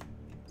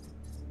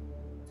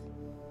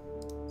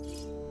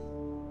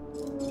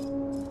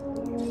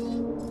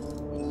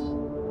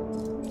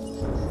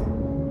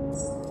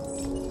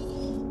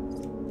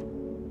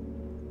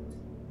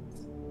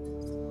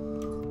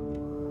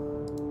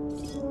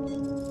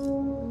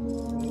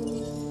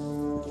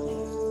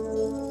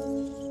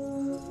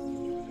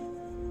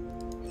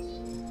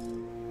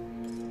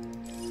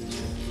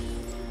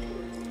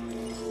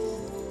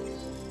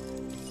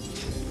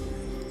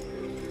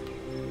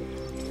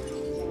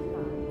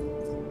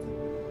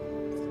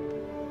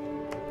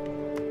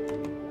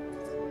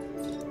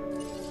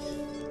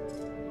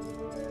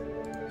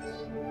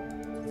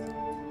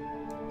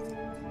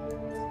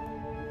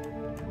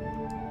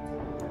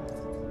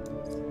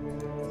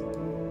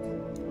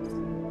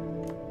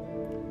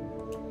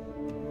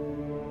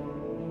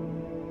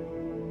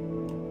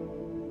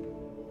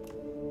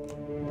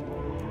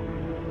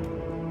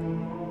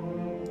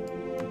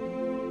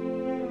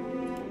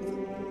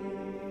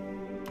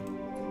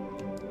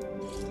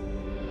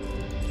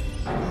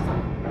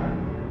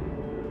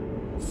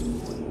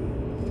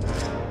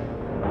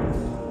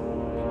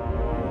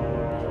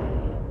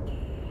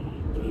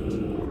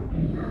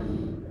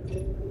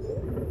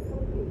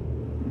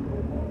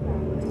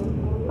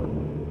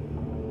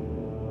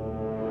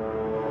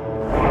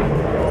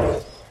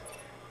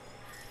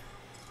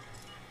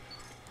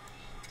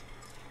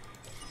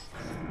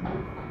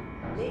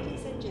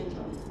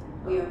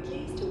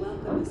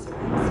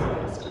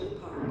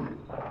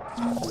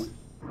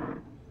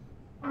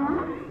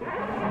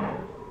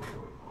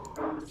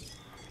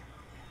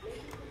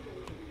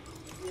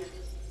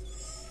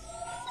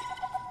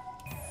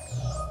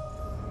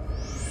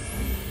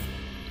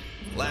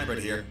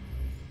 Lambert here.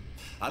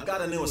 I've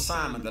got a new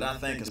assignment that I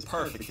think is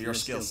perfect for your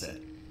skill set.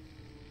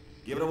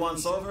 Give it a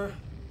once over,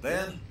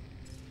 then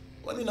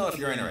let me know if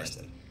you're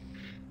interested.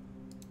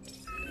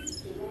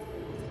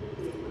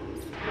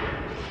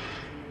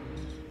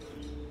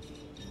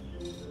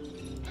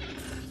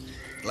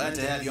 Glad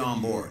to have you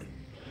on board.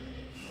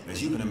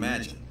 As you can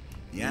imagine,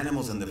 the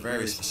animals in the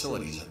various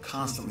facilities are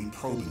constantly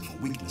probing for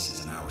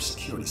weaknesses in our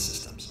security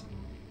systems.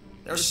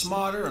 They're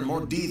smarter and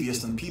more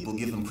devious than people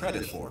give them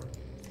credit for.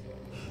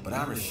 But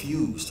I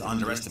refuse to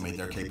underestimate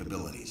their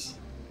capabilities.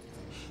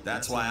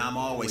 That's why I'm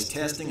always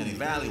testing and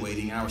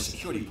evaluating our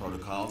security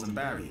protocols and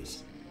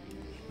barriers.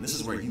 And this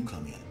is where you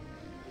come in.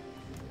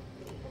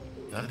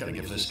 I've got to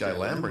give this guy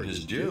Lambert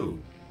his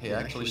due. He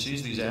actually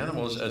sees these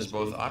animals as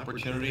both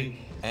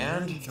opportunity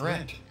and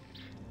threat.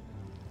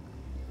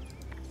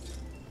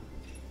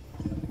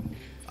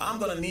 I'm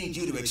gonna need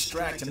you to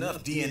extract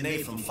enough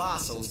DNA from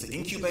fossils to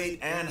incubate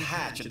and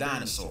hatch a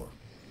dinosaur.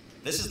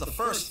 This is the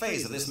first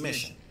phase of this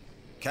mission.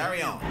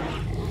 Carry on.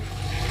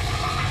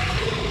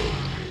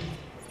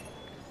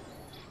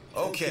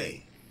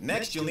 Okay,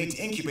 next you'll need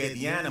to incubate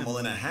the animal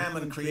in a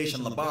Hammond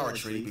creation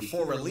laboratory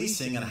before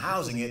releasing and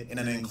housing it in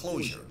an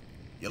enclosure.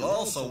 You'll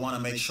also want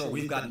to make sure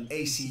we've got an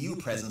ACU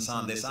presence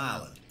on this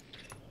island.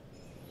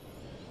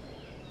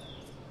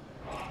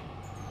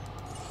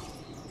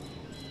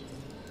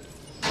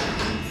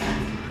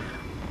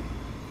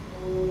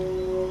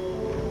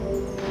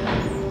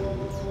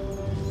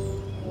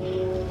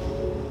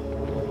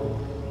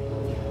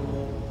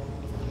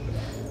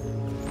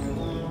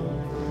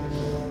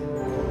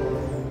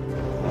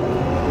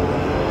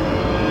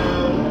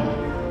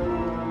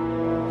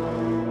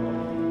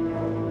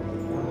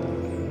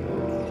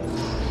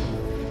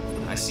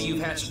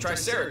 Hatch a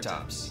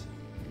Triceratops.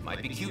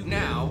 Might be cute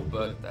now,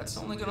 but that's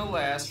only gonna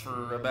last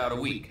for about a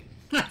week.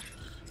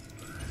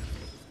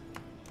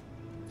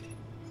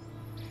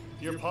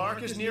 Your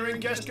park is nearing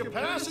guest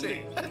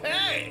capacity.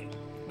 Hey!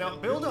 Now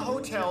build a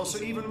hotel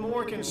so even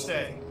more can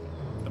stay.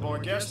 The more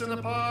guests in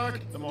the park,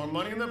 the more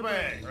money in the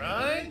bank,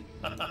 right?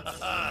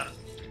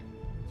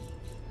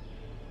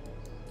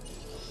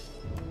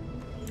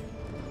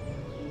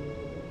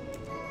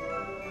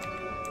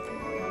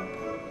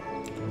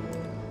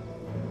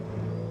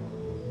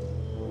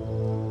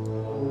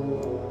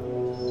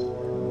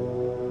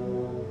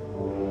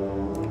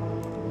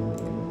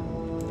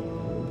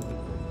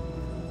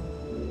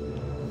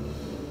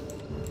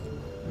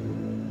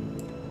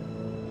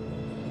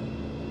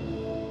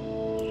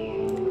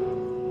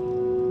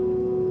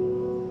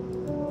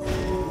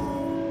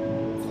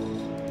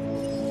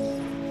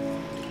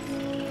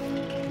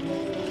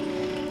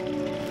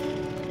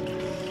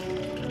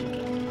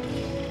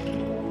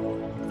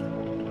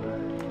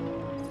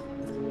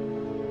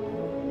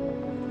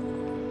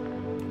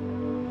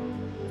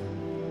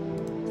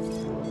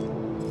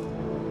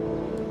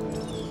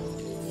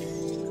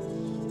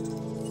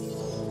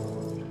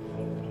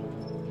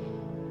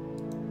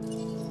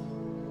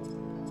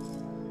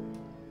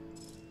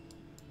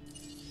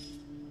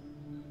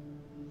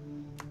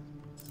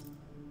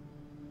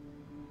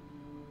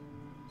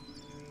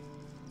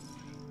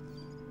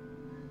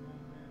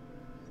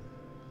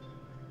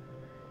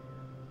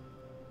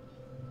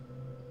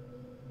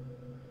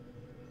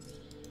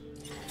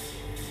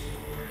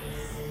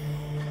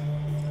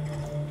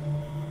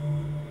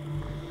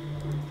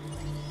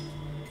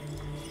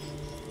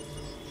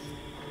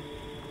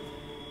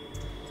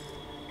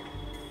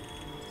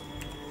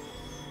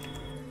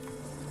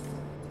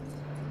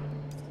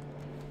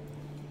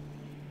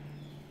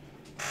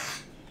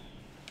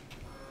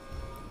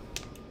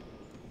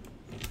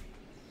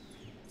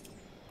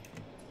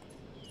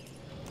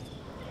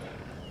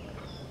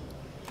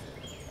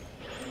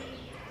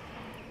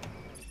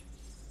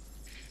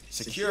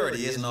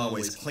 Security isn't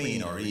always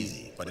clean or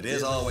easy, but it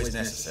is always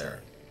necessary.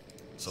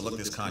 So look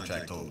this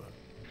contract over.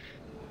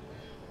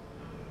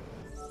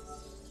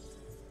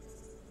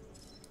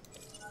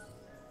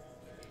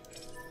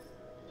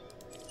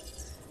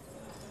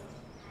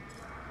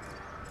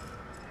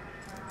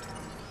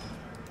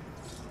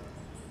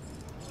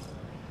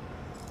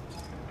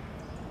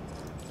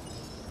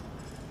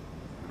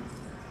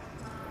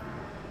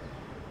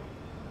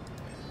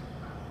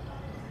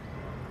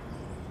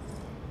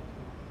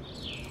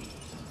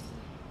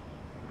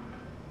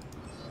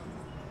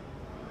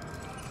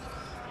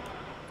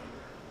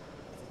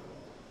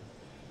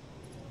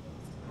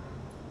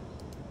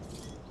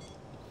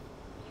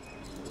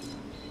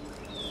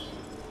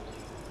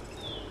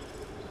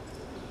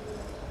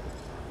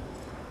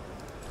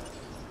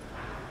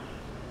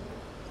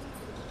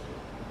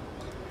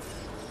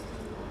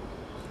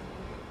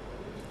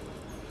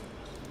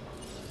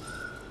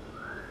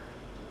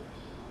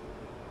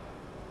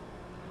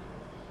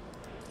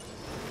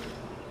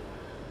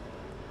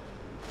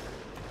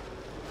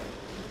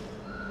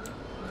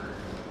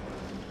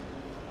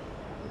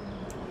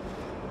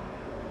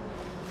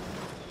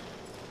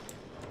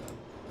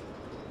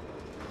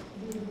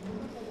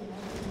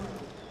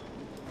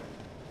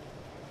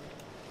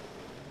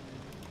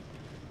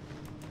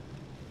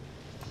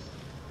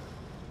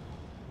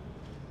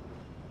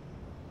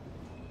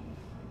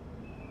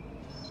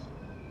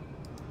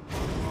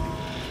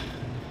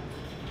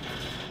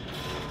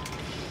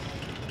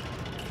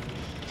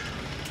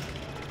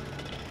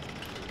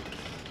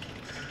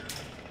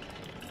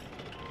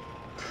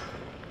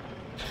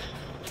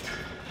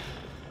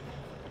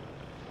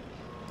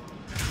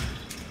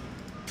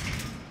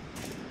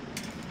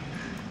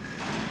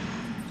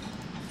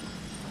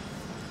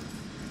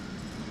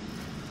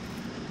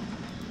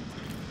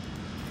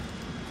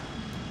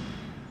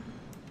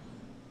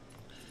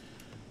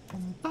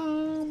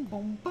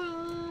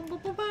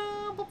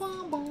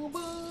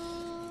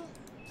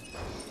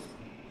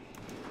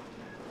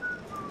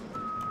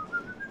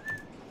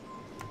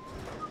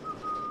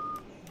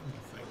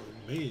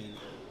 Wait.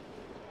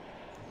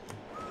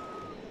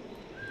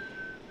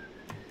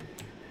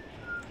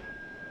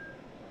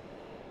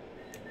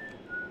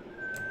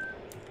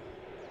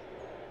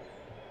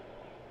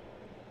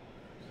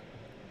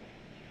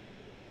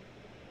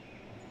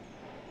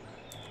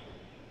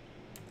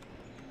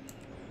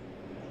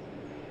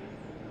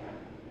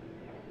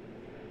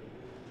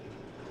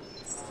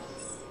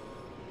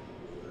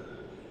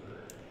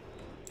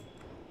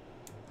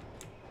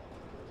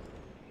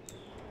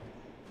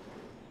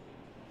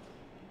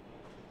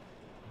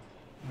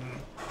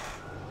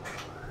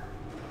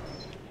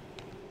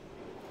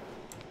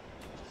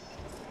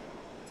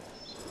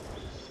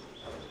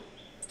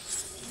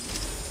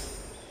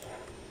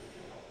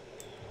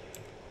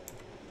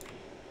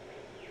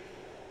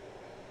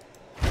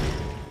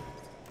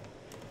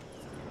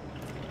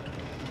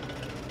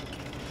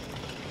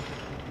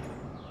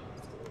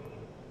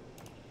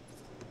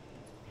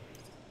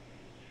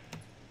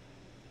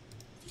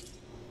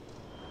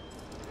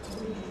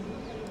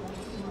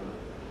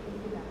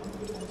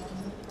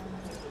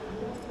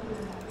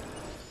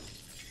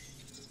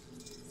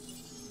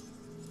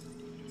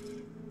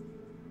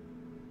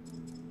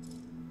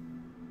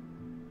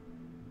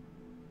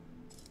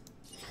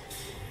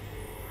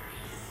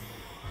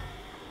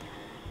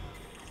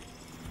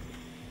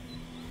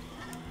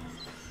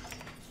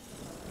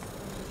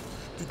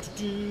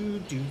 Do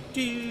do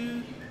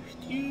do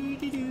do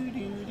do do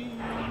do do.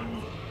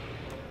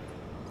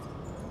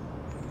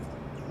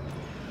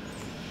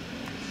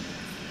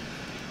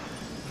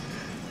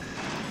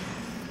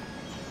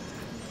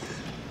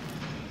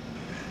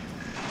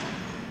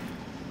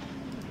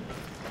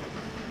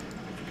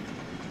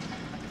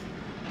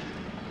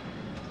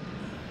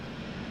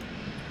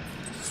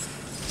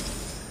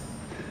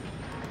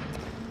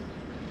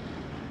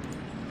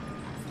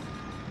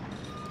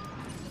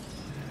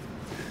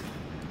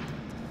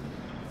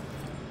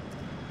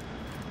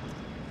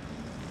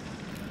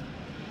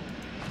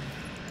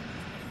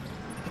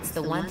 It's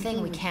the one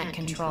thing we can't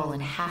control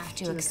and have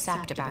to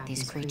accept about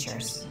these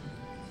creatures.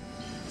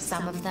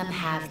 Some of them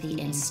have the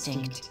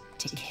instinct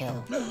to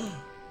kill.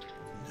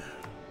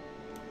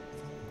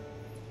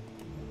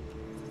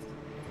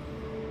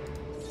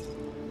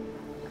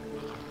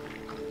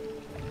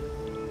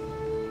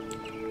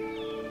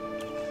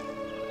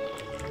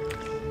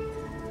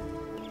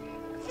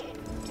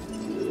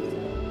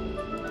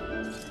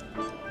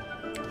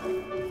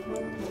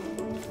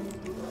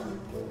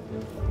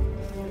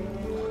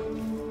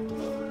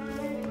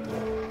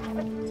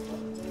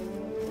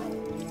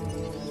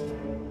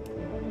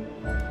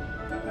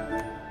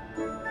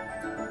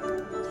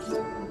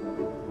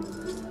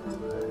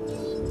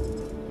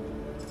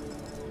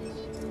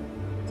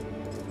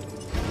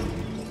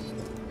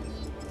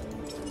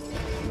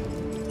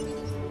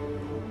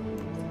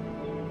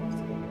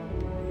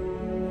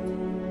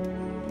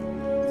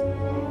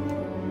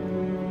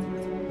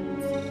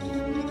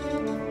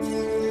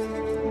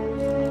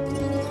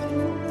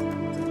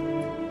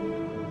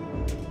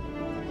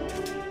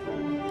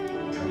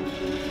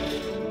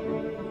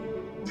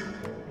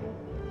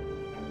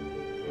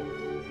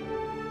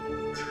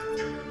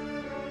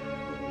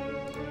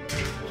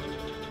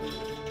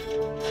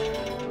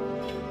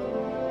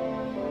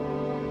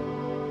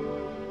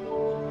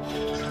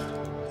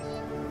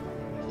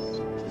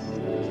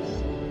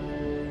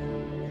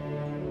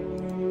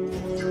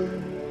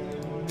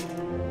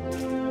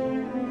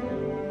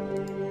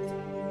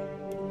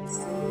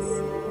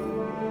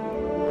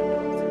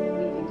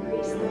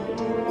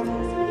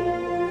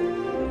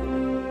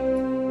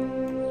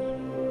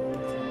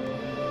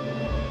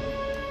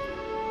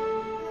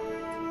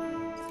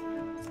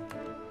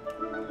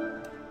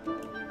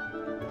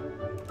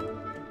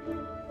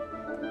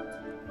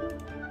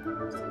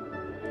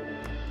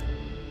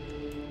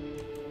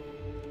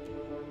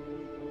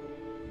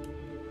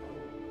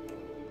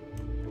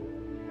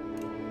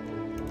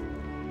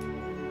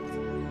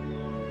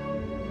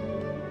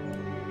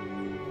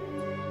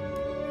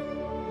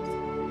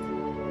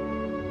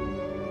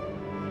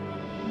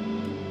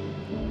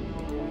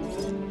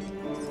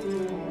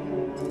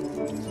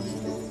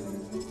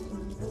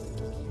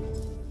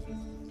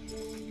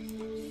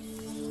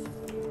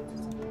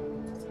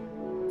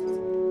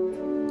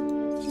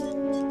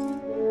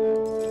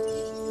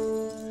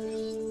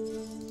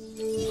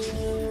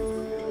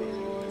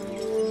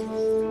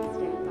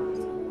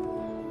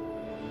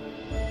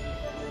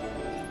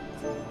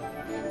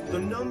 The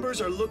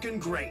numbers are looking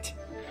great.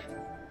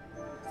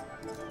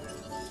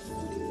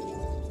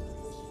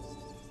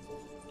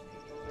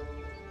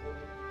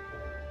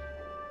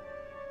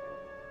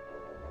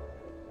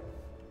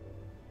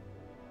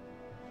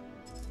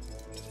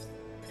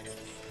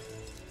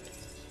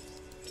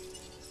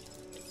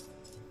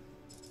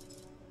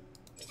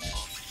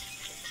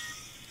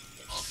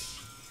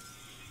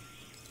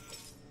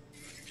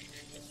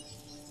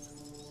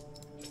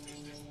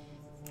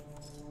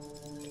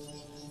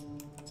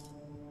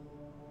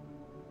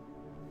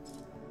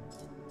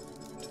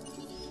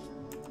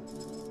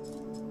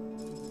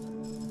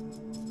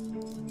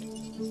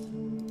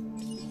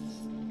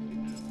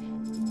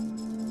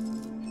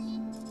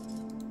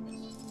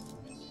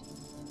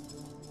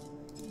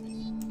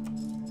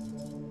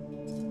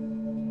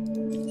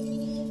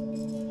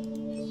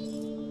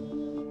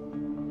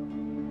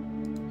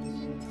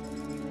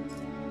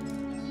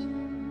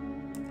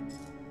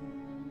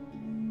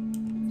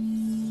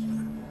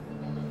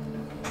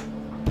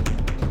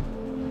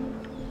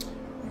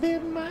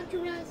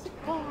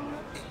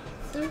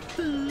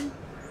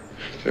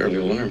 Fairly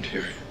alarmed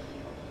here.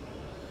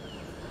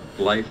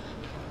 Life,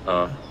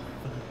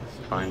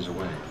 finds a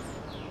way.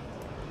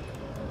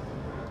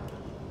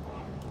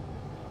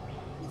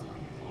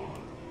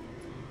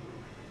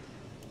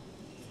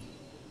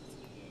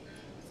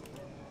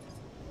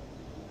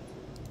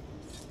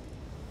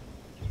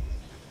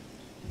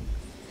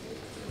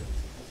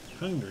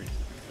 Hungry.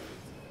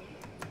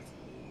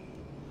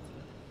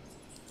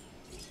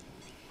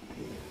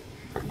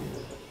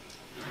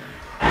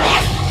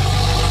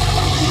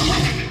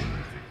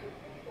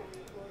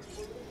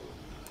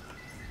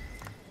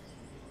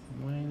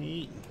 What ain't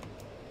eating?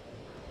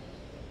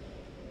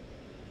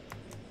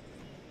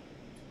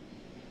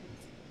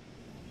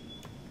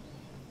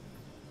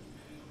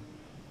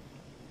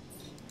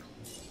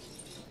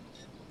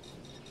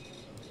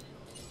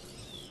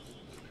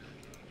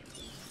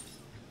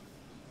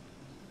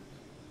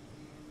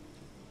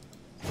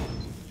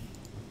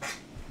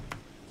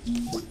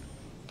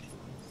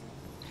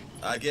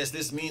 I guess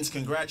this means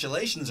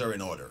congratulations are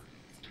in order.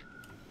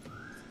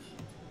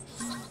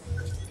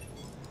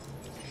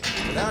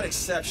 Without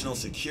exceptional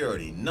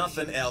security,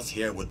 nothing else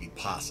here would be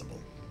possible.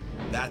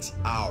 That's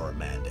our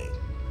mandate.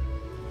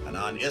 And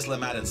on Isla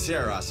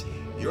Madanceras,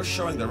 you're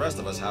showing the rest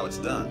of us how it's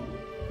done.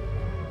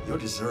 You're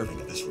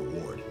deserving of this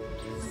reward.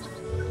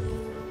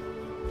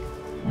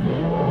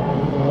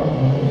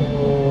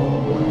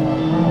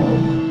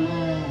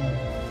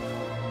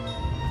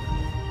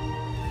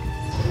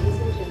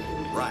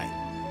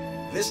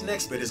 This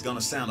next bit is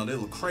gonna sound a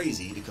little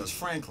crazy because,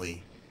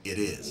 frankly, it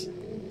is.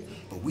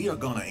 But we are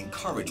gonna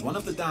encourage one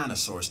of the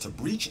dinosaurs to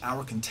breach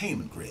our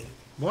containment grid.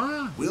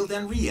 Wow. We'll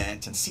then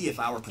react and see if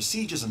our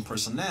procedures and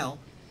personnel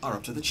are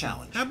up to the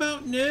challenge. How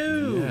about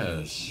no?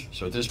 Yes.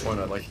 So at this point,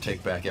 I'd like to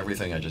take back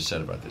everything I just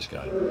said about this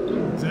guy.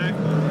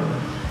 Exactly.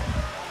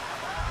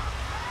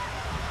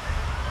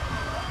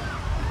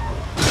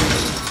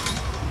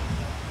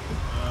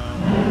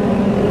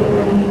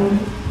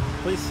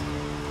 Please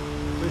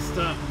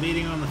stop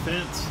beating on the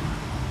fence.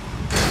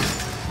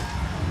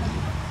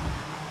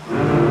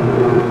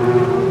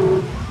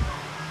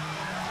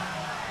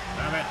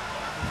 Stop it.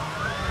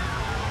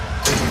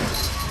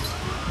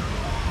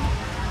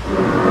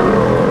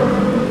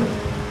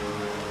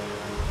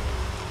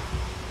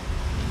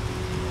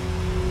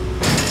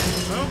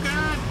 Oh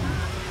God!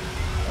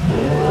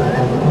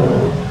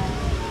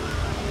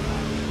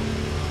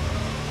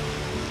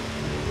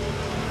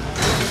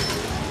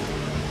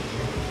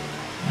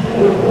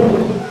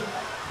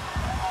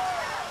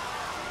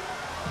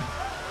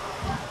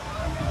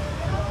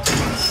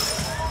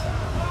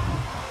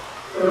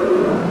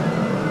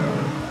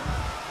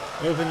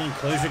 Open the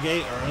enclosure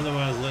gate or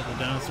otherwise let the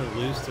dinosaur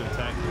loose to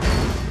attack you.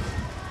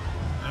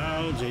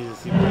 Oh,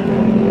 Jesus. He's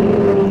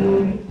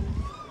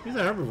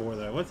a herbivore,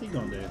 though. What's he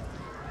going to do?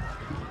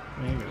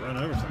 I mean, he can run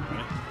over something,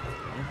 right?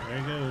 Oh, there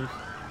he goes.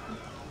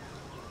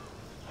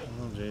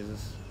 Oh,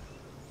 Jesus.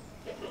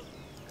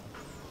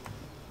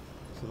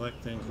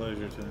 Select the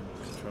enclosure to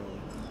control.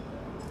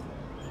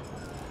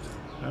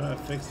 How do I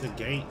fix the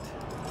gate?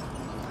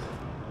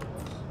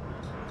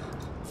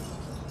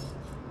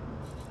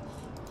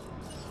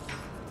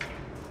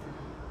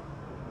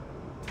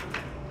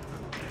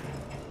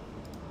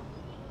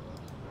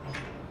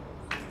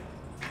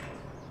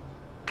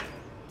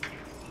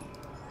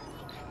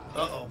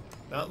 Uh-oh.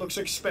 That looks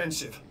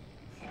expensive.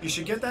 You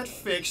should get that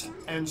fixed,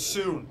 and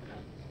soon.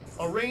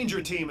 A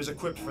ranger team is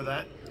equipped for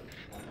that.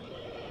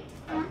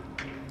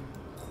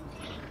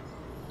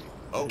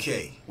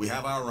 Okay, we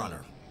have our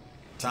runner.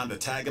 Time to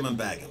tag him and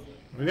bag him.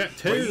 We got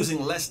two. We're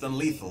using less than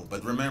lethal,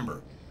 but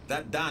remember,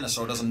 that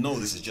dinosaur doesn't know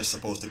this is just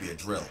supposed to be a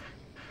drill.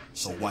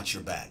 So watch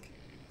your back.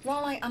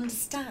 While I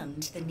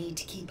understand the need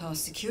to keep our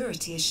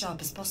security as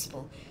sharp as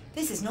possible,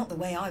 this is not the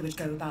way I would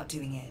go about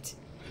doing it.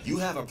 You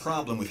have a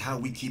problem with how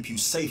we keep you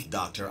safe,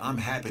 Doctor. I'm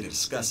happy to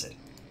discuss it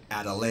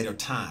at a later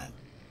time.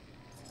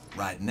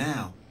 Right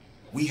now,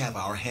 we have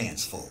our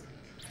hands full.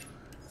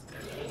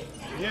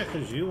 Yeah,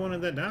 because you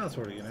wanted that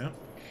dinosaur to get out.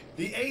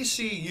 The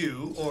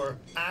ACU, or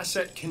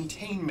Asset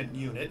Containment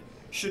Unit,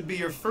 should be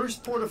your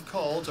first port of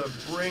call to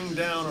bring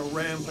down a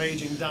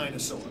rampaging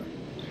dinosaur.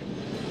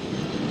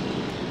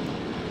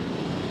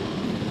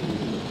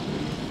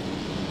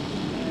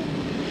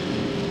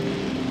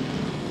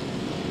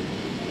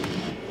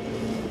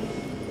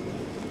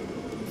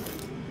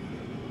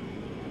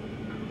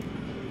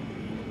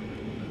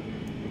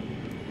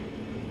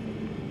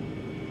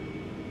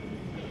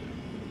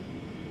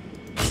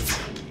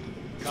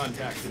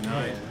 Contact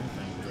denied.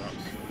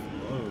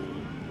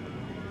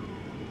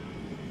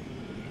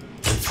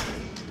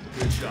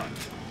 Good shot.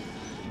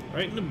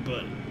 Right in the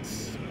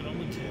buttons. Right on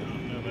the tail.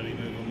 Nobody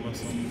move a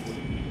muscle.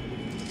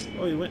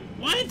 Oh, he went.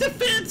 Why ain't the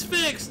fence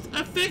fixed?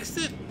 I fixed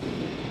it.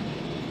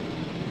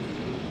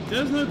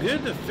 Does no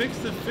good to fix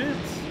the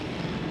fence.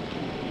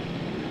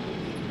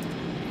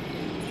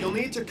 You'll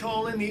need to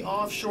call in the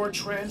offshore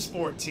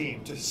transport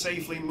team to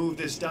safely move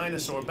this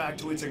dinosaur back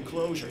to its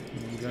enclosure.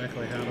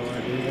 Exactly how do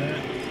I do that?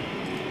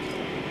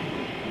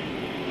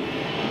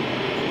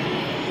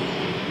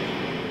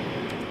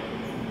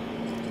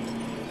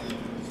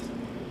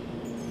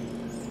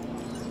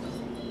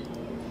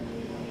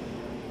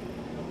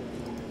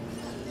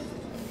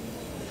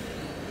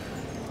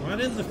 Why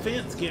didn't the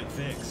fence get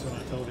fixed when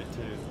I told it to?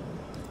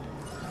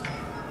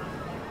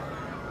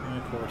 And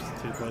of course,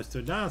 too close to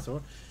a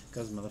dinosaur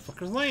because the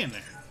motherfucker's laying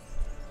there.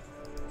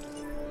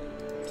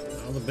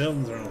 All the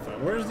buildings are on fire.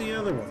 Where's the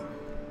other one?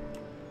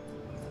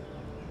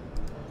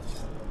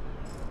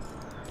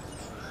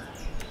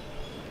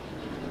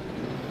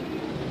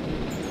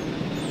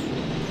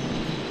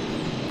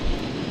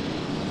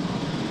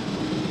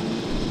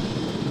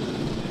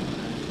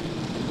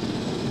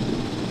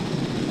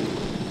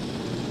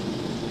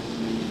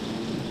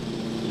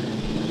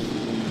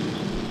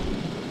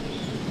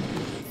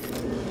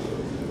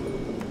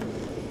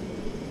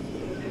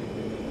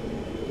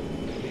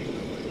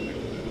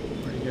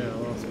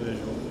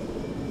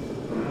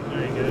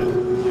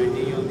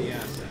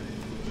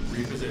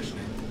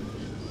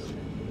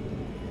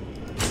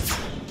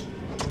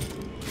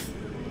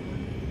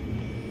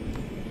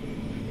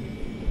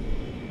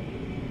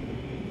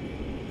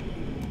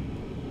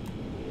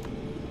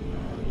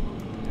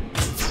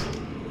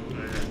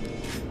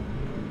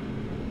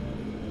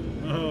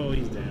 Oh,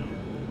 he's down.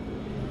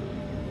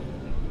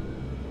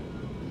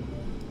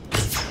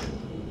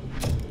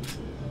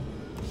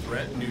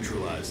 Threat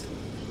neutralized.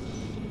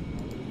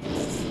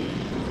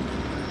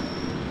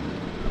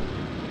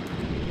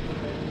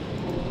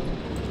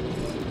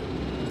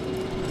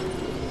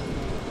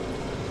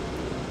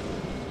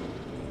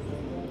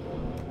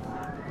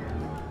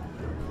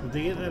 Did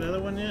they get that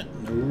other one yet?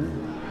 No.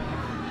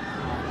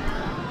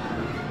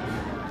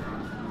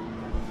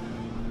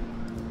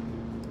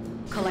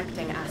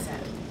 Collecting asset.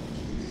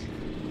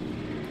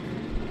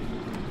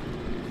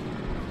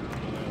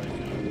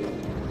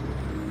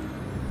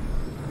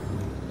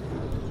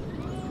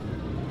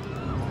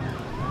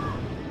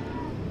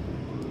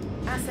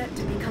 Asset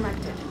to be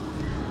collected.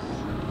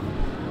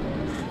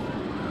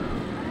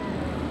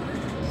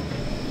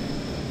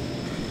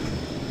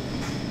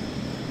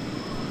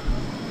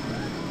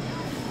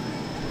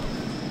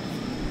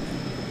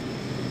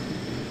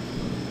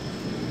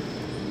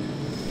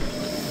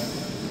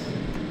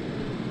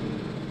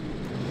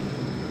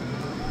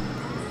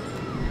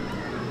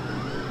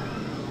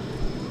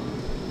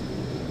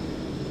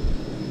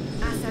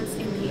 Assets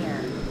in the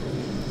air.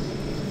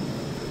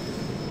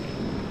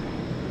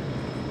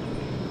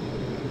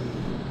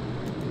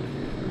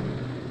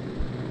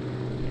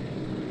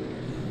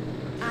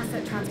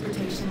 Asset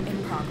transportation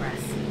in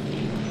progress.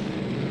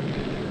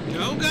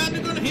 Oh god,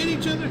 they're gonna hit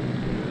each other.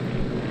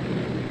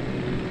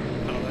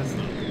 Oh, that's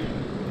not good.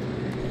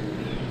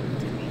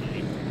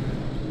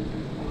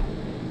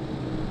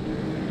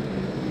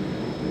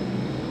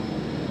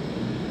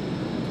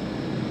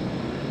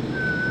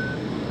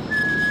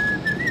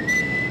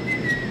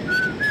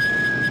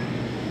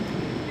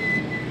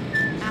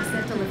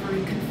 Asset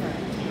delivery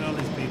confirmed. Look at all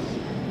these people.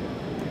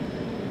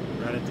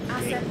 Right at the gate.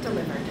 Asset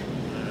delivered.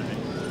 Alright.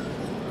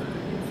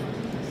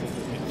 See if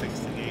we can fix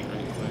the gate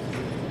right quick.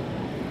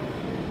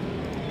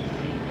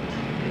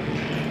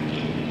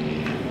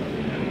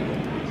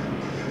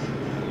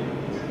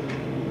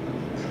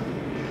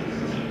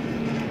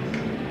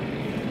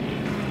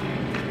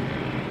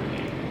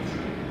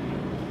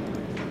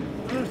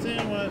 I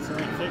understand why it's not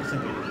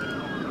fixing it.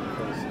 Of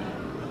course.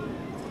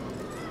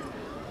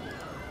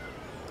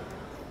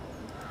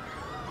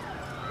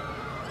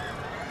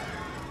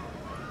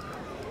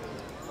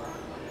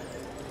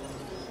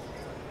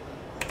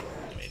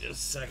 Give me just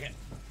a second.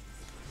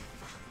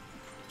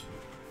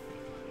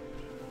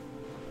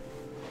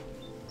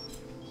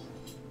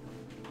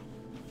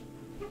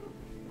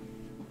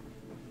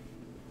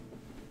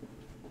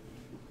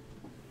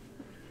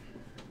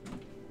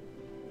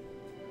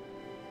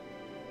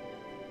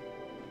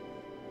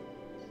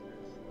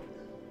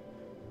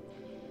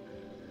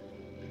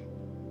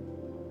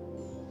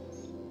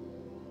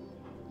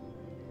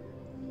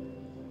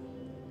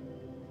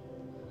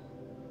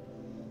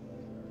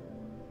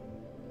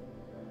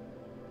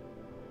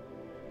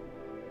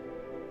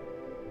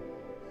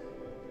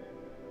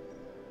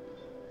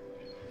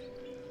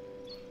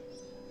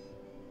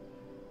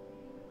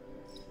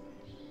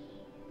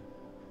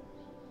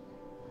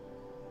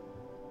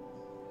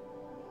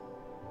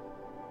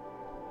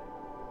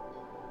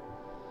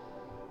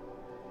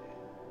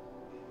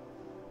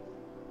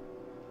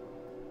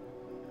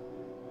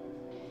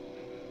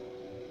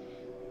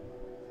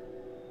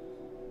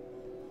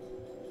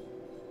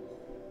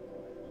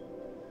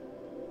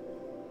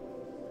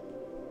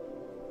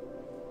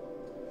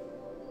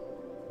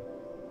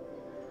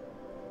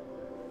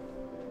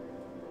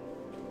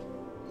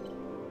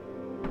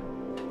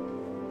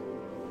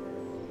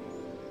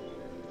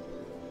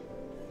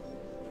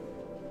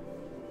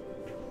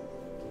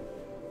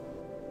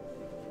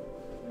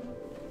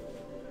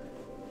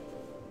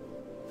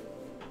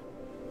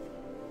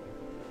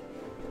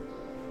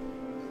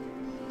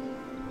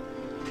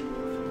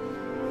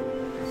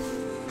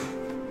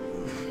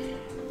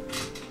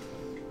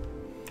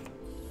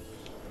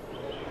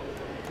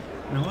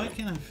 Now why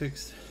can't I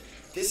fix...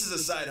 This is a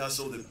side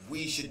hustle that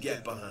we should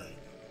get behind.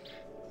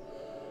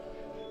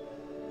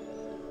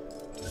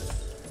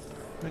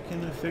 Why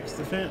can't I fix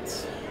the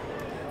fence?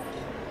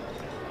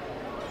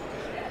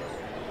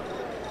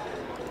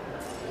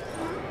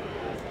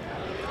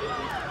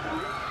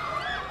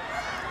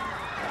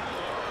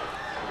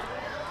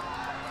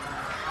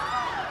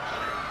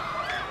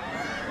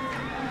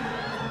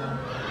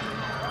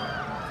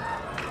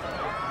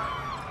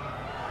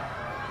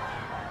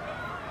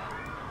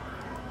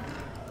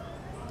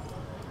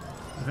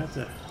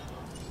 have to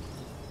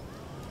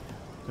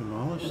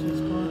demolish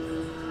this part?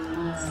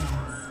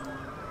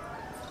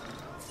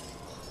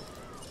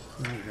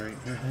 Oh, great.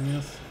 Anything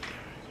else?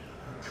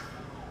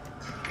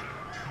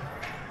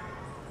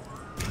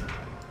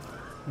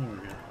 There we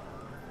go.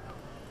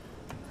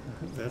 I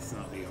think that's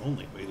not the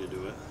only way to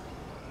do it.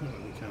 That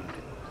would be kind of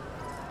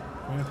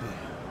crappy.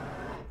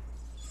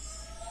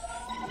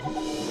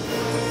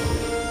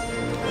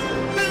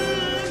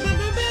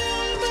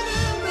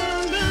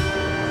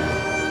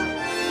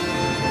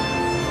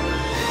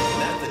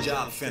 That's the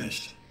job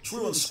finished.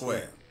 True and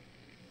square.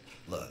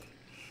 Look,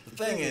 the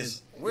thing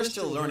is, we're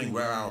still learning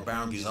where our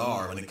boundaries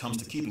are when it comes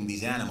to keeping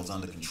these animals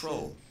under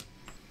control.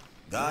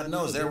 God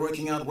knows they're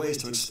working out ways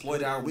to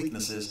exploit our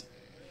weaknesses.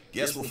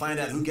 Guess we'll find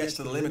out who gets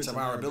to the limits of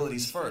our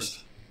abilities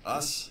first.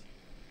 Us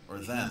or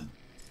them.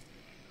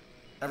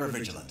 Ever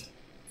vigilant.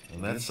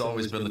 And that's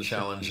always been the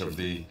challenge of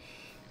the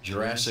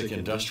Jurassic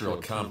industrial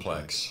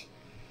complex.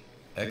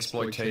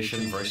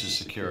 Exploitation versus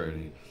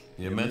security.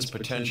 The immense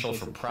potential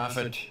for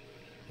profit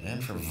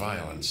and for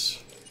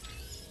violence.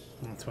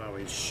 That's why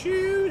we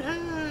shoot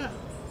her!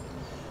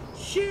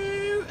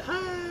 Shoot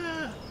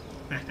her!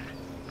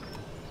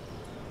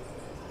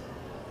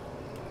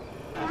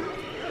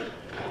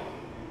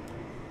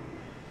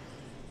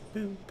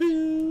 Boo,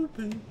 boo,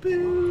 boo,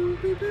 boo, boo,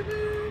 boo, boo,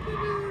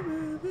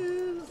 boo,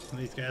 boo. Are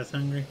these guys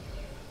hungry?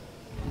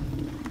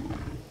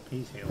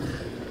 He's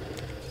healthy.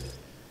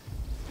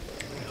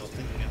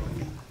 Healthy.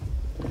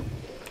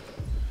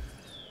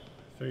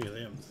 3 of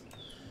them.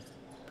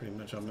 Pretty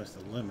much almost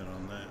the limit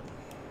on that.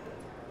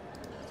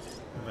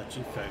 How about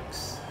you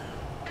folks?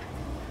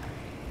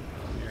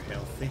 You're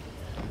healthy.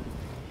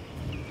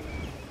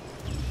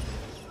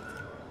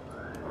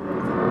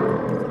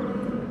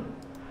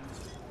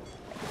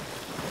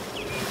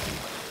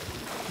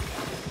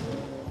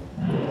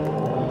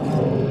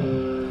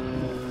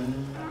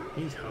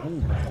 He's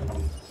hungry.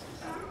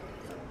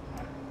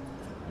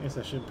 I guess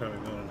I should probably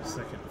go on a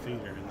second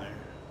feeder in there.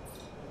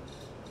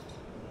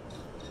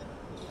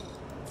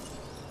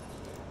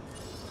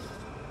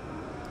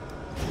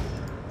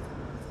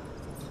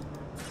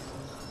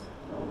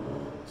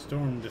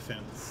 Storm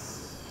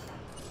defense.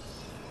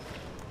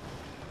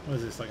 What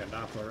is this, like a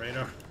Doppler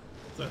radar?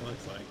 That's what it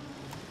looks like.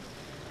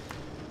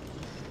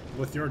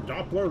 With your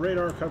Doppler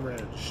radar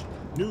coverage,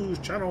 News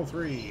Channel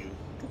 3.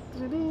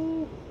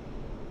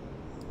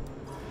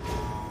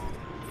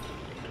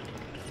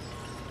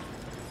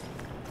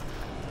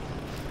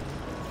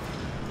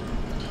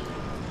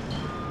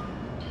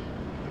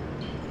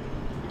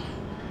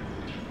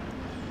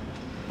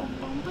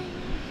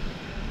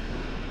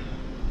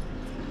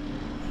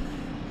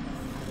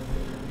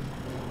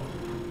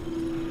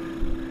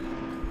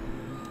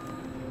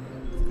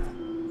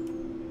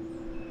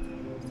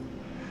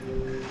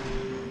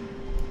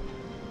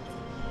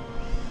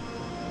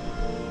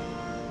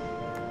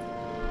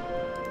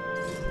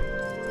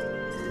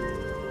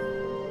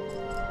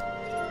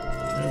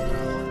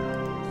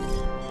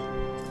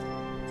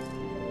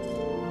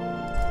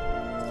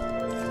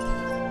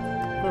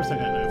 Of course I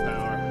got no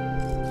power.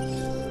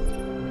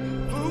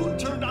 Who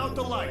turned out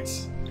the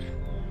lights?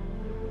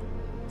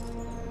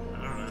 I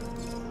don't know.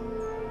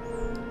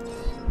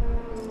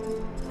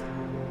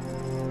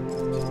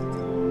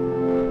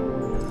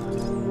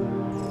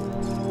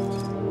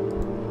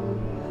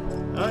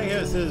 I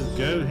guess it says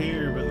go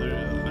here, but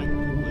they're like,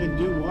 and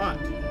do what?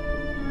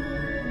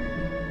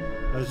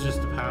 That was just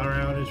a power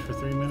outage for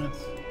 3 minutes.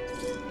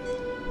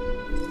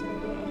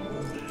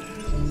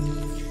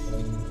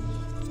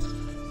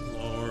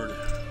 Lord.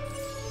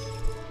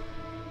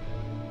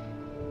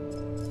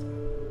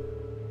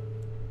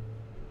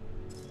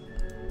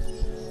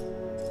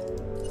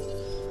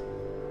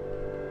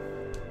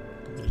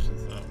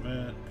 Conditions not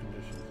met.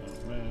 Conditions not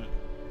met.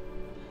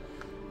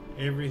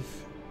 Every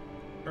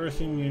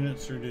earthing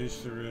units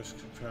reduce the risk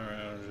of power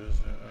outages.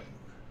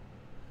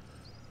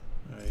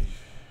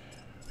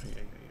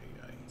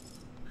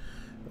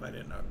 Why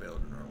didn't I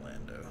build in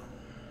Orlando?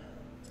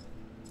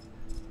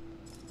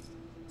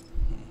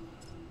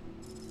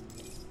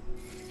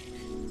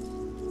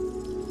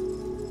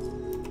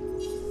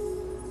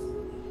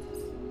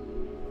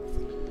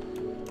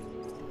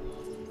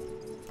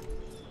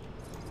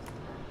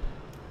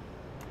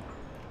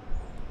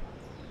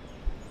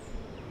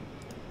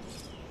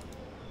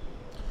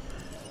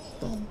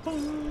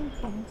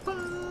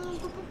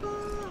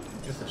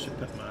 Guess I should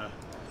put my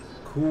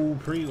cool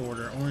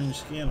pre-order orange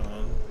skin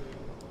on.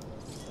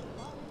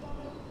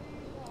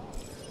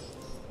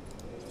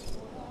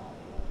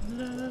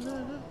 La, la, la,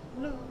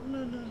 la, la,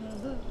 la,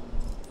 la.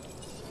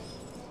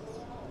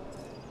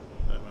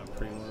 Got my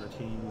pre-order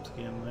team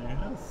skin there.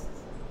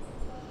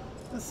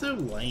 That's so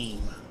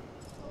lame.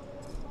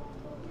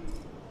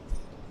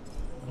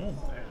 I want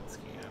that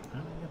skin. How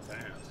do I get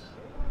that?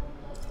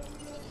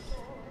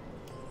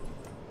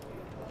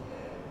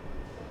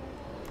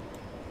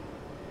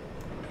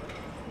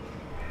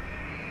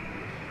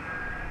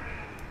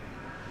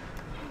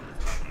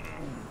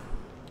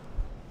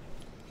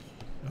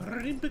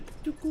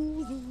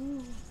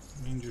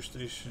 Ranger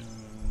Station.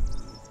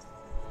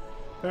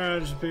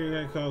 Power outage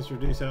period calls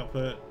reduce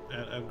output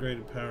at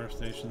upgraded power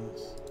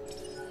stations.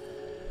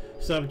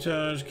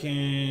 Sabotage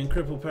can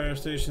cripple power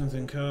stations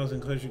and cause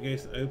enclosure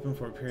gates to open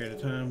for a period of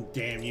time.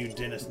 Damn you,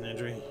 Dennis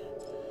Nedry.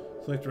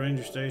 Select a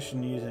ranger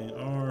station using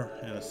R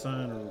and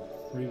assign a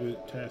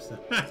reboot task.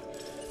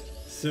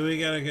 So we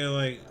gotta go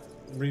like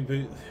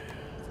reboot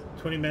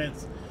 20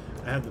 minutes.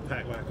 I have the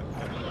pack back up,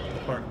 the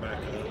park back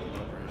up in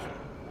operation.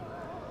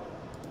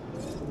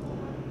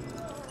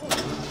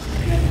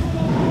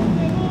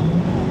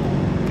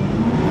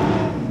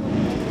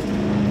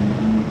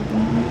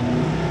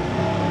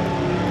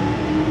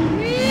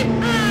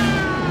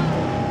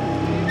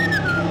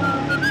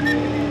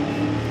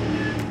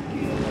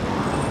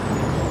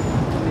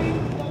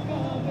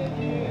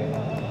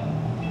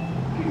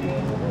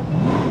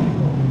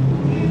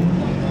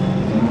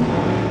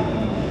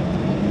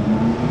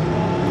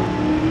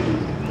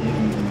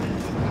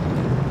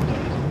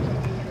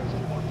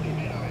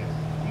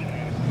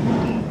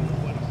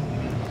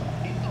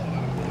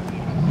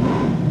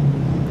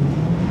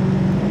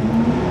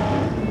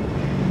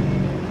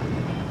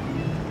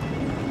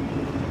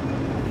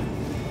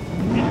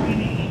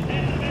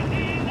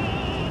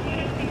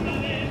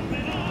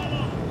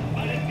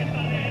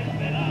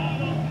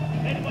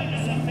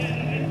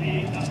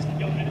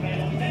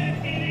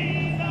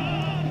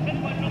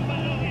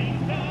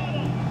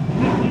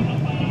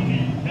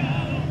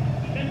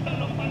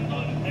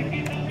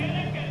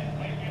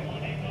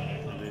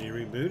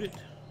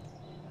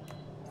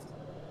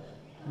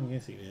 I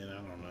guess he did, I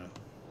don't know.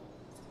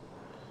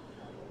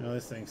 No,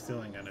 this thing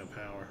still ain't got no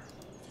power.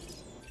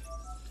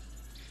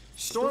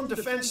 Storm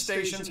defense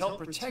stations help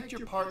protect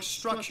your park's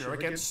structure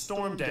against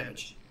storm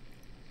damage.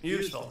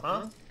 Useful,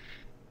 huh?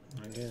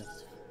 I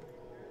guess.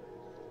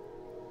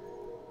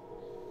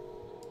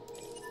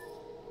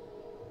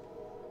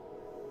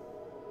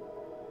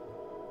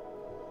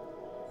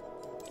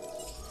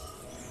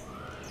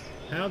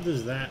 How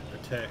does that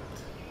protect?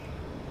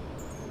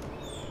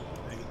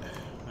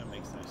 That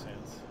makes no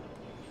sense.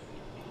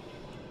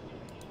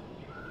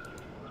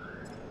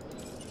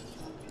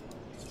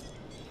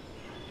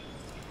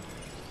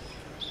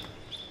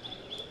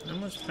 How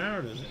much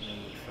power does it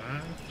need?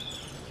 5?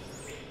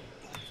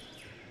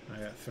 I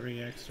got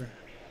 3 extra.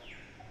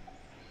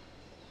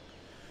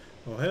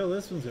 Well, hell,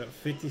 this one's got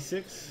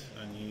 56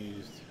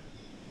 unused.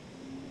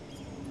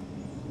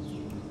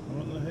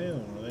 What the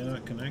hell? Are they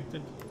not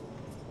connected?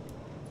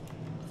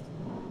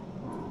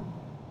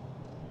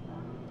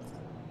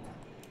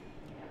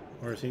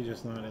 Or is he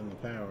just not in the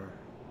power?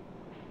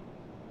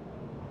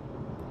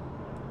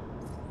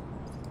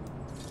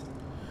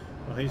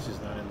 Well, he's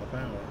just not in the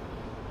power.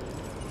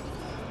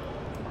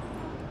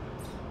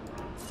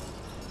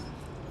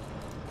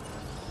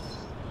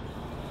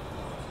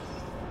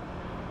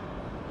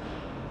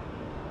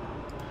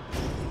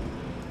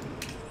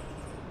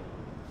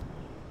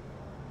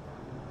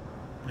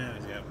 Now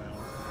he's got power.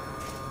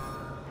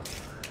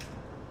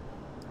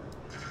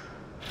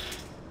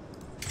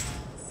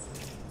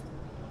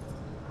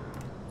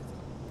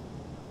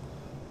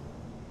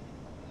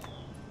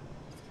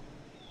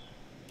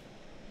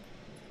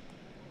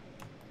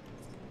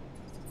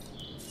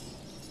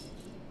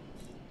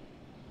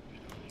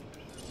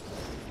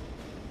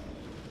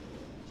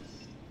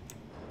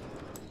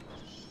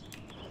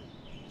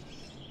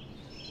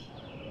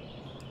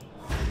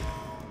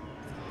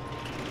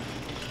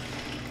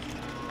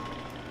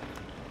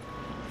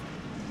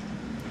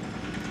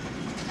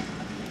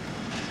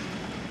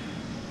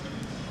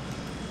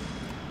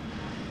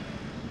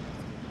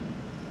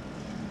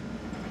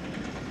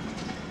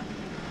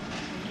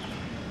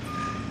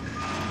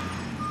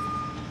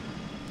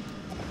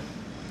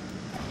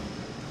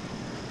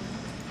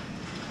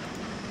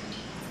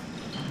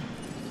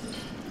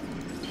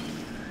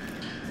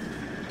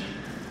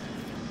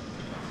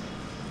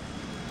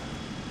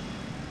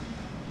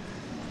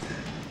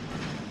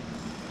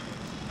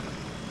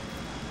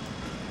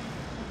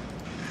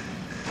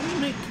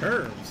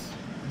 Curves.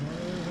 Why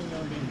isn't it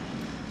gonna be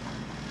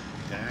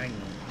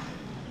diagonal?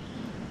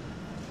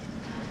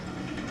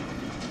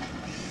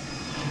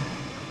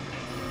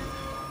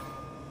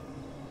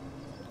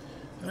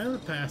 I know the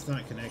path's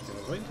not connected. I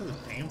was waiting until the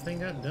damn thing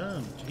got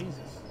done.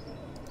 Jesus.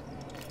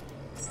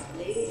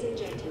 Ladies and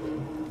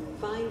gentlemen,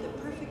 find the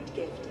perfect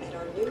gift at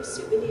our new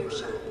souvenir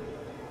shop.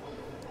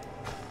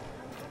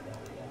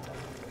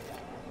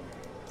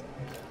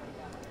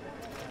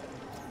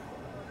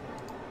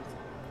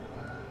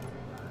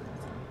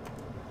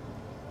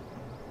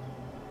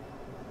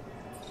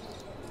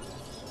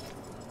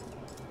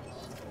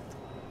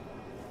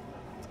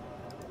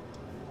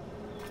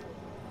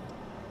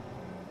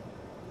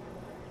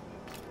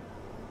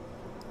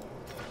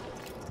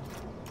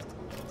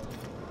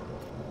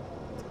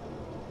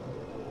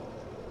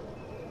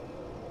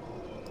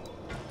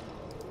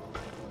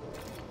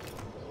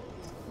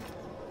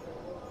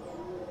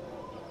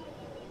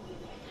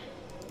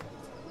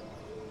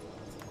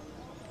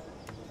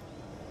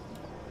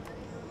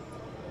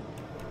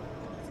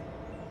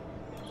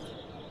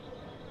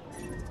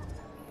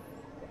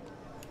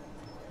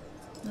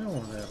 That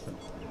won't happen.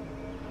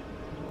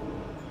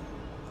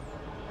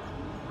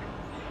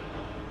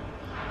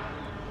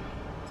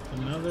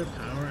 Another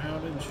power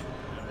outage?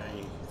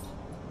 Alright.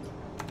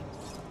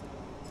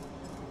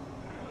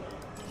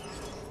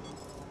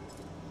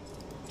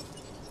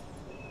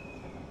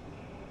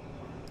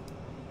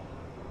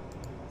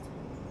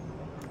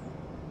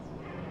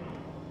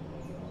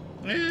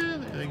 Yeah,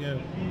 there they go.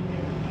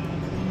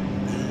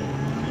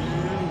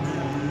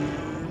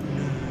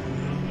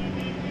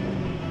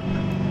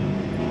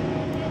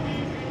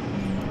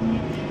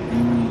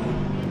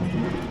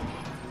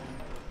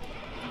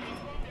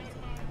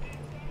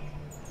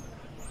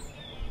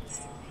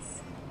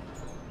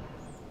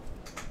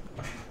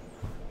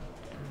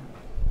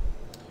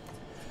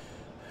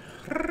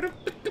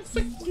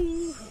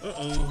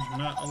 Uh-oh,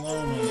 not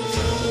alone on this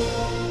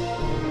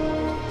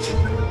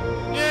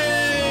one.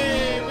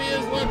 Yay! We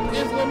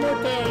Isla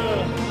Muerta!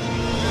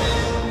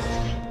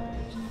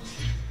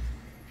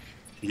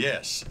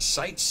 Yes,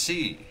 Site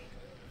C,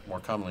 more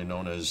commonly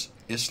known as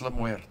Isla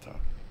Muerta.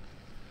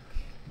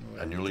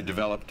 A newly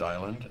developed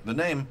island. The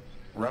name,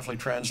 roughly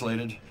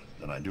translated,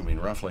 and I do mean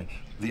roughly,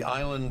 the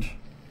island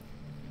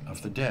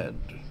of the dead.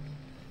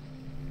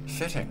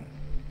 Fitting.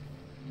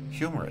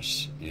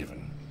 Humorous,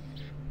 even.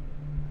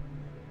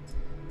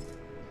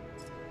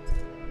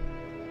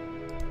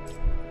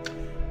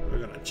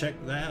 We're gonna check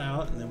that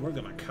out and then we're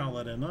gonna call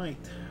it a night.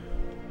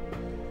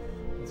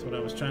 That's what I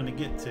was trying to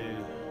get to.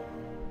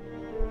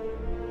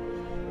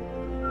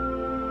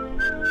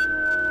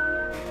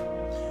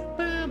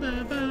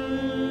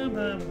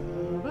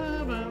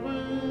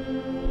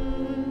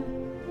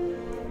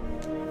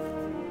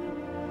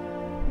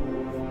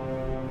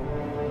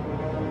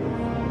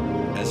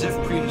 As if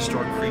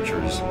prehistoric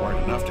creatures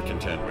weren't enough to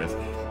contend with,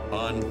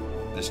 on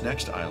this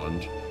next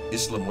island,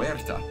 Isla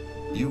Muerta,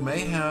 you may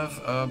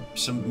have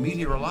some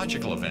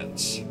meteorological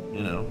events.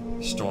 You know,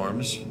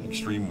 storms,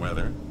 extreme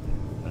weather,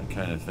 that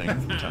kind of thing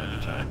from time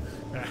to time.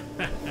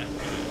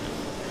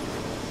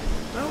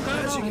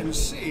 As you can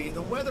see,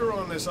 the weather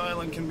on this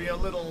island can be a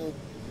little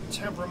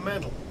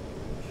temperamental.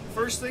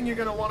 First thing you're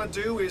going to want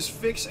to do is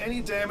fix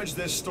any damage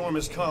this storm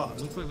has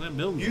caused. Looks like that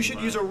building's You should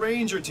on use fire. a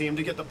ranger team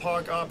to get the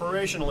park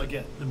operational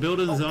again. The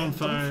building's on and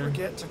fire. Don't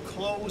forget to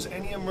close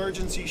any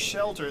emergency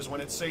shelters when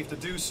it's safe to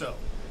do so.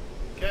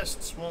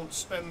 Guests won't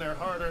spend their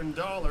hard-earned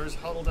dollars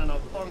huddled in a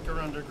bunker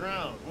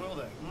underground, will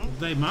they?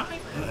 They might.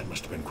 That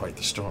must have been quite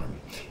the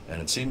storm.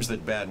 And it seems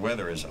that bad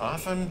weather is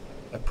often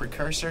a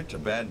precursor to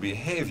bad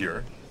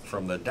behavior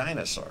from the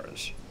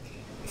dinosaurs.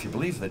 If you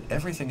believe that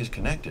everything is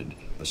connected,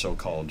 the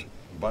so-called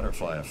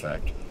butterfly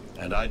effect,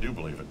 and I do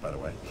believe it, by the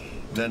way,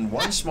 then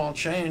one small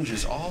change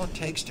is all it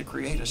takes to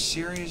create a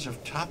series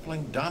of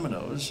toppling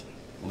dominoes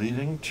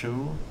leading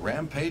to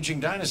rampaging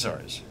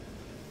dinosaurs.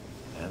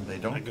 And they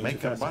don't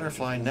make a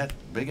butterfly net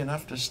big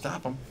enough to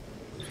stop them.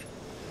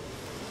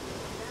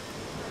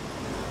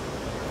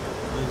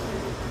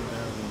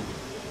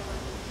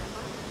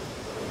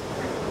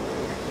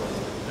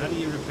 How do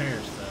you repair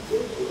stuff?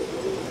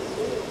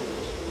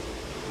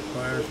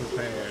 Requires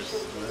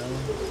repairs. Well,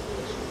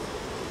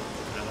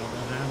 I don't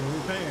know how to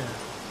repair.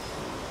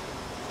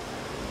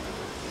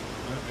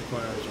 What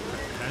requires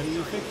repair? How do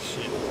you fix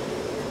shit?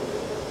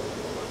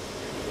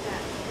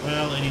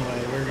 Well, anyway,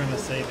 we're gonna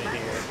save it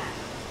here.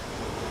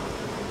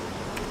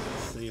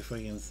 Let's see if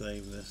we can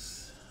save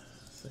this.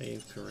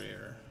 Save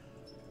career.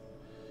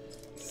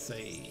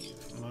 Save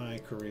my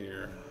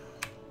career.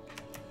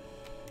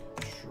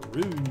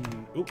 Shrew.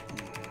 Oop.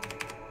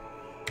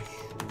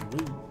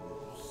 Shrews.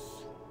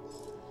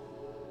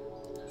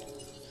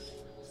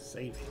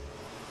 Save it.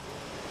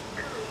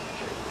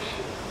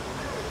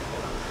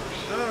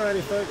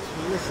 Alrighty, folks.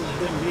 Well, this has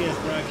been VS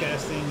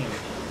Broadcasting, and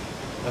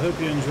I hope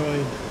you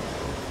enjoyed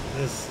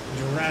this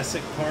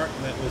Jurassic Park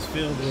that was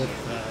filled with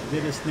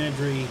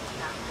Nedry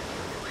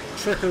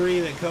trickery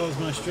that caused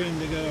my stream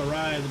to go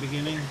awry at the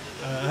beginning.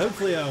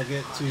 Hopefully I'll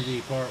get to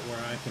the part where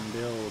I can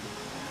build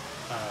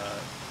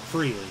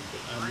freely,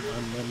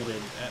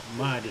 unlimited at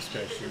my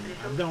discretion.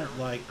 I don't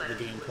like the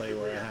gameplay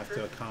where I have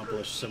to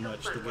accomplish so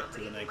much to get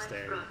to the next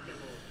area.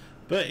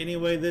 But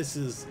anyway, this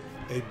is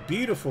a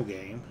beautiful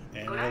game,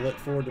 and I look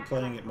forward to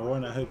playing it more,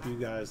 and I hope you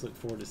guys look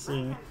forward to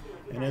seeing it.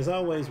 And as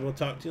always, we'll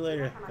talk to you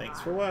later.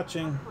 Thanks for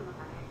watching.